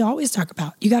 it's what we always talk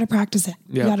about. You got to practice it.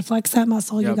 You got to flex that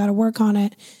muscle. You got to work on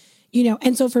it,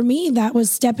 And so for me, that was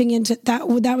stepping into that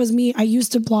was me. I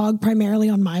used to blog primarily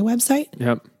on my website.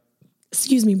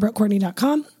 Excuse me,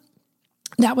 BrookeCourtney.com.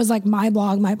 That was like my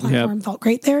blog, my platform, felt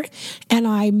great there. And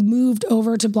I moved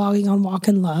over to blogging on Walk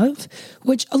in Love,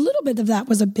 which a little bit of that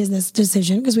was a business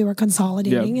decision because we were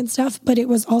consolidating and stuff. But it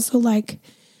was also like,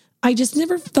 I just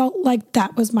never felt like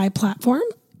that was my platform,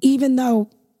 even though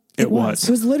it was.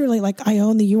 It was literally like, I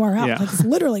own the URL. Like, it's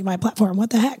literally my platform. What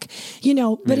the heck?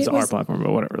 But it's our platform,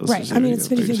 but whatever. Right. I mean, it's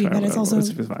 50-50, but it's also,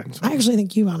 it's fine. I actually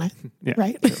think you own it. Yeah.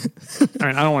 Right. I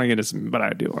mean, I don't want to get this, but I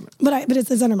do own it. But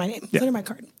it's under my name. It's under my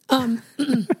card. But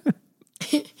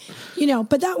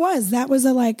that was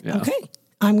a like, okay,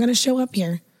 I'm going to show up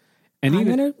here. And I'm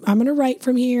going to write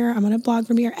from here. I'm going to blog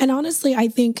from here. And honestly, I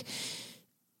think,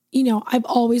 I've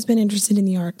always been interested in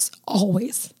the arts,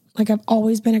 always. Like I've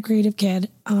always been a creative kid,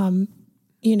 and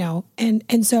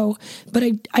so, but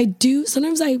I do,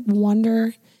 sometimes I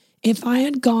wonder if I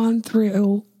had gone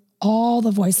through all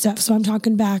the voice stuff. So I'm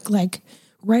talking back like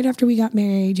right after we got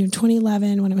married,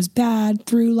 2011, when it was bad,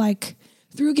 through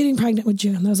getting pregnant with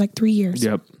June. That was like 3 years.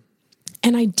 Yep.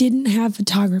 And I didn't have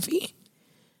photography.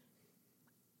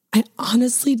 I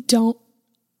honestly don't.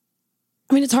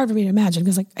 I mean, it's hard for me to imagine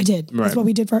because, I did. Right. That's what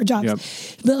we did for our jobs. Yep.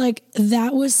 But,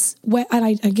 that was what, and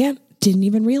I, again, didn't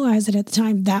even realize it at the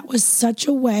time. That was such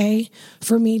a way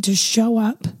for me to show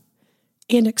up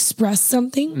and express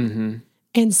something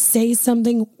and say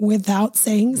something without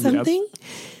saying something,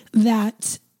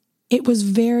 that it was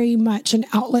very much an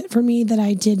outlet for me that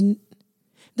I didn't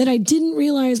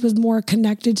realize was more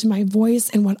connected to my voice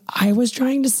and what I was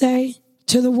trying to say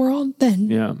to the world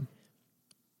than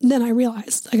I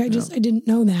realized. I didn't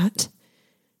know that.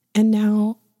 And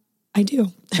now I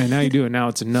do. And now you do it. Now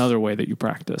it's another way that you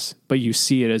practice, but you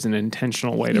see it as an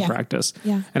intentional way to practice.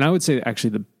 Yeah. And I would say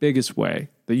actually the biggest way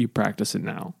that you practice it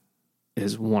now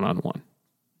is one-on-one.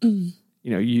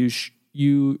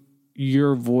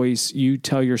 Your voice, you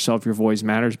tell yourself your voice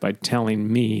matters by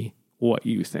telling me what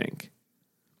you think.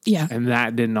 Yeah. And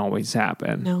that didn't always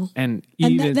happen. No. And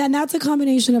then that's a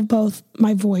combination of both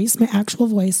my voice, my actual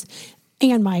voice,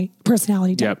 and my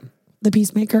personality type, the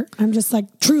peacemaker. I'm just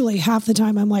like, truly half the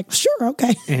time I'm like, sure.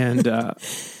 Okay. And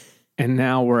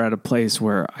now we're at a place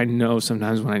where I know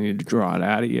sometimes when I need to draw it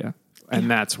out of you, and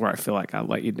that's where I feel like I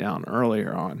let you down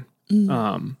earlier on.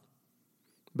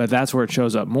 But that's where it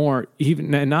shows up more,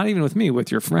 not even with me, with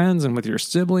your friends and with your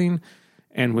sibling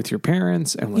and with your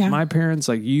parents and with my parents.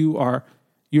 Like you are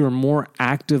more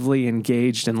actively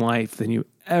engaged in life than you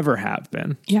ever have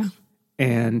been. Yeah.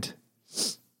 And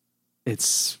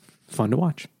it's fun to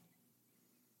watch.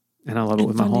 And I love it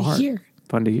with my whole heart.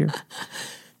 Fun to hear.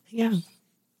 Yeah.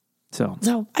 So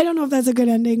I don't know if that's a good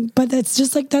ending, but that's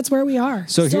just like, that's where we are.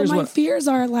 So my fears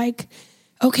are like,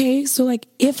 okay, so like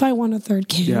if I want a third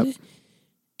kid,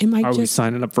 are we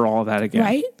signing up for all of that again?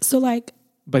 Right. So like,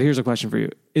 but here's a question for you.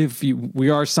 If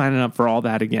we are signing up for all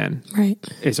that again, right?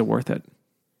 Is it worth it?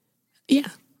 Yeah.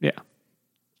 Yeah.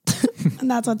 And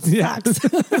that's what sucks.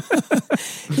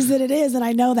 Is that it is. And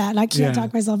I know that. And I can't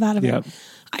talk myself out of it.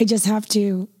 I just have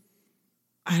to,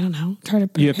 I don't know, try to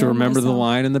prepare You have to remember myself. the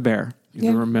lion and the bear. You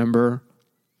have to remember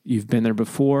you've been there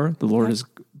before. The Lord has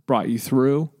brought you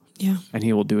through. Yeah. And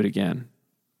he will do it again.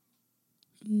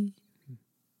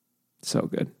 So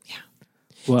good. Yeah.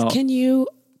 Well, can you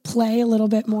play a little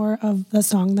bit more of the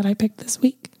song that I picked this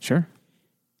week? Sure.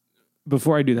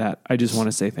 Before I do that, I just want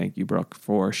to say thank you, Brooke,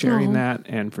 for sharing that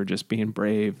and for just being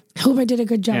brave. I hope I did a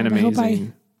good job. And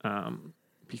amazing.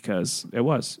 Because it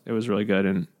was really good.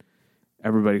 And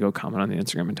everybody go comment on the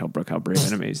Instagram and tell Brooke how brave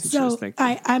and amazing she is. Thank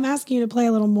you. I'm asking you to play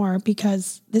a little more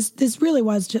because this really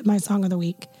was just my song of the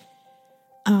week.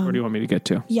 Where do you want me to get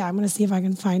to? Yeah, I'm going to see if I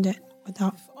can find it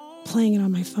without playing it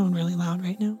on my phone really loud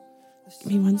right now.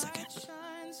 Give me 1 second.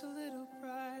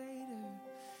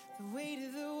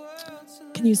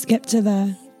 Can you skip to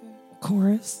the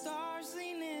chorus?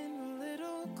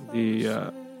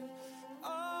 Your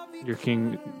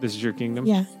king. This is your kingdom.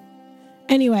 Yeah.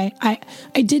 Anyway, I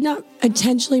did not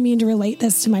intentionally mean to relate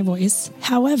this to my voice.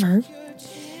 However,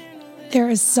 there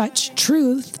is such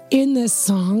truth in this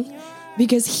song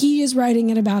because he is writing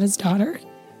it about his daughter,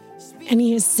 and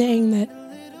he is saying that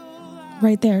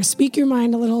right there. Speak your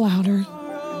mind a little louder.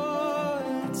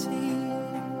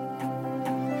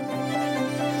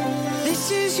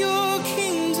 This is your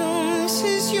kingdom, this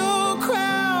is your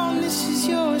crown, this is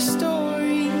your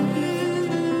story.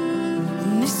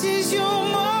 And this is your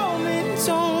moment,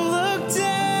 don't look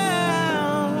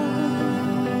down.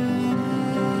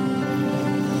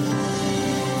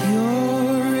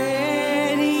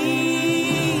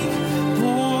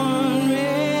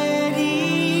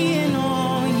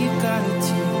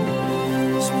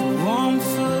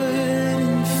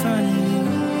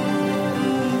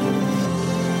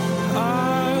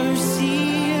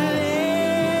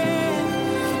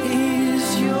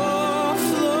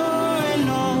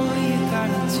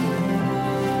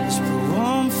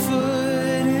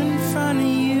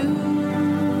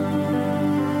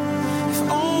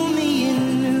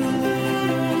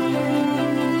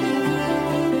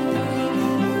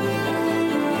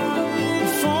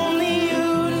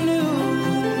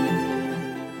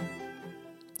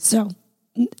 So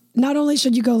not only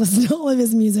should you go listen to all of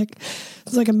his music,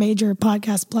 it's like a major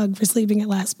podcast plug for Sleeping at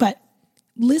Last, but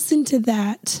listen to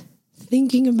that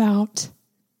thinking about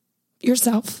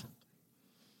yourself,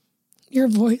 your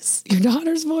voice, your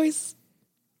daughter's voice,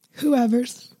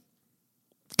 whoever's,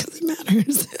 because it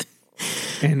matters.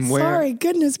 And where, sorry,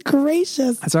 goodness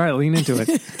gracious. That's all right. Lean into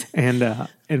it.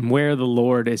 And where the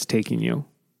Lord is taking you,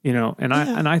 and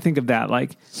I think of that,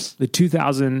 like the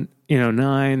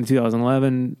 2009,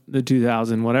 2011, the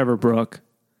 2000, whatever, Brooke,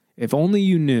 if only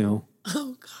you knew,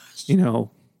 Oh gosh.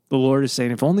 the Lord is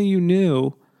saying, if only you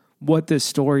knew what this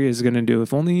story is going to do,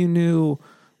 if only you knew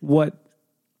what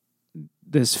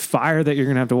this fire that you're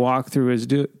going to have to walk through is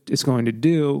going to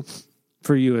do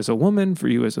for you as a woman, for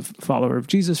you as a follower of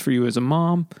Jesus, for you as a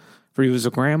mom, for you as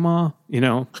a grandma,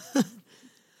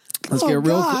 let's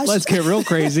get real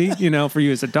crazy, for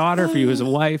you as a daughter, for you as a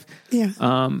wife. Yeah.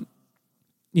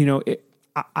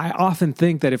 I often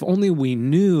think that if only we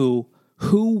knew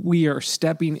who we are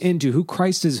stepping into, who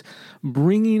Christ is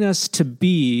bringing us to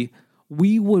be,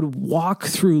 we would walk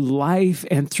through life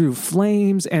and through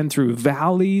flames and through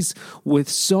valleys with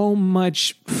so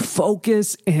much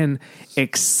focus and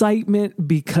excitement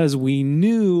because we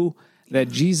knew that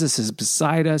Jesus is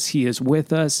beside us. He is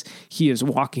with us. He is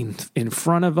walking in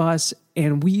front of us.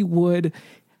 And we would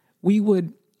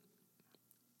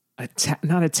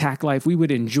not attack life. We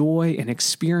would enjoy and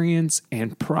experience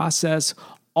and process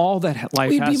all that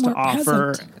life has to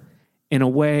offer in a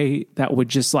way that would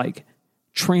just like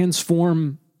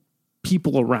transform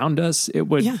people around us. It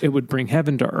would bring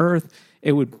heaven to earth.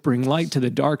 It would bring light to the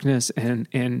darkness.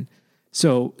 And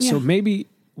so maybe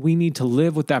we need to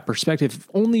live with that perspective. If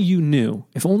only you knew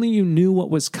what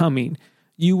was coming,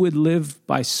 you would live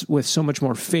with so much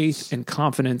more faith and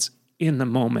confidence in the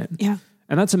moment. Yeah.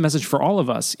 And that's a message for all of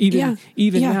us. Even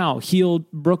now,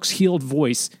 Brooke's healed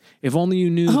voice. If only you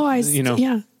knew,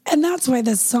 Yeah. And that's why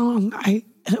this song,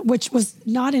 which was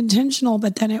not intentional,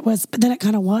 but then it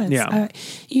kind of was. Yeah.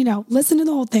 Listen to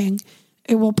the whole thing.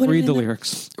 It will read the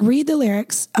lyrics. Read the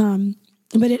lyrics.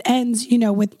 But it ends,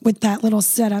 with that little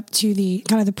setup to the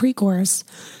kind of the pre-chorus,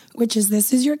 which is,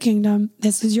 this is your kingdom,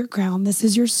 this is your crown, this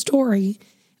is your story,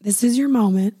 this is your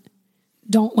moment.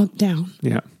 Don't look down.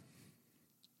 Yeah.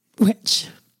 Which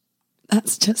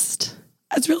that's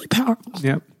really powerful.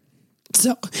 Yep.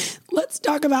 So let's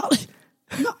talk about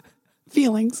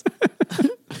feelings.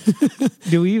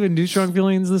 Do we even do strong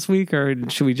feelings this week, or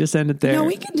should we just end it there? No,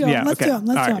 we can do them. Let's do them.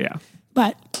 Let's do them. Yeah.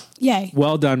 But yay.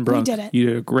 Well done, Brooke. We did it. You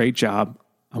did a great job.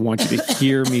 I want you to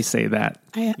hear me say that.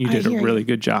 You did a really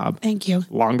good job. Thank you.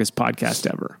 Longest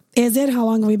podcast ever. Is it? How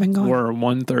long have we been going? We're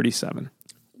 137.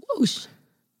 Whoosh.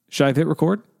 Should I hit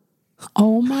record?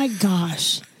 Oh my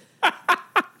gosh.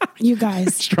 You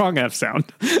guys. Strong F sound.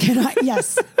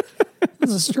 Yes.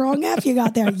 There's a strong F you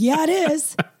got there. Yeah, it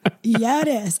is. Yeah, it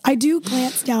is. I do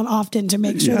glance down often to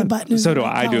make sure the button is. So do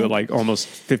I. I do it like almost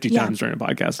 50 times during a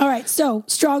podcast. All right. So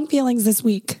strong feelings this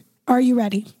week. Are you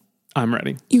ready? I'm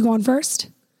ready. You going first?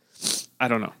 I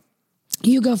don't know.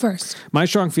 You go first. My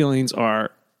strong feelings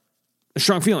are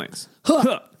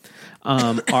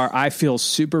I feel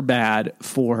super bad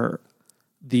for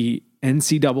the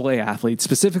NCAA athletes,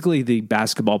 specifically the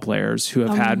basketball players who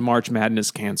have had March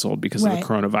Madness canceled because of the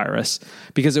coronavirus,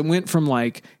 because it went from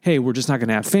like, hey, we're just not going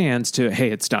to have fans to, hey,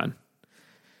 it's done.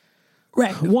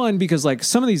 Right. One, because like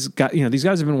some of these guys, these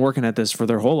guys have been working at this for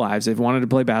their whole lives. They've wanted to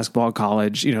play basketball at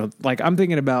college. Like I'm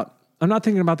not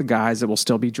thinking about the guys that will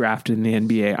still be drafted in the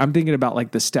NBA. I'm thinking about like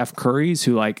the Steph Currys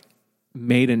who like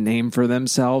made a name for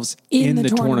themselves in the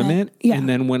tournament and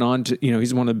then went on to,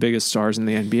 he's one of the biggest stars in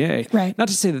the NBA. Right. Not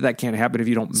to say that can't happen if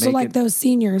you don't make it. So like those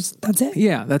seniors, that's it?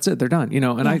 Yeah, that's it. They're done,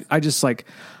 and I just like,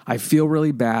 I feel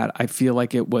really bad. I feel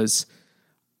like it was,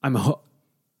 if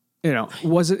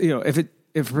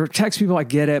it protects people, I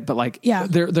get it. But like,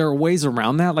 there are ways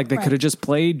around that. Like they could have just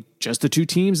played just the two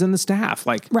teams and the staff,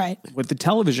 like with the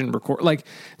television record. Like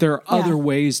there are other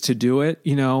ways to do it,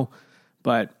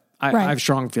 but I have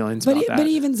strong feelings about that. But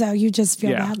even so, you just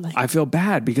feel badly. I feel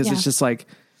bad because it's just like,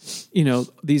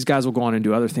 these guys will go on and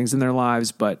do other things in their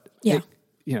lives, but so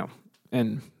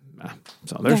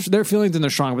their feelings and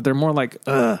they're strong, but they're more like,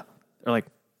 they're like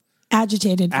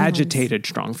agitated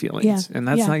strong feelings. Yeah. And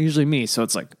that's not usually me. So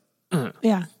it's like,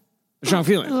 strong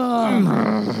feelings.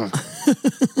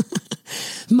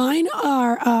 Mine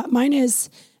is,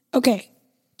 okay,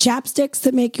 chapsticks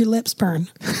that make your lips burn.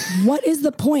 What is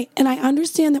the point? And I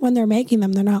understand that when they're making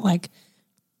them, they're not like,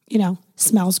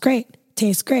 smells great,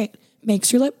 tastes great,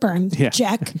 makes your lip burn. Yeah.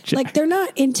 Check. Like they're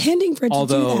not intending for it to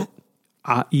do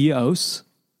that. EOS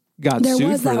got there sued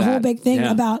was for that whole big thing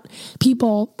about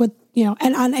people with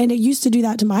and it used to do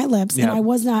that to my lips, and I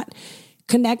was not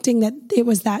connecting that it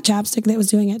was that chapstick that was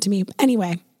doing it to me.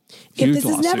 Anyway, if this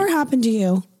has never happened to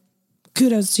you,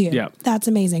 kudos to you. Yeah. That's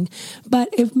amazing. But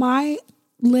if my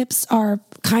lips are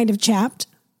kind of chapped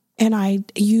and I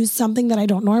use something that I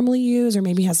don't normally use, or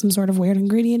maybe has some sort of weird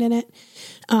ingredient in it,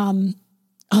 and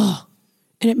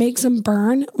it makes them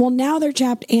burn, well, now they're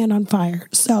chapped and on fire.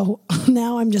 So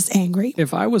now I'm just angry.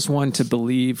 If I was one to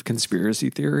believe conspiracy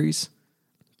theories,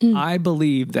 I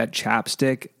believe that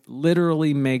chapstick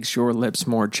literally makes your lips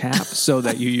more chapped so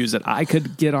that you use it. I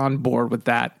could get on board with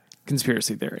that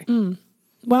conspiracy theory.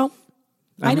 Well,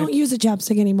 I don't use a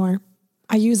chapstick anymore.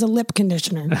 I use a lip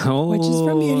conditioner, which is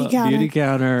from Beauty Counter. Beauty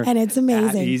Counter. And it's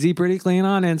amazing. Easy, pretty clean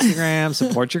on Instagram.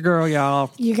 Support your girl,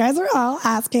 y'all. You guys are all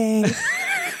asking.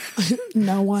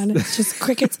 No one. It's just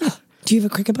crickets. Do you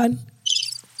have a cricket button?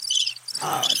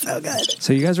 Oh, it's so good.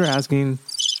 So you guys are asking.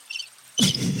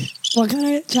 What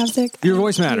kind of chapstick? Your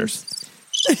voice matters.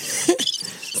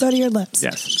 So do your lips.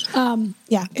 Yes.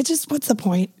 Yeah. It's just, what's the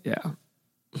point? Yeah.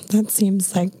 That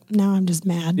seems like, now I'm just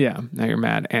mad. Yeah. Now you're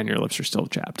mad and your lips are still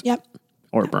chapped. Yep.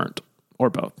 Or burnt. Or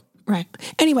both. Right.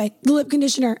 Anyway, the lip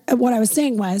conditioner, what I was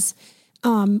saying was,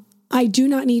 I do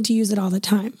not need to use it all the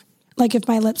time. Like if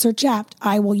my lips are chapped,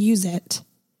 I will use it.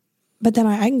 But then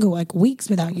I can go like weeks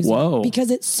without using it because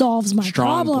it solves my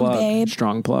problem, babe.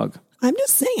 Strong plug. I'm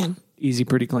just saying. Easy,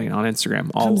 pretty clean on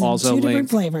Instagram. Comes in two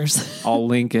different flavors. I'll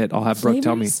link it. I'll have Brooke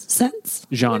tell me scents,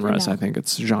 genres. I think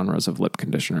it's genres of lip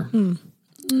conditioner.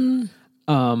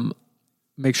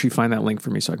 Make sure you find that link for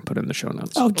me so I can put it in the show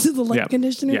notes. Oh, to the lip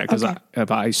conditioner? Yeah, because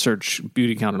if I search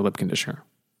Beauty Counter lip conditioner,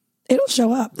 it'll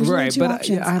show up. There's right, two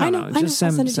options. I don't know. Just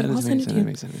send it to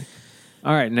me.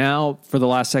 All right, now for the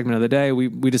last segment of the day,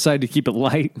 we decided to keep it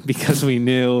light because we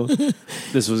knew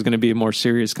this was going to be a more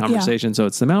serious conversation. Yeah. So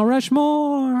it's the Mount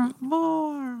Rushmore,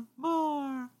 more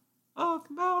Oak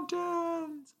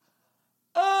Mountains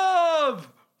of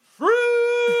fruit.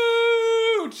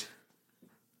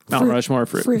 Mount Rushmore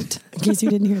fruit. Fruit, in case you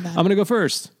didn't hear that. I'm going to go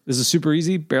first. This is super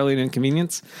easy, barely an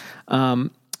inconvenience. My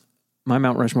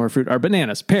Mount Rushmore fruit are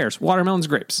bananas, pears, watermelons,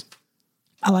 grapes.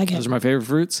 I like it. Those are my favorite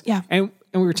fruits. Yeah. And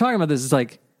we were talking about this. It's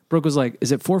like, Brooke was like,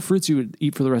 is it 4 fruits you would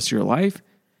eat for the rest of your life?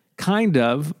 Kind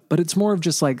of, but it's more of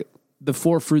just like the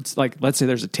 4 fruits. Like, let's say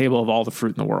there's a table of all the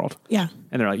fruit in the world. Yeah.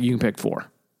 And they're like, you can pick 4.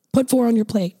 Put 4 on your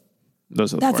plate.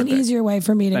 Those are the That's 4 an easier way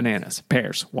for me to. Bananas,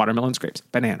 pears, watermelons, grapes,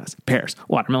 bananas, pears,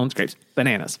 watermelons, grapes,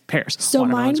 bananas, pears. So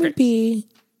mine would be.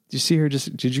 Did you see her?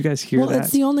 Did you guys hear that? Well,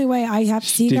 it's the only way I have to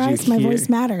see, guys. My voice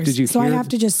matters. Did you so I have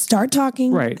to just start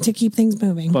talking to keep things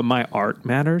moving. But my art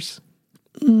matters.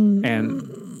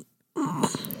 And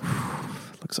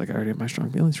looks like I already have my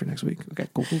strong feelings for next week. Okay,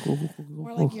 cool.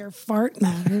 More like your fart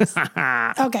matters.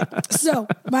 Okay, so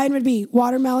mine would be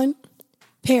watermelon,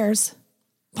 pears,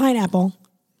 pineapple,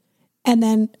 and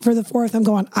then for the 4th, I'm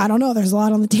going, I don't know. There's a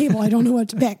lot on the table. I don't know what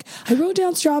to pick. I wrote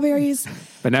down strawberries.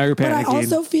 But now you're panicking. But I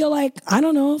also feel like, I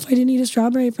don't know, if I didn't eat a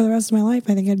strawberry for the rest of my life,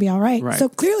 I think I'd be all right. So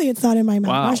clearly it's not in my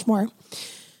Mount Rushmore.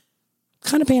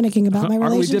 Kind of panicking about my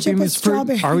relationship with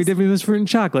strawberries. Are we dipping this fruit in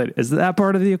chocolate? Is that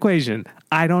part of the equation?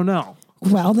 I don't know.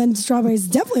 Well, then strawberries is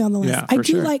definitely on the list. Yeah, I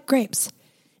do like grapes.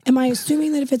 Am I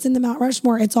assuming that if it's in the Mount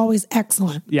Rushmore, it's always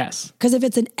excellent? Yes. Because if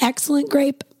it's an excellent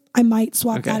grape, I might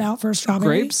swap that out for a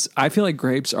strawberry. Grapes, I feel like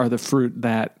grapes are the fruit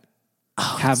that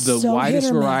have the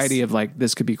widest variety of like,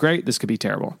 this could be great, this could be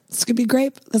terrible. This could be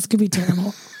grape, this could be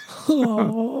terrible.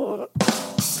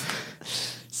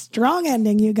 Strong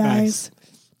ending, you guys. Nice.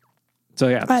 So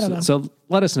yeah, I don't know. So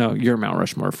let us know your Mount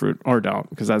Rushmore fruit, or don't,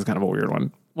 because that's kind of a weird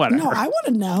one. Whatever. No, I want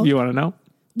to know. You want to know?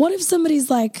 What if somebody's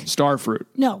like star fruit?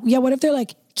 No, yeah. What if they're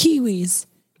like kiwis,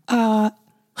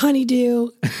 honeydew,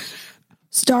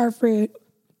 star fruit?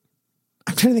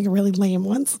 I'm trying to think of really lame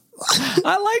ones.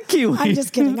 I like kiwi. I'm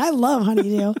just kidding. I love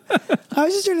honeydew. I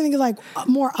was just trying to think of like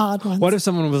more odd ones. What if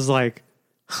someone was like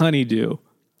honeydew,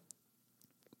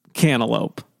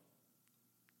 cantaloupe,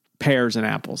 pears, and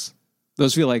apples?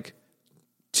 Those feel like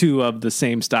 2 of the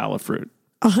same style of fruit.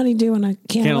 A honeydew and a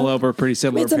cantaloupe. Cantaloupe are pretty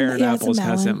similar. Pear and apples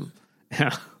has them.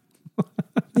 Yeah.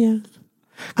 Yeah.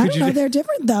 I don't know. They're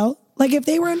different though. Like if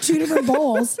they were in 2 different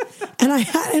bowls and I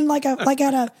had in like at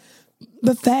a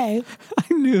buffet,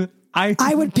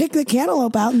 I would pick the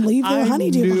cantaloupe out and leave the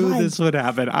honeydew behind. I knew this would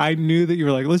happen. I knew that you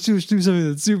were like, let's just do something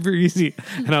that's super easy.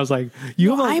 And I was like,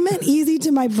 I meant easy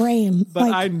to my brain.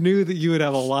 But I knew that you would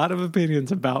have a lot of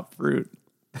opinions about fruit.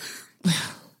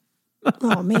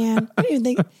 Oh man. I don't even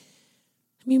think. I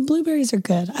mean, blueberries are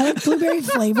good. I like blueberry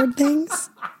flavored things.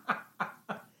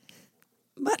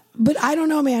 But I don't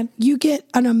know, man. You get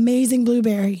an amazing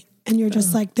blueberry and you're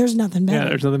just like, there's nothing better. Yeah,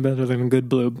 there's nothing better than a good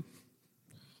bloob.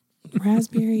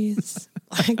 Raspberries,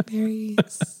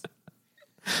 blackberries.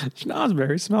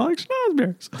 Schnozberries smell like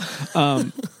schnozberries.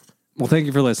 Well, thank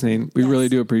you for listening. We really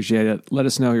do appreciate it. Let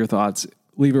us know your thoughts.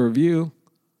 Leave a review.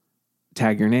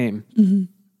 Tag your name.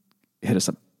 Hit us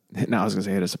up. No, I was going to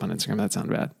say hit us up on Instagram. That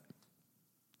sounded bad.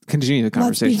 Continue the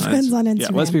conversation. Let's be friends on Instagram.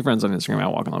 Yeah, let's be friends on Instagram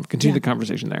at Walk Along. Continue the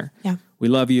conversation there. Yeah. We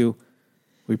love you.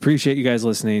 We appreciate you guys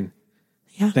listening.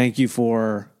 Yeah. Thank you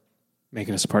for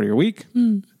making us a part of your week.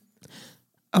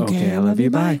 Okay, I love you.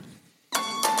 Bye.